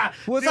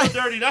 What's Theo like,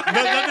 Dirty. dog.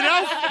 Nothing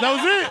else? That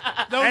was it.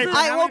 That was Hey, it.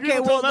 how many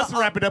people told us to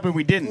wrap it up and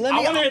we didn't? let me.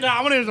 I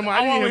want to hear some more.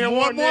 I want to hear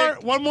one more.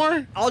 Nick. One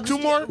more. I'll Two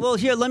just- more. Well,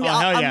 here, let me. Oh,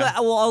 hell yeah.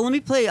 Let me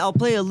play. I'll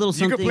play a little You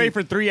something. could play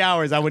for 3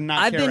 hours. I would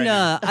not. I've care been right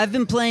now. I've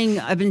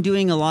been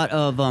doing a lot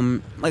of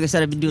like I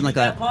said, I've been doing like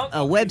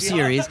a web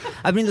series.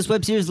 I've been doing this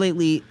web series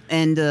lately,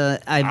 and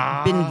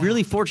I've been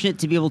really fortunate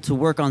to be able to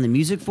work on the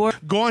music for it.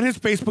 Go on his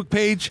Facebook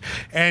page,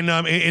 and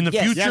in the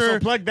Yes. future, Yeah, so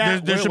plug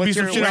that. there should be What's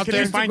some your- shit where out can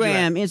there. they find you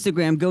at?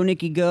 Instagram, go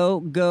Nikki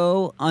go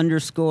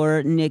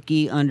 _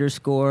 Nikki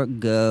 _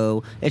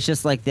 go. It's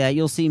just like that.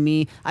 You'll see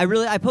me. I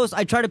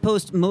try to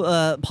post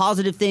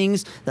positive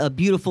things,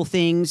 beautiful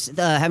things,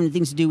 having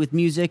things to do with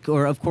music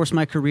or of course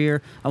my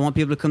career. I want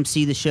people to come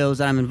see the shows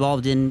that I'm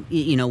involved in.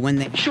 You know, when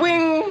they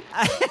swing.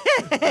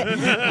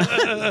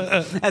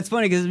 That's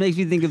funny because it makes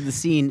me think of the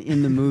scene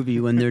in the movie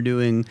when they're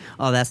doing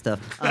all that stuff.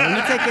 Let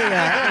me take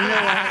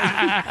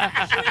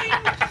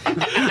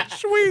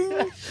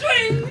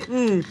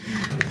Swing.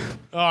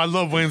 Oh, I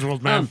love Wayne's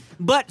World, man.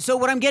 But so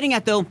what I'm getting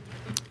at though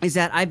is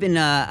that I've been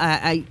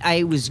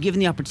I was given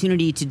the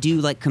opportunity to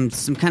do like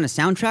some kind of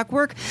soundtrack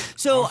work.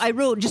 So I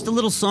wrote just a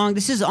little song.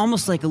 This is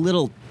almost like a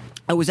little.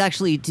 I was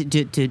actually,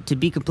 to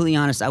be completely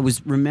honest, I was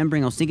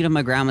thinking of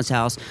my grandma's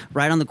house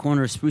right on the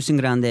corner of Spruce and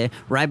Grande,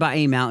 right by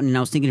A Mountain, and I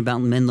was thinking about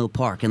Menlo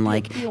Park and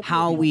like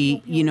how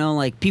we, you know,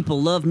 like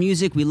people love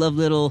music, we love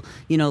little,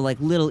 you know, like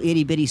little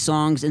itty bitty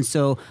songs, and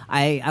so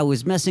I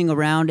was messing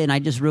around and I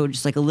just wrote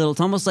just like a little, it's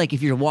almost like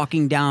if you're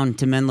walking down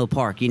to Menlo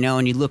Park, you know,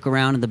 and you look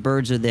around and the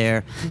birds are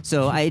there,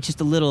 so it's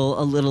just a little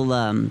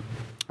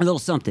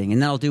something,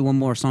 and then I'll do one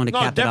more song to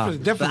cap it off.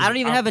 definitely. But I don't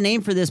even have a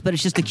name for this, but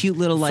it's just a cute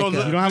little like. So you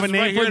don't have a this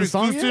name right for here, the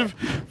song exclusive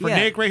for Yeah.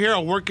 Nick right here.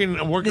 A working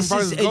part This of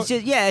is, the it's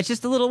just, yeah, it's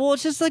just a little.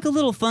 It's just like a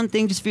little fun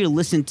thing, just for you to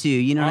listen to.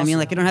 You know what I mean? Awesome.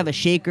 Like I don't have a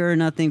shaker or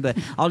nothing, but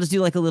I'll just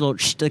do like a little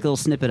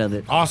snippet of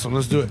it. Awesome.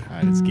 Let's do it. All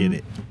right, let's get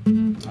it.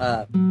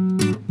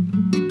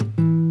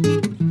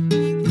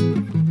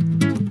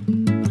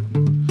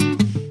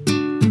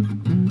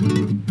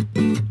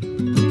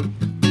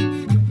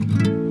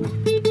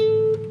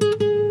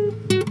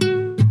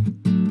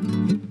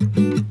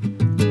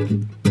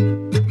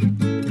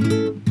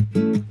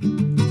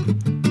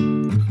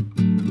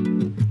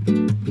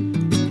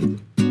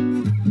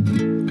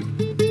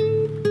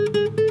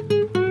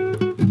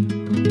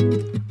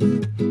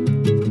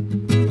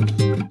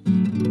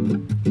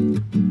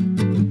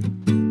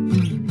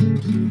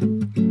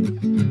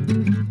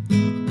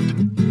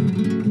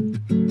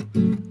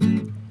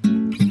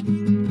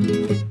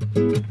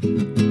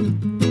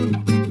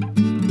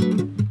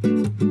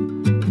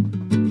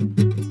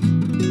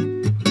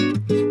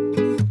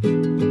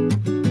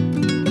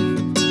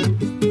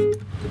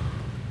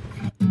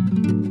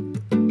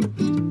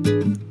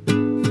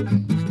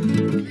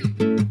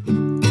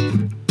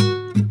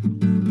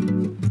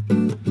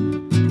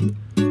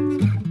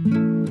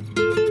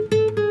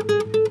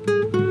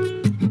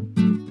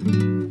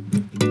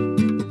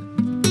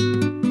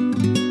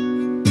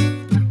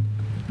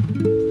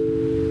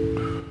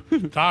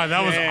 God,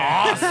 that was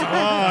awesome.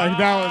 Oh,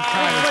 that was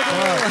kind of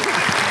fun.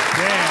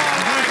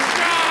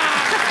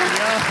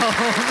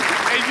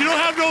 And you don't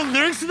have no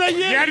lyrics to that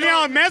yet? You had me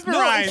all No,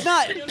 mesmerized. it's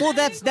not. Well,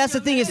 that's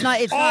the thing. It's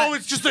not. It's Oh, not.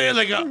 it's just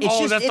like a. It's Oh,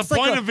 just, that's it's the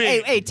like point a- of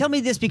it. Hey, tell me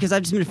this because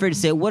I've just been afraid to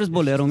say it. What does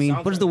bolero mean?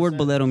 What does the word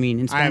bolero mean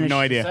in I Spanish? have no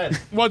idea.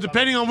 Well,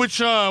 depending on which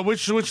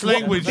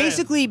language.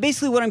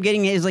 Basically, what I'm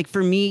getting at is like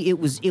for me, it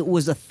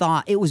was a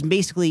thought. It was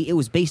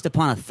based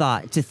upon a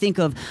thought. To think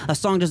of a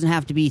song doesn't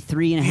have to be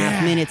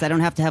 3.5 minutes. I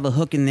don't have to have a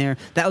hook in there.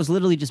 That was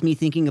literally just me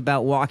thinking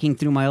about walking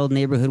through my old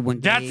neighborhood one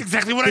day. That's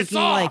exactly what I Thinking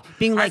saw.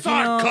 being like, I saw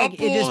you know, a like,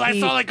 couple. it just I be-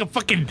 saw like a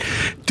fucking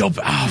Dope.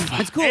 Oh, fuck.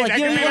 It's cool. Hey, like that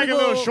you could know, be you like a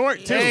wanna little go-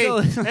 short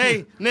too.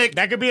 Hey, Nick.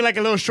 That could be like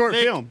a little short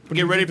Nick, film.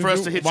 get ready for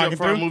us to hit you up Walking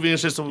for our through? movie and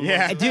shit. So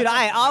Yeah. Dude,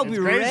 I'll be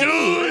crazy.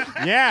 ready.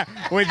 Yeah,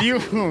 with you,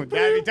 that'd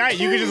be tight.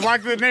 You could just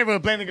walk through the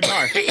neighborhood playing the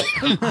guitar.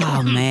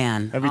 Oh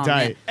man, That'd be Oh,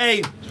 tight.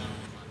 Hey.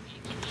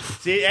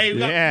 See, hey, we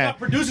got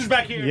producers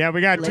back here. Yeah,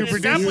 we got two Let's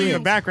producers do in it. the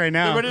back right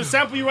They're now. ready to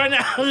sample you right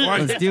now.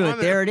 man. Let's do it.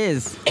 There it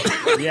is.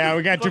 Yeah,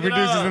 we got two Fuck it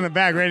producers up. in the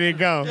back ready to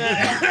go.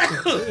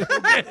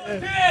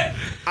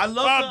 I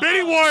love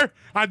Bidding war.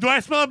 Do I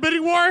smell a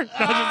bidding war? No,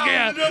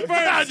 I'm just kidding.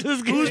 I'm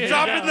just kidding. Who's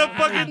dropping the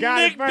fucking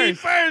Got it Nick beat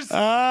first?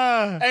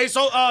 Hey,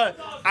 so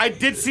I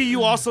did see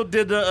you also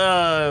did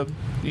the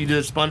you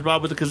did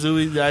SpongeBob with the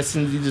kazooie. I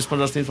seen you did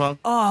SpongeBob theme song.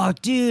 Oh,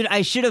 dude,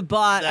 I should have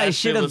bought. That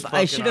shit was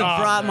I should have fucking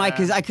brought my.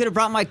 Cause I could have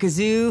brought my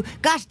kazoo.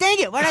 Gosh dang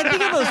it! Why did I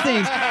think of those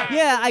things?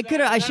 Yeah, I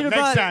could have. I should have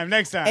brought.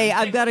 Next time. Hey,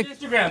 I've got a.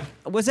 Instagram.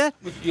 What's that?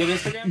 You have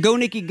Instagram? Go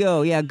Nikki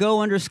Go. Yeah, go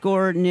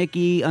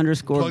 _Nikki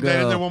 _ Plug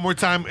that in there go. one more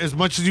time, as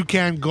much as you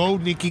can. Go,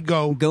 Nikki,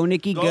 go. Go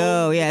Nikki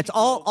Go. Yeah, it's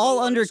all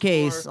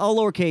undercase, all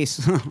lowercase,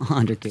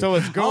 undercase. So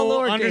it's All go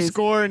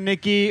lowercase.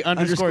 Nikki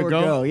 _go.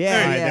 go.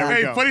 Yeah, All right, yeah. there we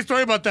Hey, go. funny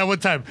story about that one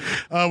time.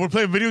 We're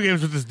playing video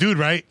games with this dude,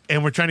 right?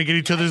 And we're trying to get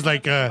each other's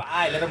like.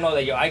 Eye. Let them know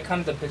that your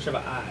icon is a picture of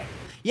an eye.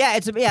 Yeah,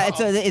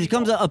 it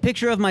comes a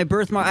picture of my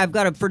birthmark. I've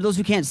got for those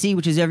who can't see,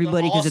 which is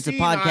everybody because it's a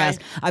all-seeing podcast.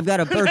 I've got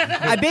a birth.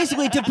 I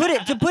basically to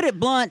put it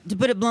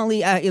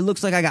bluntly, it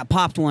looks like I got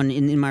popped one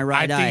in my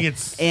right I eye. think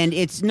it's- and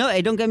it's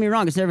no, don't get me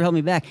wrong, it's never held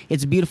me back.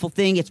 It's a beautiful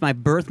thing. It's my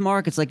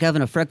birthmark. It's like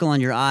having a freckle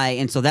on your eye,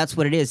 and so that's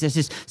what it is. It's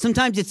just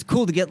sometimes it's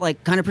cool to get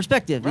like kind of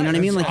perspective. You know what I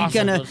mean? Like That's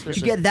awesome.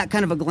 you get that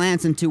kind of a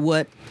glance into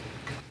what.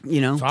 You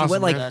know, awesome,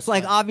 what, like, man. it's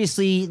like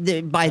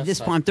obviously by this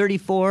point I'm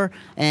 34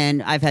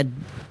 and I've had.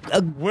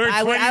 We're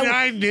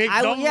 29, Nick.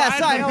 Don't yeah, lie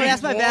sorry, to no,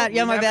 that's my people. bad.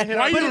 Yeah, my bad. Why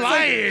are But you it's like,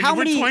 lying? how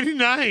We're many?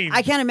 29.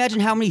 I can't imagine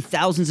how many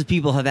thousands of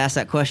people have asked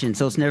that question.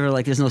 So it's never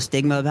like there's no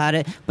stigma about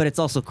it. But it's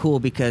also cool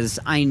because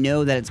I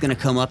know that it's going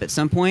to come up at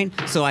some point.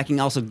 So I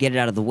can also get it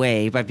out of the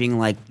way by being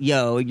like,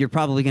 "Yo, you're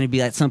probably going to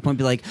be at some point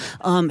be like,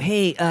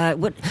 hey,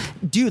 what,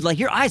 dude? Like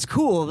your eye's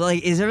cool.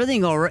 Like, is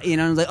everything all right? You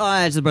know, I was like,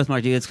 oh, it's a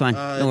birthmark, dude. It's fine.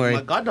 Don't worry."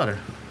 My goddaughter.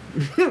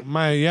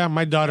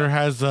 My daughter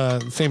has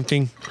same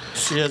thing.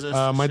 She has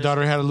My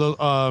daughter had a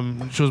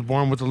little. She was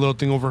born with a little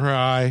thing over her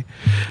eye.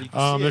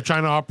 They're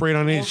trying to operate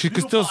on it. She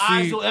can still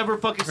eyes see. you'll ever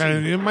fucking see.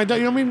 And my daughter,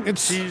 you know what I mean?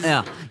 It's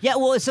Yeah.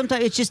 Well,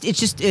 sometimes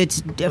it's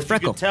a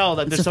freckle. You can tell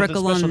that it's there's a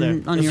freckle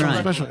something special on there. your something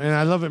eye. special, and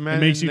I love it, man.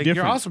 It makes you Like, You're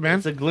different. awesome, man.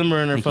 It's a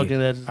glimmer in her fucking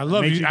head. I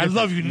love Makes you. you I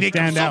love you, different. Nick.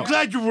 You I'm stand so out.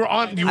 glad you were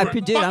on. You I were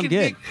did, I'm fucking good.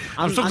 Nick.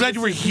 I'm so glad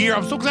you were here.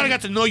 I'm so glad I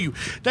got to know you.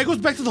 That goes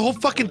back to the whole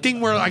fucking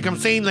thing where, like, I'm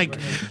saying, like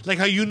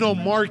how you know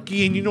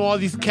Marky and you know all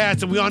these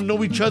cats, and we all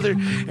know each other,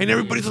 and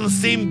everybody's on the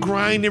same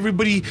grind.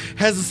 Everybody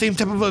has the same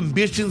type of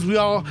ambitions. We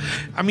all,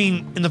 I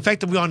mean, and the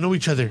fact that we all know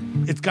each other,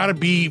 it's got to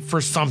be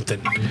for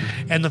something.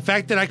 And the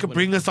fact that I could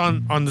bring us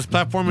on this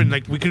platform, and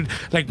like we could,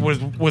 like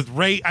with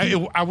Ray,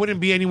 I wouldn't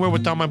be anywhere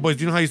without my boys.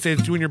 You know how you say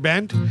it's you and your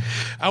band?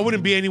 I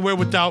wouldn't be anywhere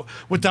without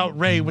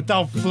Ray,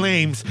 without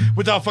Flames,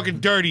 without fucking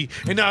Dirty,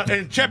 and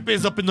Chepe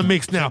is up in the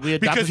mix now We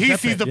adopted because he Chepe.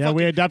 sees the Yeah, fucking,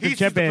 we adopted he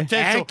sees the Chepe.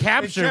 potential. And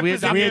Capture. And We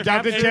Chepe's up we there.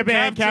 adopted And Chepe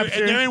and Capture.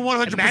 and they're in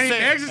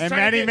 100%. And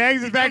Maddie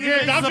is back here.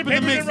 Adopted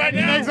Maddie Meg's right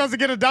now. Meg's wants to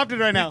get adopted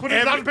right now.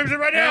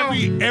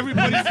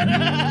 Everybody's,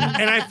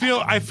 and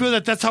I feel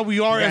that that's how we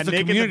are Yeah, as a Nick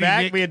in community. the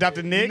back. Nick. We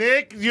adopted Nick.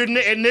 Nick, you're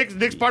Nick, and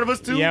Nick's part of us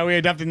too. Yeah, we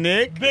adopted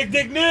Nick. Big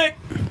Dick Nick.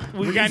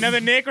 We got another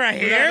Nick right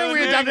here. another We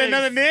Nick. adopted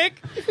another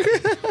Nick.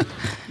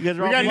 You guys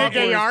are We all got Nick my boys,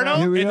 Gallardo.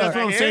 fam. we And that's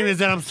are. what I'm saying is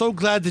that I'm so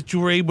glad that you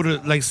were able to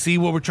like see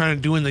what we're trying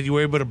to do and that you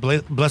were able to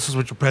bless us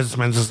with your presence,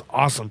 man. This is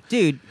awesome.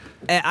 Dude,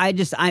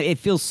 it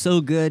feels so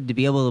good to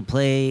be able to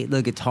play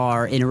the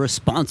guitar in a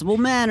responsible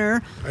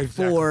manner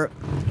Exactly.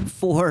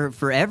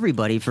 for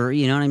everybody. For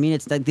you know what I mean?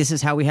 It's like this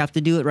is how we have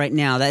to do it right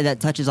now. That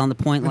touches on the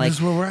point. And Like this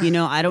is where we're at. you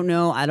know, I don't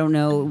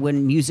know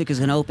when music is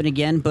going to open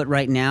again, but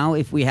right now,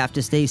 if we have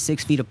to stay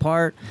 6 feet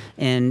apart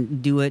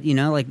and do it, you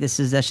know, like that's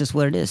just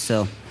what it is.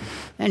 So,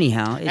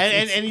 anyhow,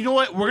 And you know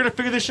what? We're gonna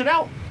figure this shit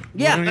out.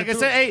 yeah, Like I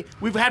said, hey,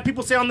 we've had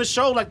people say on the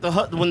show, like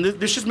when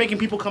this shit's making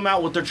people come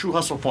out with their true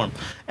hustle form,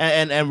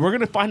 and we're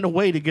gonna find a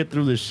way to get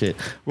through this shit.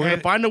 We're gonna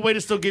And- find a way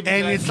to still give you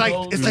and guys it's like-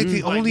 shows, it's like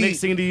the only- Nick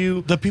singing to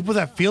you. The people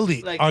that feel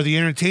it Like- are the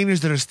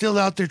entertainers that are still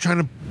out there trying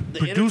to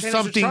produce entertainers are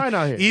something. trying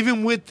out here.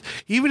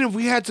 Even if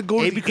we had to go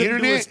to AB the couldn't do a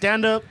internet,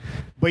 stand up.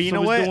 But you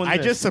know he's what? doing I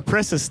this. just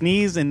suppressed a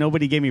sneeze and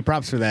nobody gave me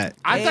props for that.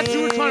 I thought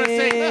you were trying to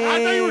say.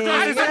 I thought you were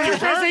trying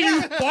to say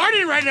you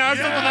farted right now or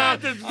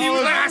something. He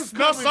was like, I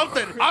smell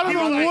something. I don't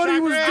know what he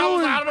was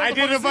doing. I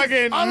did a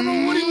fucking. I don't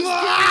know what he was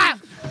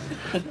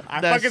doing.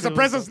 I That's fucking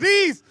suppressed a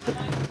sneeze.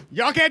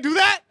 Y'all can't do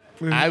that.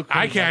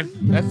 I can.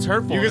 That's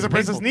hurtful. You can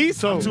suppress a Painful.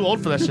 sneeze. I'm too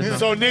old for that shit. Now.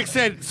 So Nick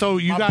said, so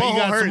you My got butthole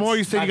some hurts. more.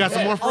 You said you got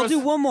some more for I'll us. do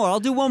one more.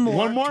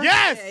 One more?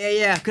 Yes.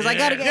 Yeah, because I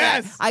gotta get.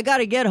 Yes. I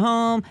gotta get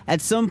home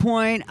at some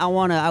point. I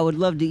would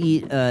love to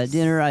eat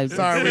dinner.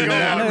 Sorry, we go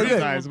No, long good.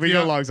 sometimes. We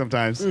go long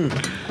sometimes.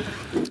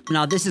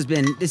 No, this has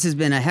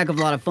been a heck of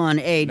a lot of fun.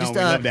 Hey, No, just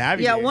we'd love to have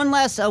you yeah, here. one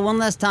last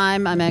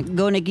time. I'm at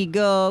go Nikki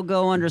go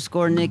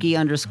Nikki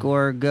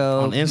 _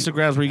 go. On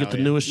Instagram's where you get the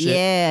newest shit.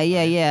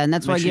 Yeah, and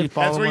that's why I Make sure you give.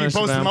 follow That's where on you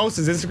post the Instagram. most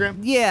is Instagram.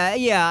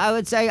 Yeah. I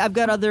would say I've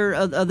got other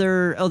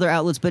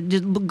outlets, but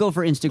just go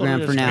for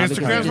Instagram for now. because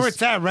Instagram's where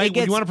it's at, right? it When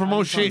you gets- want to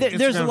promote shit, There's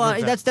a Instagram's lot.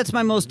 where it's at. That's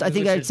my most. I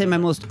think I'd say my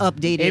most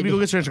updated. Maybe go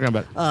get your Instagram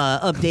back.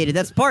 Updated.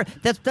 That's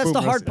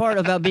the hard part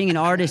about being an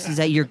artist is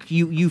that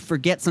you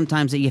forget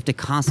sometimes that you have to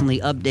constantly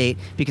update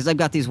because I've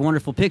got these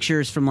wonderful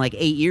pictures from like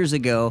 8 years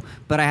ago,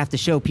 but I have to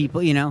show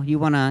people. You know, you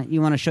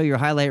wanna show your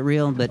highlight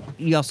reel, but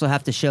you also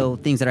have to show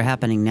things that are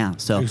happening now.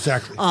 So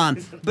Exactly.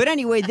 But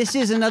anyway, this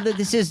is my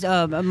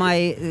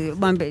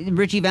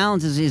Richie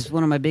Valens is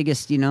one of my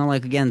biggest. You know,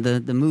 like again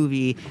the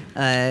movie.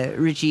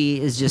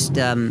 Richie is just.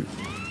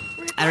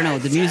 I don't know.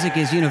 The music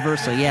is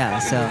universal, yeah.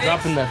 So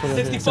Dropping that for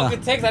 60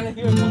 fucking texts, I didn't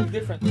hear something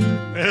different. I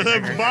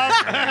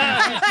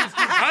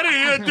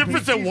didn't hear a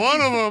difference in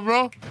one of them,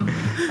 bro.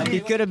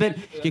 you could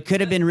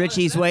have been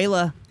Richie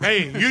Zuela.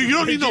 Hey, you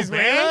don't need no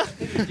band.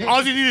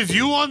 All you need is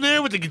you on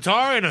there with the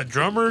guitar and a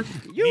drummer.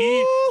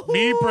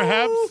 Me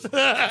perhaps.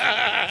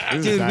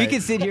 Dude, we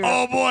could sit here.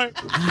 Oh boy.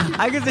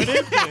 I could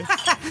sit.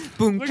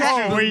 Boom.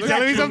 Oh, were you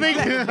telling me something?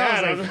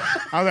 I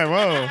was like,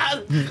 whoa.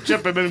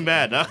 Chip had been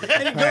bad, huh?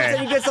 And he goes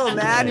and he gets all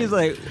mad. He's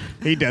like,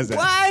 He does that.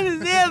 "Why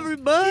does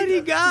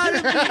everybody got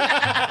it?"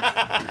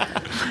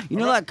 You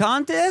know that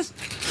contest?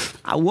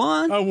 I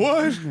won. I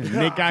won.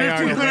 Nick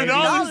Gallardo.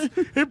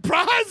 $1,500 in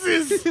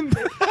prizes. Go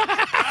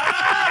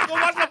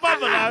watch La Bamba,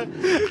 dog.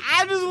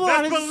 I just want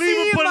That's to believable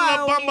see putting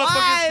La my Bamba fucking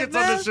wife, skits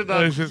on this shit,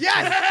 dog. This is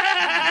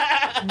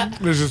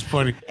This is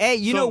funny. Hey,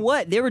 you know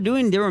what? They were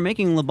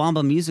making La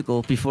Bamba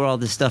musical before all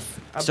this stuff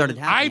started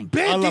I happening.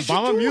 bet they should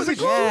Alabama do it.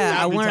 music? Yeah,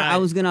 That'd be I tight.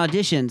 was gonna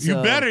audition. So.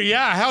 You better,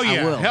 yeah. Hell I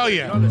yeah. will. Hell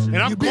yeah. And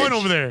I'm going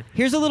over there.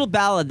 Here's a little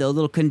ballad, though, a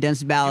little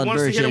condensed ballad You want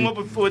us to hit version. him up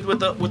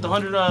with the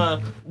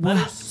 100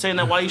 letters saying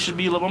that why you should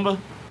be La Bamba?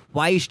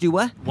 Why you should do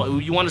what?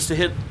 You want us to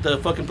hit the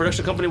fucking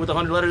production company with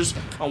 100 letters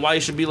on why you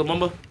should be La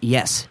Bamba?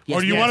 Yes.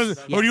 Or do you want us?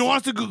 Or do you want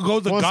us to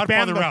go the We'll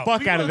Godfather spam the route?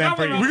 fuck out of them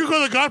for We you. could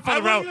go the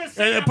Godfather route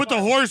and put the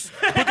horse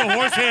head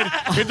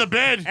in the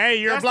bed.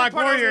 Hey, you're a That's Black the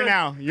part I was Warrior gonna-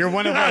 now. You're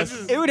one of us.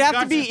 It would have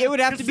to be. It would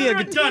have to be a.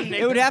 Consider it done,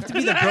 It would have to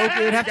be the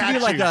broken. It would have to be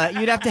Got like you.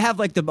 a. You'd have to have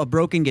like a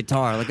broken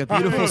guitar, like a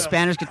beautiful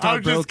Spanish guitar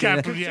I'm just broken.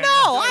 Captain, yeah.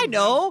 No, I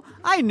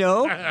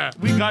know.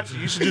 We got you.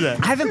 You should do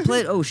that. I haven't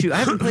played. Oh shoot, I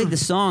haven't played the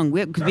song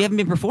because we haven't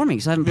been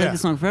performing, so I haven't played Yeah. the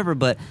song forever.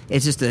 But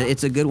it's just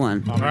it's a good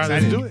one. All right,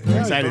 let's do it.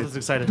 Yeah, Excited. Brothers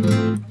excited.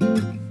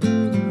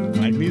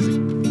 Like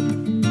music.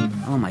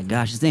 Oh my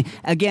gosh, this thing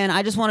again.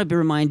 I just want to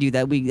remind you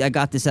that I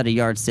got this at a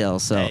yard sale.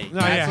 So No, That's yeah,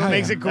 what hell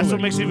makes yeah. it cool. That's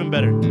what makes it even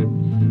better.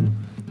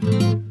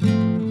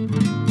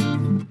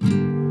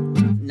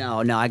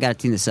 no, I gotta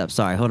tune this up.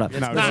 Sorry, hold up. No,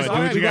 Nah, do it's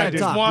what you gotta do.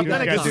 talk. You You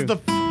gotta gotta This is do.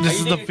 this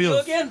is the Are you doing your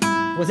feels. Theo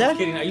again? What's that?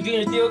 Kidding. Are you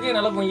doing your Theo again? I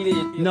love when you did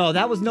your Theo. No,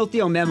 that was no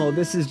Theo Memo.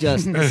 This is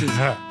just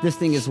this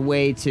thing is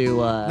way too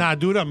Nah,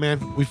 do it up, man.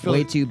 We feel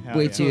way it. too Hell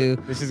way yeah. too.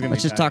 This is gonna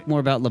Let's be just tight. talk more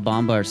about La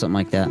Bamba or something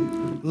like that.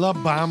 La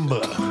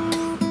Bamba.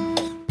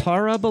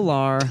 Para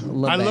Balar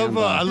La I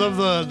Bamba.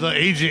 love the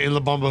agent in La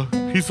Bamba.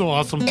 He's so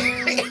awesome.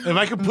 If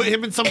I could put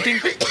him in something,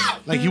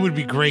 like he would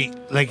be great.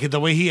 Like the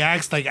way he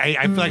acts, like I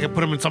feel like I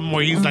put him in something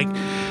where he's like,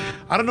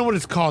 I don't know what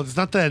it's called. It's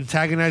not the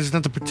antagonist. It's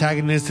not the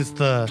protagonist. It's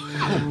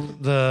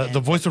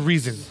the voice of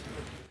reason.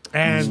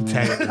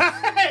 Antagonist.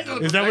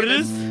 Is that what it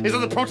is? He's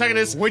on the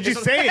protagonist. Would you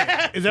say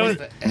it? Is that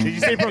what? Did you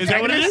say Is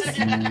that what it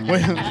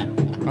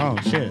protagonist? is? Oh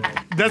shit.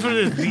 That's what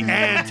it is. The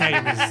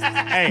antagonist.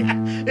 Hey,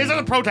 He's on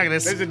the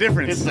protagonist. there's a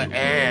difference. It's the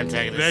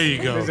antagonist. There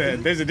you go.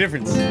 There's a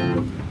difference.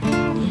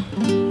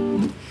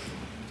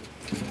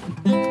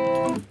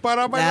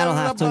 That'll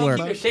have to work.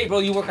 Keep your shape, bro.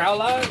 You work out a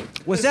lot.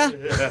 What's that?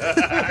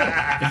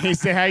 He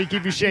said how you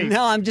keep your shape.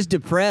 No, I'm just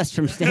depressed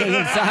from staying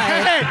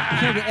inside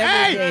every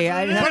day.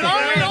 I just have But to-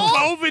 on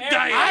the COVID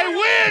diet. I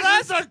wish.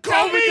 That's a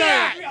COVID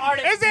diet. Every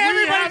artist. Is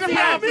everybody have the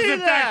depressed? opposite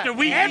factor.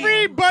 We-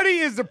 Everybody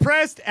is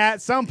depressed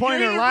at some point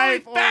in their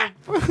life.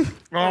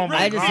 Oh my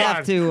I just God.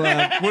 have to.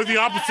 We're the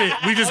opposite.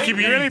 We just keep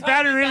Really eating.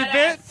 fat and really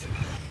fit.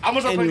 I'm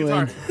gonna play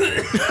Anyway.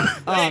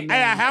 guitar. Hey,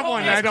 I have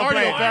one. I don't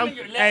play it.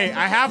 Hey,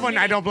 I have one.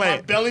 I don't play My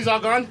it. belly's all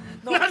gone.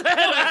 No, it's still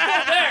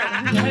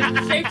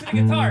there. Shape to the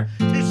guitar.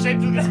 His shape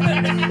to the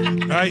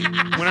All right,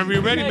 whenever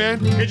you're ready, man.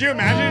 Could you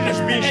imagine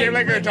just being shaped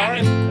like a guitar?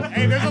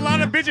 Hey, there's a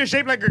lot of bitches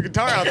shaped like a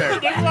guitar out there.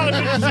 There's a lot of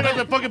bitches shit like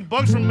the fucking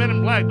bugs from Men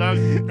in Black, dog.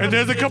 And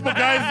there's a couple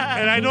guys,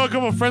 and I know a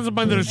couple of friends of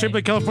mine that are shaped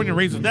like California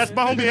raisins. That's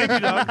my homie AB,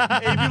 dog.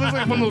 AB looks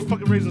like one of those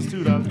fucking raisins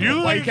too, dog. you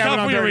look like a Kevin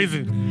on California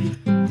dirty. raisin.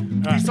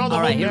 You saw the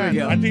All right, whole here we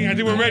go. I think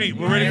we're ready.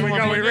 We're ready Here for we my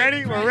go. boy. We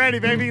ready? We're ready,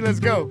 baby. Let's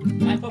go.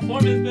 High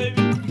performance, baby.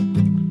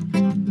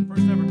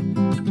 First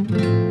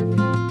ever.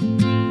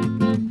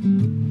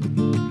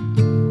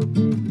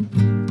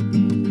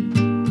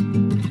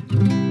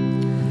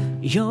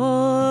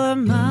 You're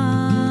mine,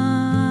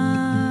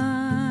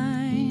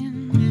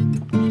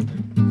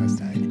 That's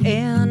tight.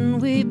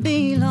 and we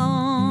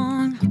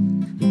belong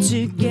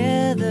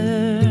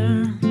together.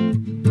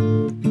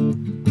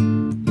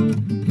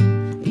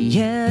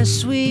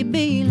 Yes, we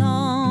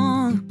belong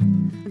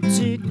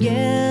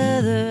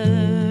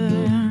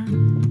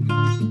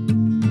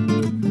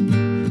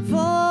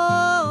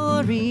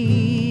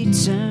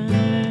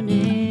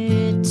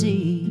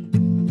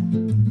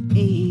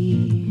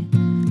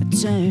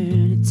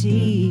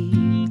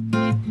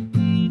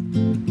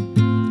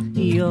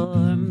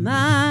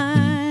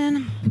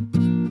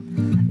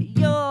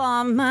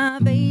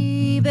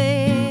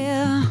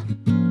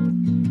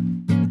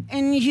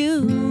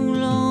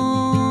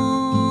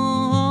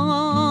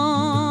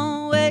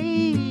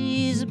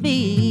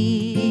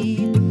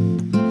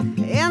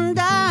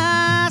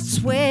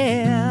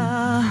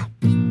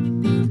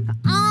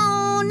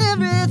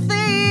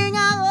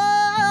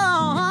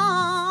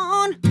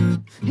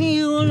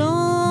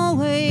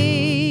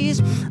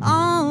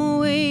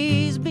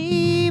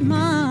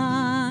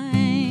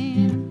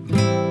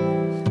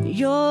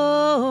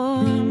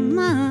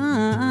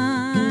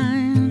mine,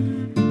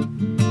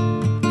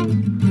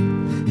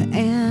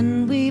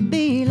 and we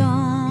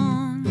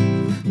belong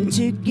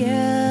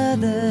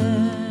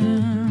together.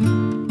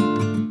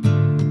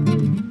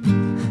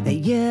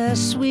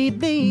 Yes, we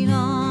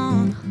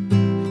belong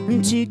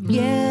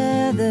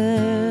together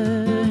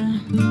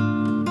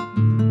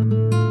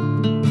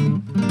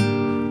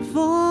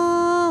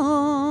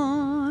for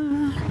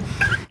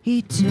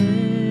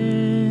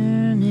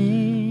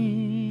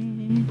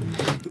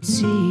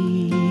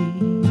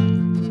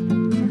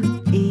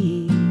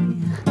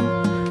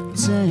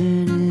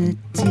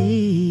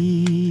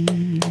eternity.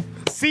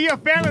 See your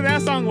family,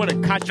 that song would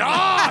have caught you.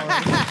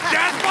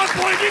 That's my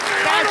boy Nick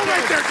Gallardo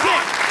right there.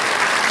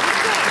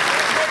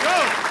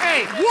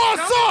 Hey,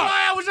 What's up?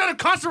 I was at a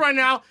concert right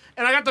now,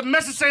 and I got the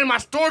message saying my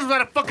storage was out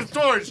of fucking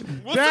storage.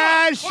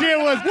 That shit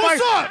was What's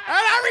fucking- up? And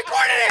I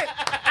recorded it.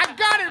 I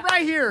got it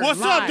right here. What's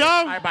live. up,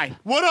 dog? All right, bye.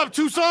 What up,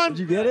 Tucson? Did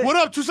you get it? What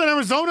up, Tucson,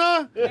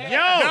 Arizona? Yo,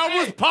 That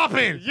was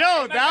popping.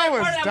 yo, that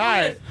was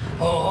tight.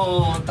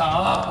 Oh,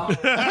 dog.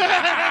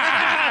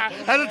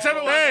 That's a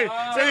terrible Hey,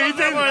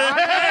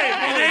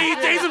 he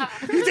takes him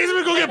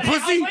to go get I was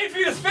pussy. waiting for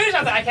you to finish. I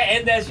was like, I can't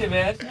end that shit,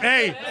 man.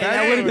 Hey,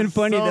 That would have been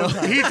funny though.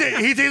 he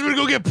takes him to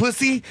go get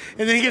pussy,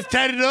 and then he gets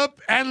tatted up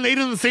and laid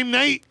on the same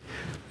night.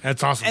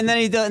 That's awesome. And then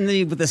he does, and then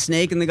he with the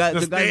snake, and the guy's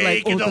the like,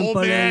 snake and the old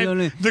man,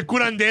 the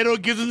curandero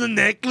gives him the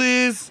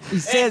necklace. he Hey,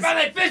 says, fry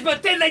like fish,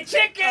 but thin like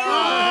chicken.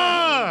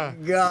 Ah,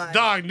 God.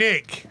 dog,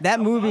 Nick.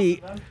 That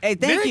movie. Hey,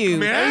 thank Nick, you.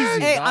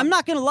 man. Hey, I'm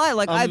not gonna lie.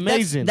 Like,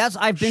 Amazing.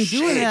 I've been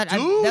doing Shit, that.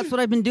 dude. That's what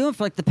I've been doing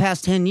for like the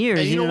past 10 years.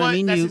 And you know what what? I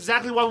mean? That's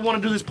exactly why we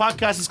want to do this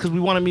podcast, is because we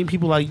want to meet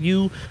people like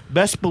you.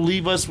 Best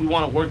believe us. We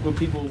want to work with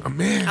people.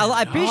 Man.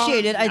 I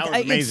appreciate it. That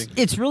was amazing.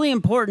 It's really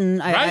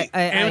important. Right?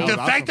 And the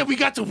was fact that we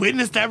got to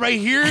witness that right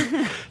here,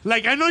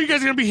 like, I know you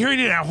guys are going to be hearing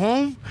it at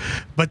home,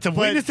 but to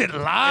witness it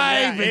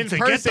live in and to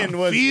person get the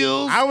was.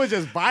 feels, I was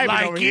just vibing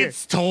like, over here.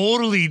 it's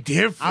totally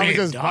different. I was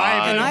just dog.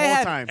 vibing And the I whole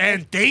had- time.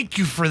 And thank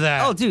you for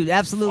that. Oh, dude,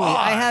 absolutely. Fuck.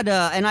 I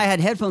had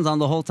headphones on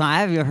the whole time. I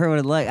haven't even heard what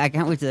it like. I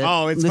can't wait to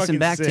Oh, it's listen fucking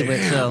back sick. to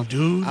it. So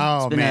dude.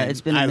 Oh man,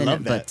 it's been a I minute,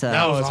 love that. but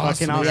that was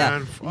fucking awesome, awesome.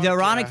 man. yeah. The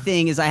ironic yeah.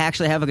 thing is, I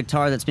actually have a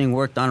guitar that's being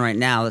worked on right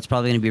now. That's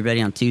probably going to be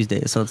ready on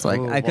Tuesday. So it's like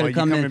Oh, I could well, have you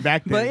come in, coming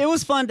back but then. it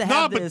was fun to No,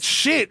 have but this.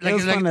 shit, It like,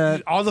 was fun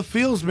to- all the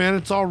feels, man.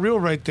 It's all real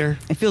right there.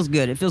 It feels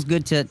good. It feels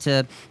good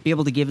to be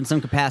able to give in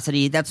some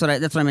capacity. That's what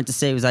I meant to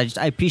say. Was I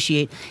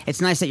appreciate.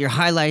 It's nice that you're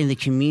highlighting the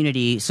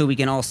community so we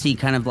can all see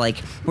kind of like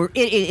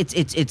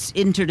it's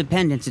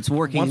interdependence. It's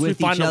working Once we with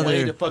find each a way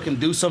other. to fucking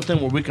do something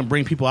where we can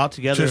bring people out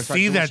together, To and start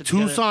see doing that shit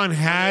together, Tucson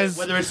has-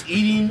 whether it's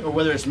eating or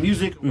whether it's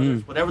music or whether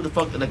it's whatever the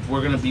fuck, like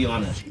we're gonna be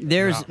on it.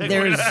 There's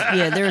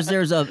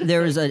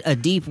a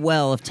deep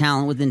well of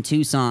talent within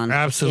Tucson.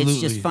 Absolutely.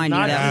 It's just finding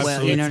Not that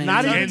well. You know what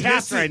Not I mean? even And tapped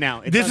this- right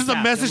now. It's This is a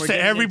untapped, message and we're to getting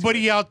into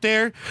everybody out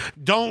there.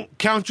 Don't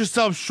count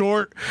yourself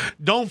short.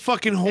 Don't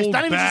fucking hold It's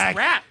not even back. just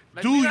rap.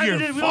 Like, Do we don't your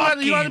even- we don't have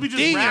to- you don't have to be fucking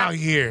just thing rap. out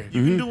here.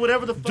 You can do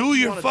whatever the fuck Do you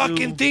your wanna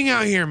fucking do. thing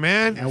out here,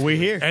 man. And we're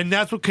here. And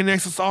that's what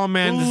connects us all,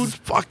 man. Food, this is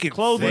fucking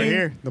clothing, We're sick.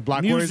 here. The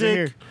Block Warriors are music.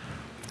 here.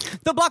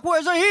 The Block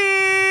Warriors are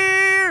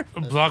here.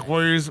 Block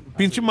Warriors,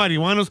 pinche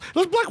marihuanos.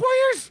 Los Black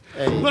Warriors.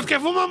 Los que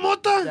fuman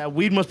mota. That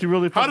weed must be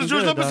really How fucking does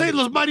George good, Lopez say? dog.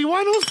 Los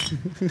marihuanos.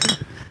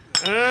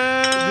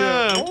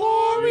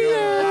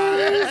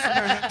 Warriors.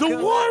 The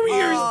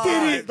Warriors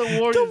did it. The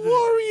Warriors The did it.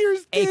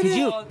 Warriors Hey, did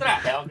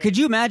it. could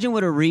you imagine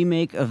what a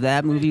remake of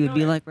that movie would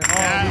be like? Right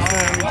now? We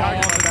talked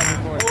about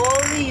that before.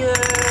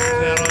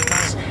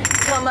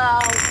 Come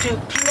out to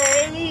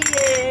play.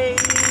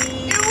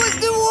 It was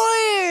the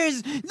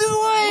Warriors. The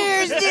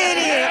Warriors did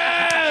it.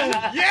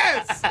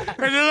 Yes. And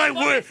they're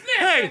like,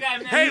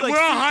 hey, we're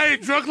all high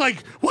and drunk.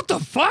 Like, what the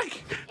fuck?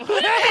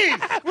 Hey,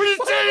 we're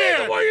just sitting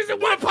here. The Warriors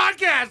did one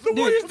podcast. The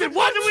Warriors did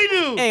what did we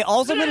do? Hey,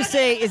 all I'm gonna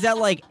say is that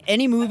like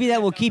any movie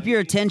that will keep your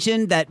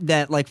attention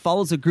that like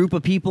follows a group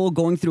of people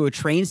going through a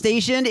train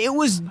station, it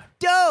was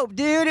dope,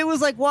 dude. It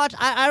was like watch.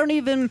 I don't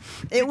even.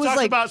 It was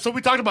like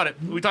we talked about it.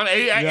 We talked.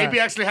 AB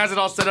actually has it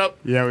all set up.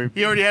 Yeah,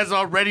 he already has it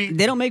all ready.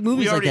 they don't make movies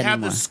We like already that have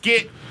anymore. the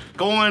skit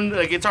going.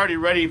 Like it's already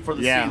ready for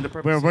the Yeah. scene. The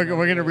purpose. We're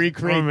gonna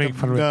recreate We'll make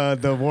fun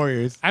of the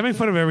Warriors. I make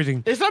fun of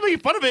everything. It's not making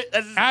fun of it.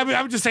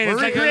 I'm just saying, We're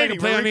it's like a recreating.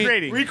 play We're on it.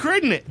 recreating.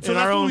 recreating it. So in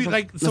that's our what own. we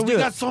like. So Let's we do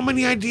got it. so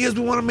many ideas.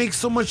 We want to make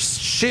so much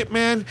shit,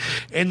 man.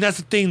 And that's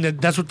the thing.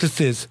 That's what this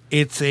is.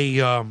 It's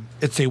a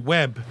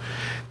web.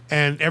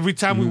 And every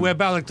time we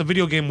web out, like the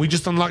video game, we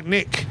just unlock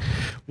Nick,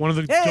 one of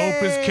the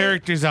dopest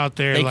characters out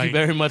there. Thank like, you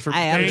very much for.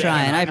 I'm Thank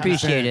trying. you. I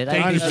appreciate it. I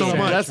Thank you so appreciate it.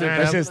 much, That's it, man.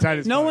 That's just tight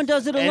as No fuck. one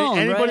does it alone.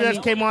 Anybody right? I that's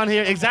mean, came on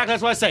here, exactly.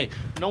 That's what I say.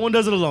 No one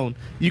does it alone.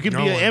 You can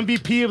No be one. an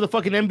MVP of the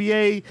fucking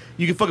NBA.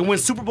 You can fucking win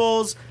Super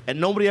Bowls,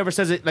 and nobody ever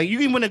says it. Like you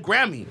can win a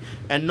Grammy,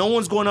 and no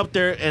one's going up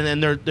there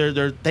and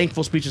their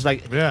thankful speeches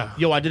like, Yeah.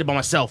 yo, I did it by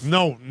myself.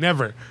 No,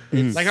 never.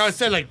 Like how I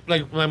said, like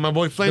my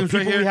boy Flames The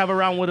right people here. we have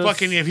around with us.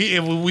 Fucking if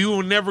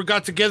we never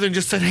got together and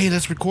just said, hey,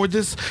 let's record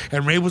this,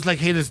 and Ray was like,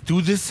 hey, let's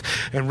do this,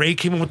 and Ray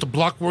came up with the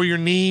Block Warrior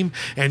name,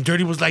 and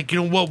Dirty was like,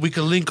 you know what, we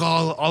could link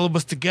all of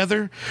us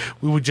together,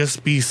 we would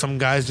just be some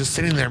guys just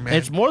sitting there, man.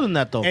 It's more than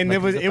that though. And Like,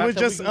 it was the it fact was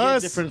that we just can get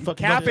us different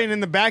fucking- capping in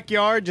the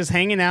backyard, just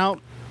hanging out,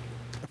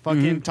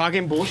 fucking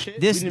talking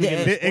bullshit. This- We didn't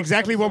even get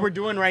exactly what we're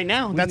doing right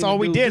now. That's all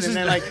we did. And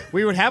then like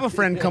we would have a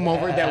friend come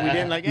over that we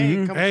didn't like.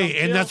 Hey, come Hey,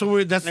 chill. and that's what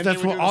we're that's And then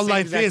that's we what do the all same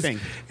life exact is. thing.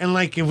 And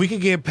like if we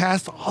could get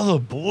past all the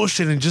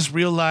bullshit and just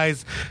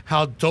realize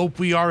how dope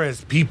we are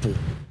as people,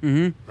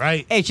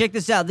 right? Hey, check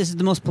this out. This is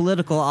the most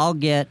political I'll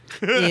get.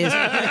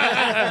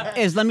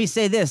 Is let me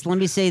say this. Let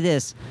me say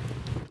this.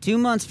 2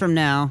 months from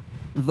now,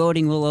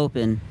 voting will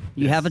open.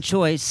 You have a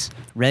choice.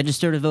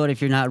 Register to vote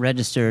if you're not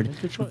registered.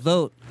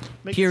 Vote.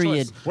 Make your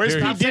Period. choice. Where's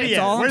Period. P Diddy That's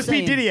all at? I'm Where's P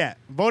saying. Diddy at?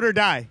 Vote or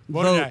die.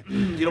 Vote.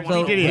 You don't Vote.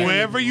 want to get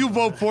Whoever you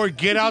vote for,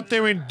 get out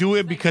there and do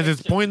it because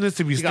it's pointless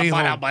if you You got stay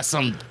bought home. out by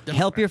some.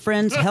 Help your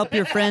friends. Help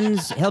your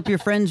friends. Help your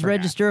friends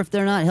register if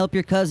they're not. Help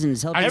your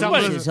cousins. Help your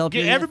Everybody, nieces. Help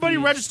get your everybody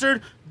nephews.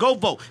 registered. Go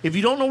vote. If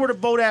you don't know where to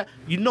vote at,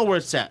 you know where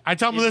it's at. I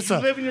tell If Melissa-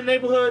 you live in your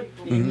neighborhood,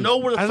 you know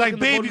where the. I was like, fucking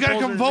the babe, you voting gotta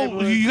polls come are in vote. your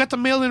neighborhood. You got the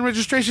mail-in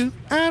registration?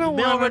 I don't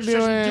Mail want to do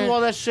registration, it. do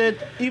all that shit.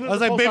 Even I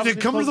was if like, the babe, post they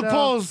office come to closed the down.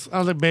 polls. I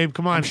was like, babe,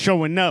 come on. I'm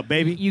showing up,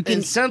 baby. You In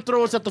can.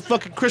 Centro, it's at the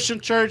fucking Christian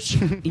church.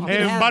 You can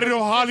And have- Barrio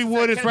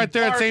Hollywood, it's right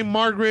there at St.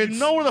 Margaret's. You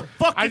know where the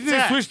fuck I it's just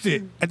at. switched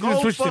it. I Go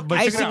just switched it. fuck- But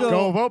I check used it to out. go-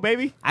 Go vote,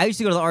 baby. I used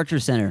to go to the Archer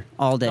Center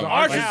all day.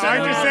 Archer Yeah,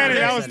 Center. Archer Center,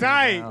 that was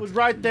tight. It was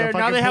right there. The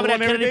Now they fucking have it pool at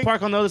and Kennedy everything?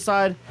 Park on the other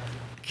side.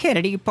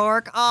 Kennedy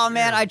Park. Oh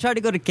man, I tried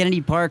to go to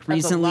Kennedy Park the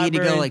recently to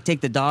go library. like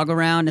take the dog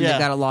around, and Yeah. they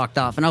got it locked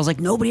off. And I was like,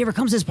 nobody ever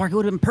comes to this park. It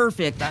would have been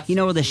perfect. You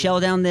know, with the shell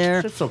down there.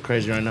 It's so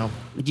crazy right now.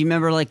 Do you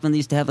remember like when they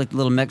used to have like the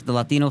little the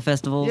Latino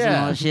festivals and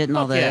Yeah. all that shit and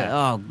all Fuck that? yeah.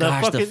 Oh The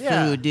gosh, the fucking-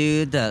 food,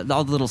 yeah. dude.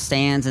 All the little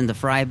stands and the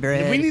fry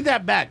bread. We need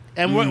that back,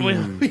 and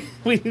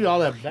we need all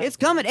that back. It's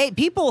coming. Hey,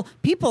 people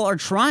are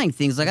trying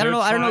things. Like I don't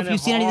They're know if trying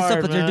you've it seen any of this stuff,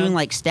 hard, but they're man. doing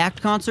like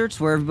stacked concerts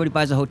where everybody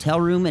buys a hotel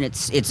room and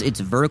it's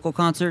a vertical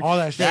concert. All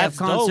that shit. They have That's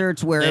dope.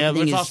 concerts where They have-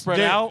 everything it's all is spread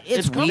out. It's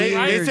It's coming.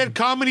 weird. They said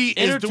comedy is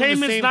doing the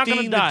Entertainment's same not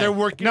gonna thing die. that they're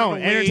working No, on.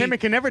 a way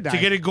entertainment can never die. To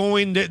get it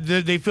going,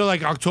 they feel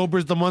like October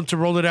is the month to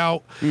roll it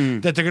out.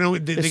 That they're gonna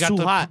they It's got too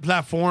the hot.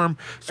 platform.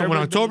 So when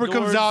Everybody's October comes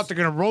indoors. out, they're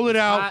gonna roll it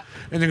out hot.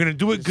 and they're gonna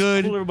do it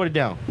good. Cool everybody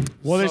down.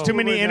 Well, there's So- too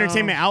many Right now-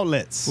 entertainment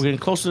outlets. We're getting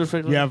closer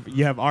to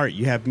You have art,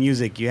 you have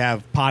music, you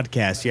have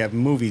podcasts, you have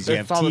movies, you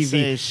It's have all the TV.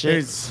 same shit.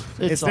 It's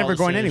It's all never the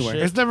going same anywhere.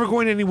 shit. It's never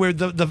going anywhere.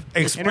 The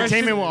expression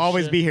Entertainment will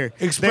always be here.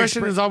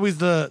 expression is always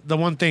the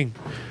one thing.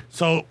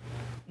 So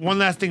one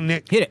last thing,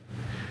 Nick. Hit it.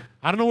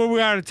 I don't know where we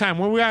are at time.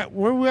 Where we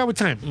at with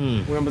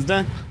time? We're almost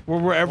done.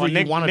 wherever Well, you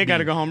Nick, want to Nick be. got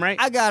to go home, right?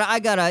 I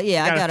gotta.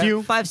 Yeah, Got a I gotta.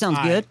 few? 5 sounds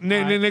All good.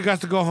 right. Nick has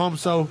to go home.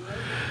 So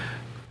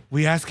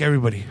we ask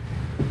everybody.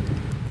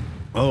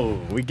 Oh,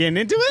 we getting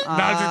into it? No,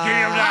 I'm just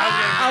kidding. I'm not.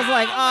 I was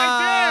like,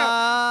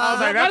 I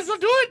was like, Might as well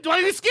do it. Why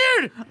are you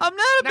scared? I'm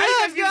not a Now you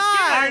bad guys get all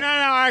guy. right, no,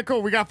 all right,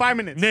 cool. We got 5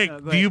 minutes. Nick,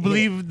 do you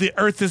believe the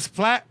Earth is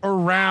flat or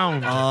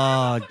round?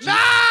 Oh,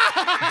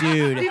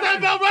 dude. He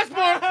thought Mount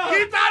Rushmore.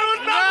 He thought it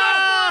was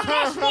Mount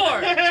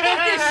Rushmore.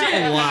 Fuck this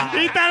shit. Wow.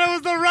 He thought it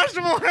was the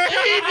Rushmore.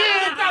 He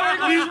did.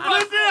 We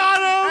flipped it on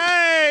him.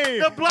 Hey.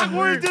 The Black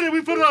Warrior did it.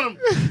 We put it on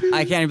him.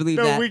 I can't believe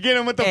No, that. we get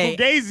him with the Hey,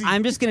 Fugazi.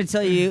 I'm just going to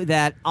tell you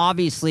that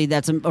obviously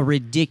that's a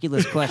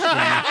ridiculous question.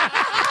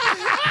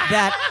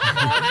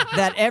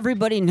 that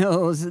everybody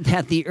knows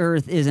that the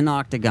Earth is an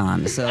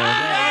octagon. So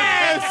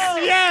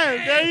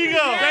Yes, there you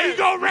go. There you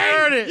go, Ray.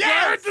 Heard it.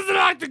 Yeah, Earth is an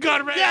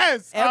octagon, Ray.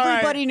 Yes. All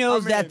everybody right.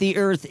 knows I'm that in. the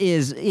Earth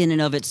is in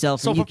and of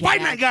itself. So and you for fight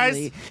can night, guys.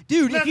 actually-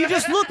 dude, if you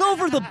just look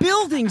over the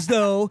buildings,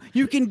 though,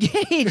 you can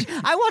gauge.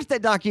 I watched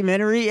that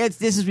documentary.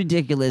 This is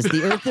ridiculous.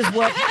 The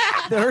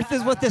Earth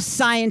is what the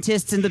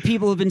scientists and the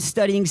people who've been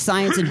studying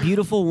science and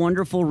beautiful,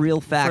 wonderful,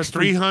 real For facts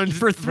 300,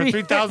 for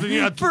 3,000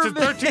 years, for- since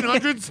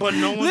 1300s. But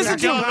no one's Listen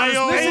to them.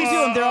 Galileo, Listen to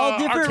them. They're all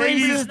different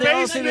Archimedes, races. They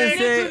all space, say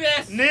the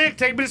Nick. same. Nick,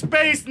 take me to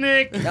space,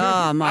 Nick.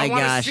 Oh my I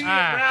wanna gosh. see it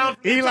around.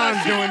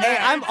 Elon's doing Hey,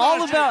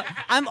 that.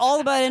 I'm all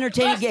about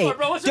entertaining. Rushmore,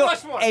 bro. What's a Don't-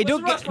 Rushmore? Hey, What's a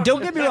don't Rushmore?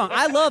 don't get me wrong.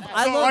 I love.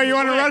 Are you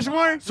on a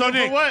Rushmore? So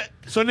Nick, what?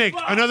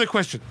 Another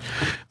question.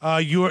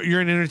 You're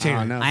an entertainer.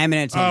 Oh, no. I am an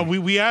entertainer.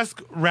 We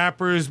ask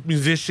rappers, There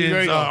musicians,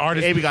 you go.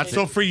 artists. Abe got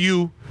So you. for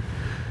you,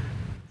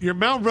 your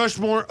Mount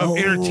Rushmore of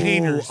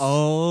entertainers.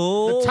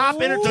 Oh,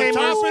 Top entertainers.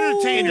 top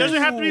entertainers. It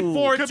doesn't have to be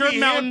four. Could Turn be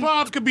Mountain. hip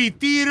hop, could be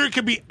theater,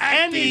 could be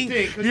acting.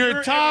 Anything, 'cause Your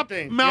you're top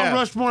everything. Mount Yeah.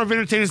 Rushmore of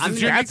entertainers.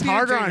 Since you're That's the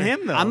harder on entertainer.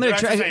 him, though. I'm gonna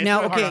That's try what I'm saying. now.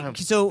 It's really Okay, hard on him.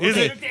 so Is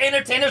okay, it? The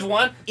entertainers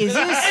won. Is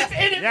this?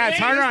 Yeah, it's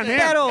harder on him.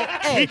 Beto,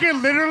 hey. He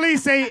can literally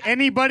say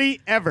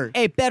anybody ever.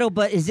 Hey, Beto,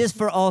 but is this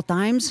for all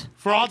times?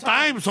 For all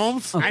times,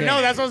 Holmes. Okay. I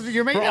know that's what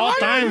you're making. For all it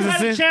harder. times. You Is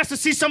had a it? chance to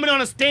see somebody on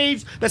a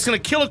stage that's going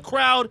to kill a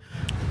crowd.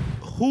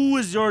 Who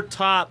is your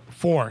top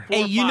 4.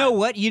 Hey, you know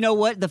what? You know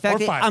what? The fact Or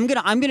that 5. I'm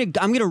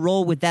gonna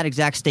roll with that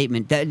exact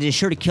statement. That is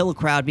sure to kill a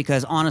crowd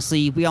because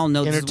honestly, we all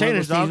know this is one of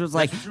Entertainers, those things dog. where it's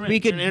like That's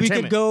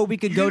we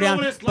could go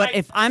down. But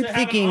if I'm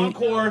thinking,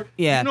 encore,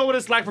 yeah. you know what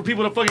it's like for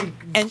people to fucking.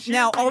 and cheer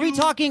now for are we you?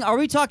 talking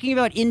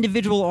argument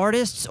individual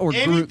artists or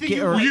group? Anything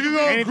you Or, want. You can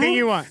go Anything group,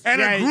 you want. and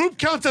Yeah. a group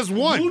counts as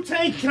one.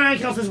 Wu-Tang Clan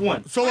counts as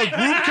one. So a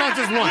group counts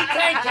as one.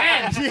 Wu-Tang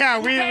Can. Yeah,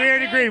 we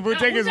already agreed.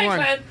 Wu-Tang is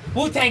one.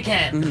 Wu-Tang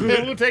Can.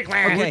 Wu-Tang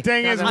Clan. Okay.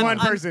 Wu-Tang is one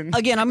person.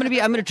 Again, I'm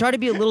gonna try to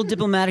be a little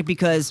diplomatic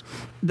because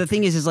the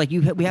thing is like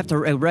we have to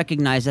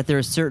recognize that there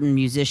are certain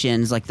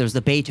musicians like there's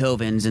the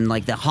Beethovens and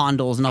like the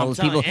Handels and all those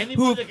people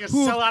anybody that can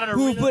sell out an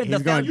who arena- put the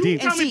He's going found-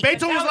 deep. and Tell me see-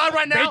 Beethoven's loud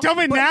right now.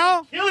 Beethoven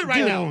now? Kill it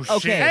right now. Oh,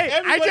 Okay. shit. Hey,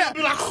 Everybody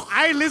be like,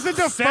 I listened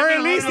to Fur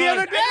Elise the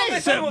other day.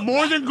 Said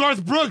more than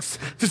Garth Brooks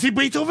to see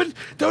Beethoven.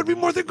 That would be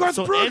more than Garth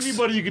so Brooks.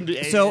 anybody you can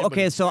do. So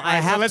okay, so I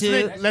have let's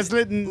to. let's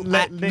let Nick go on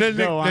let there.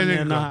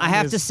 Nick go. I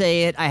have to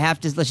say it. I have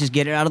to. Let's just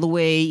get it out of the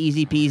way.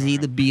 Easy peasy.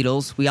 The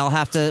Beatles. We all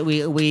have to.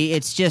 We.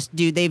 It's just,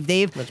 dude. They've.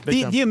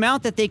 The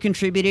amount that they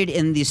contributed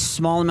in the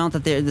small amount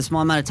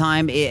of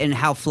time and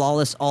how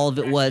flawless all of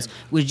it was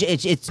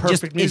it's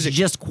Perfect music. It's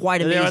just quite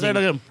There they are, amazing.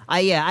 there, look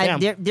at 'em.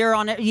 Damn. They're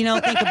on it. You know,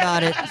 think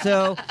about it.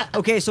 So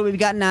okay, so we've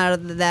gotten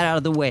that out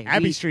of the way.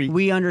 Abbey Street.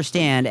 We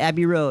understand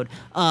Abbey Road.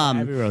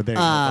 Abbey Road, there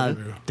you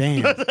go.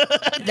 Damn.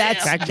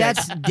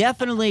 That's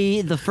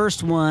definitely the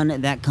first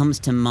one that comes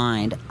to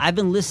mind. I've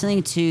been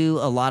listening to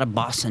a lot of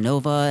bossa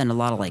nova and a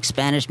lot of like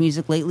Spanish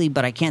music lately,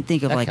 but I can't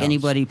think of like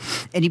counts.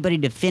 anybody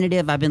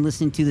definitive. I've been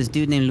listening to this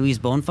dude named Luis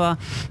Bonfa.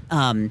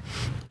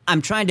 I'm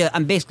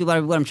basically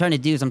what I'm trying to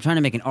do is I'm trying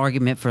to make an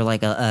argument for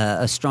like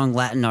a strong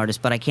Latin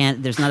artist, but I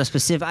can't. There's not a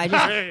specific. I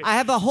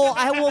have a whole.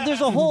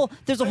 There's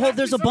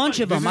a bunch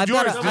of them. This is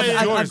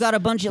I've got a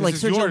bunch of like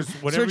This is yours.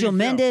 Whatever you Sergio feel.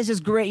 Mendes is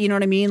great. You know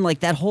what I mean? Like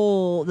their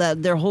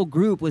whole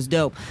group was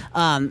dope.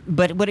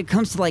 But when it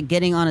comes to like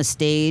getting on a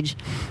stage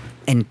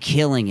and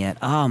killing it,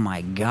 oh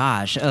my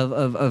gosh!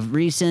 Of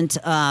recent,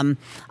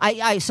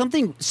 I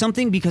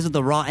something because of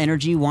the raw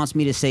energy wants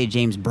me to say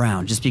James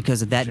Brown, just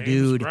because of that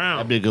dude.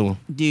 That'd be a good one.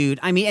 Dude,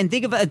 I mean, and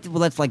think of it.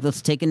 Well,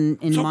 let's take in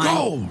So mind.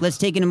 go! Let's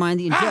take in mind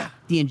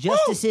the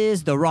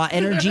injustices, the raw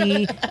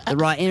energy,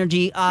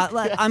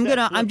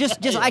 I'm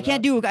just I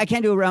can't do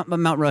a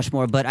Mount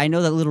Rushmore, but I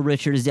know that Little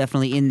Richard is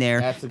definitely in there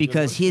That's a good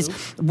because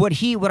one,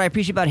 what I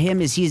appreciate about him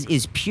is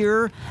he's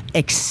pure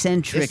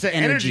eccentric It's the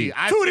energy.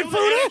 I Tutti feel the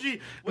frutti.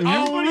 energy. When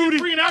everybody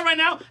is bringing out right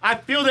now, I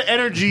feel the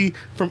energy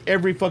from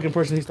every fucking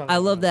person he's talking I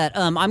about. love that.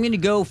 I'm going to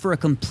go for a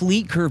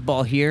complete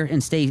curveball here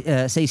and say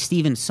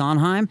Stephen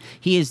Sondheim.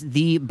 He is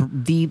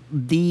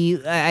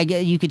I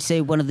guess you could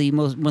say one of the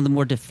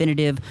more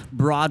definitive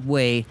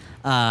Broadway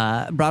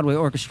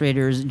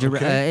orchestrators.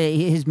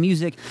 His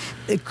music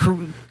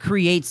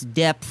creates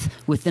depth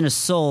within a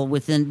soul.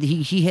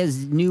 He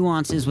has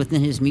nuances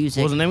within his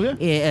music. What was the name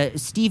again?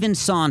 Stephen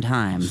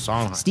Sondheim.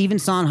 Sondheim. Stephen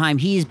Sondheim.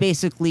 He's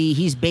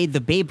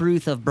the Babe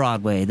Ruth of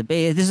Broadway.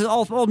 This is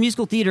all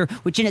musical theater,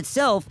 which in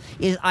itself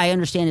I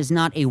understand is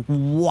not a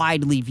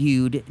widely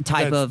viewed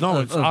type It's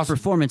awesome.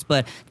 performance,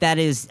 but that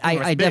is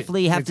I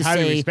definitely have It's to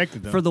highly say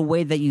respected, though. for the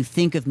way that you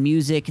think of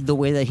music, the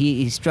way that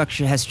he has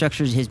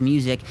structured his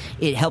music,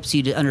 it helps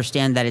you to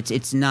understand that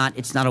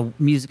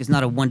music is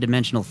not a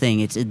one-dimensional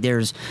thing.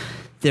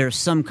 There's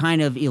some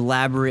kind of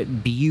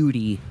elaborate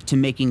beauty to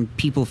making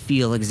people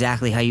feel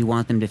exactly how you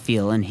want them to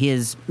feel, and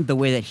the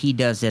way that he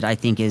does it, I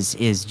think,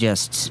 is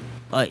just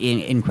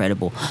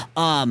incredible.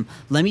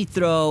 Let me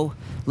throw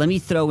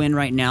in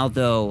right now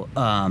though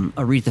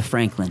Aretha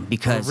Franklin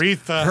because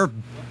Aretha. her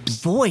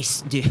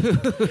voice,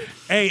 dude.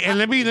 Hey, and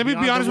let me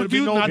be honest with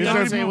you. Not that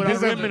many people This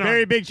put is a women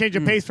very on. big change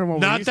of pace from what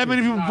we Not used that to.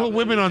 many people put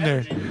women on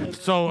there.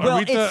 So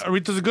Well,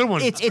 Aretha's a good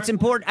one. It's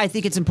important. I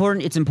think it's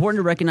important. It's important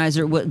to recognize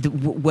her.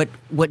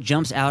 What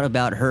jumps out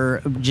about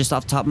her, just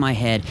off the top of my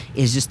head,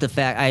 is just the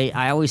fact.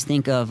 I always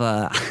think of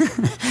I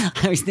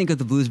always think of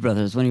the Blues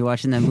Brothers when you're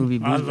watching that movie.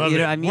 I Blues, love you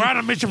know it. what I mean? We're on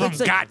a mission from It's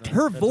like God.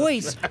 her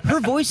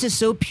voice is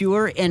so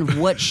pure, and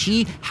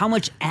how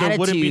much attitude.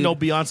 wouldn't be no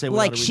Beyonce without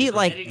Like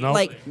Aretha she, No.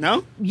 like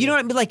No? You know what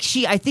I mean? Like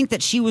I think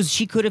that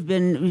she could have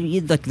been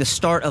like the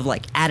start of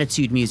like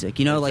attitude music.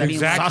 You know, like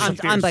Exactly.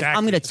 I'm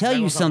going to tell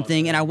you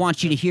something, and I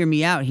want you to hear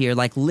me out here.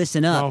 Like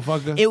listen up.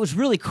 Motherfucker. It was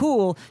really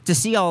cool to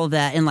see all of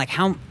that, and like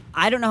how.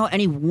 I don't know how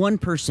any one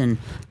person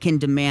can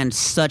demand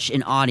such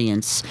an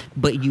audience,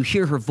 but you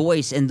hear her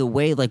voice and the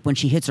way, like when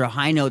she hits her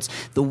high notes,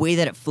 the way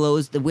that it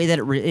flows, the way that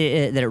it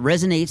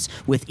resonates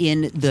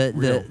within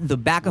the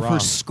back of her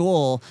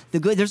skull.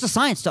 There's a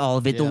science to all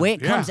of it. The way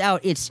it comes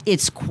out,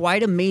 it's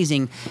quite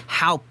amazing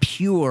how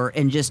pure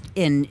and just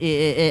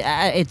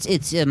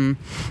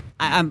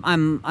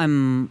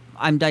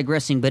I'm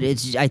digressing, but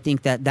I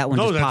think that one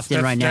just popped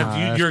in right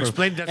now. You're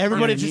explaining that.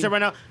 Everybody just said right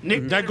now.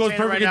 Nick, That goes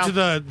perfect into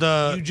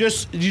the. You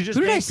just Who did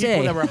I named say?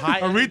 people that were high.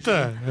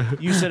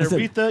 Aretha. You said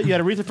Aretha. You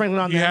had Aretha Franklin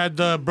on You there. had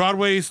the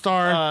Broadway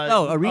star.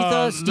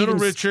 Aretha, Little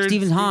Richard,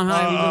 Stephen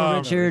Sondheim,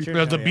 Little Richard,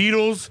 the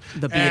Beatles.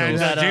 The Beatles. And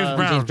James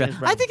Brown. James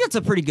Brown. I think that's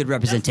a pretty good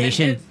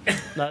representation.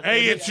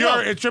 Hey, it's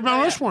your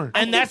Mount Rushmore.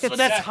 and that's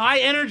high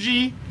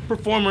energy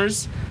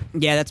performers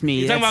Yeah, that's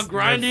me. You talking That's- about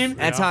grinding?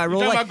 That's how I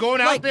roll. You talking Like- about going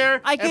like, out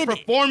there I and could-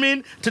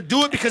 performing to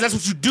do it because that's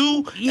what you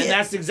do, Yeah. and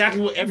that's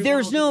exactly what everyone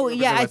There's else no, is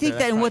yeah, doing I right think there.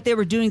 that in That's what they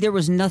were doing, there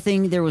was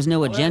nothing, there was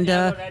no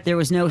agenda, there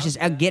was no, it's just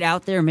get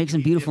out there and make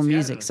some beautiful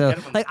music. So,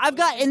 like, I've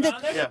got, and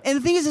the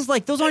thing is,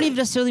 like, those aren't even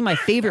necessarily my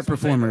favorite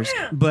performers,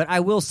 but I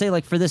will say,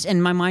 like, for this,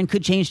 and my mind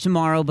could change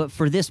tomorrow, but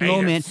for this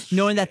moment,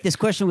 knowing that this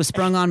question was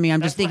sprung on me,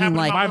 I'm just thinking,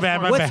 like, My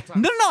bad. no,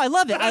 I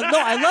love it.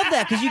 I love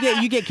that because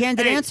you get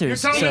candid Hey,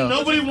 answers. You're telling So. me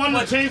nobody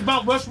wanted to change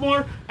Mount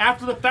Rushmore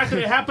after the fact that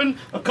it happened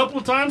a couple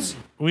of times?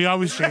 We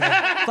always change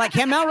it. Like,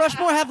 can Mount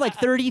Rushmore have like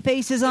 30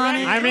 faces on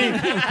it? I mean,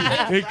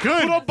 it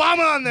could. Put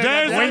Obama on there.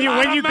 There's- goddamn.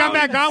 When you come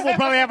back on, we'll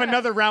probably have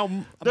another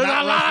round. There's a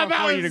lot of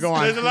for you to go on.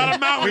 mountains. There's a lot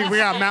of mountains. We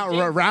got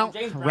Mount round.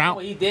 James Brown,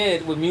 what he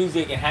did with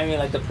music and having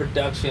like the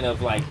production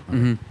of like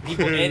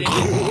people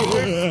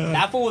editing.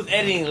 That fool was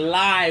editing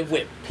live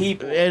with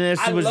people. And this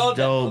I was love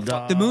that dope, motherfucker.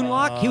 dog. The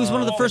moonwalk. He was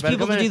one of the first better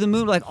people come to do in. the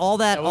moon, like all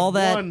that.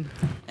 One.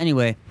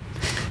 Anyway,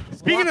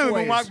 Speaking of the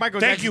Warriors. moonwalk, Michael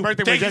Thank Jackson's you.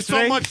 birthday Thank was you so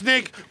yesterday. much,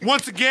 Nick.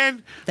 Once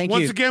again, Thank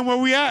you. where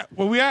we at?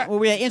 Where we at? where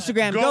we at?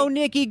 Instagram. Go. Go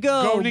Nikki.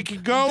 Go. Go, Nikki,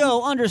 go.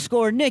 Go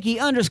 _ Nikki _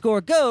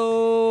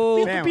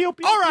 go. Damn.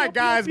 All right,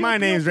 guys. My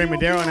name is Raymond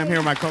Darrow, and I'm here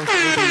with my coach,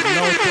 Lopez. And you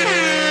know the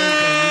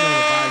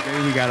vibes,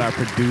 baby. We got our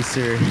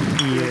producer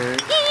here.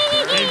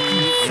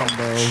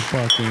 Combo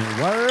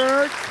fucking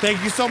work.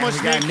 Thank you so much,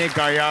 We got Nick. Nick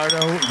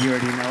Gallardo. You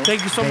already know.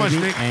 Thank you so much,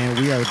 baby. Nick. And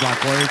we are the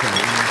Block Warriors.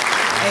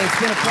 Hey, it's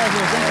been a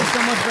pleasure. Thank you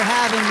so much for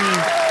having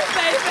me.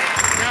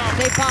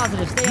 Stay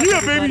positive. Stay up, Yeah,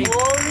 everybody. baby.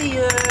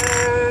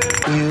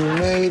 Warrior. You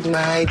made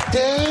my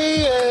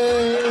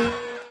day.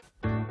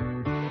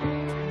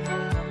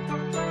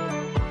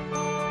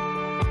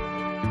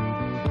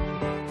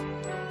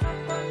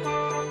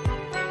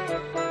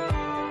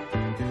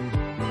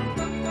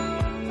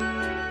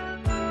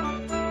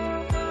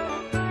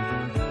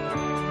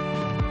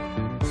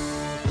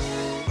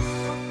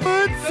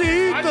 But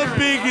see, the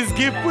biggest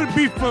gift would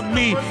be for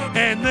me,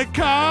 and the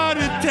card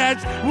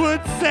attached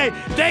would say,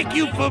 "Thank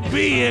you for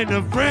being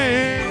a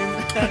friend."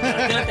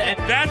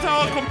 That's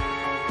all.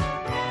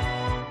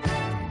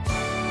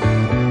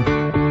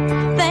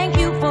 Thank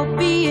you for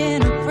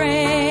being a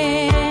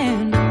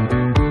friend.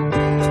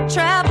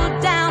 Travel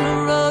down the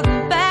road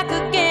and back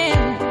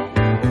again.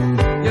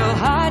 Your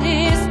heart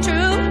is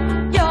true.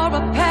 You're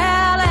a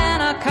pal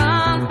and a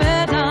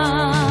confidant.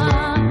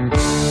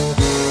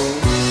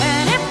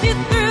 And if you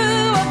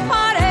threw a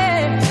party,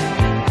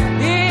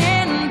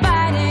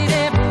 invited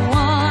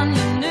everyone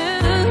you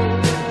knew,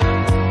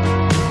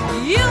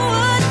 you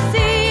would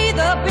see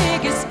the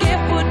biggest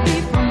gift would be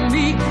from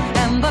me,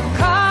 and the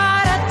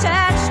card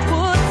attached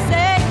would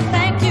say,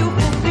 "Thank you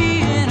for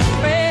being a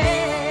friend."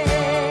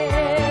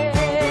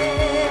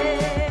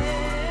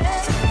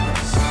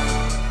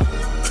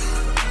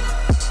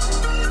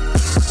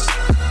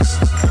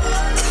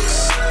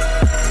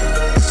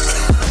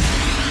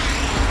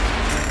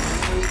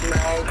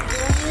 My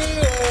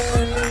day.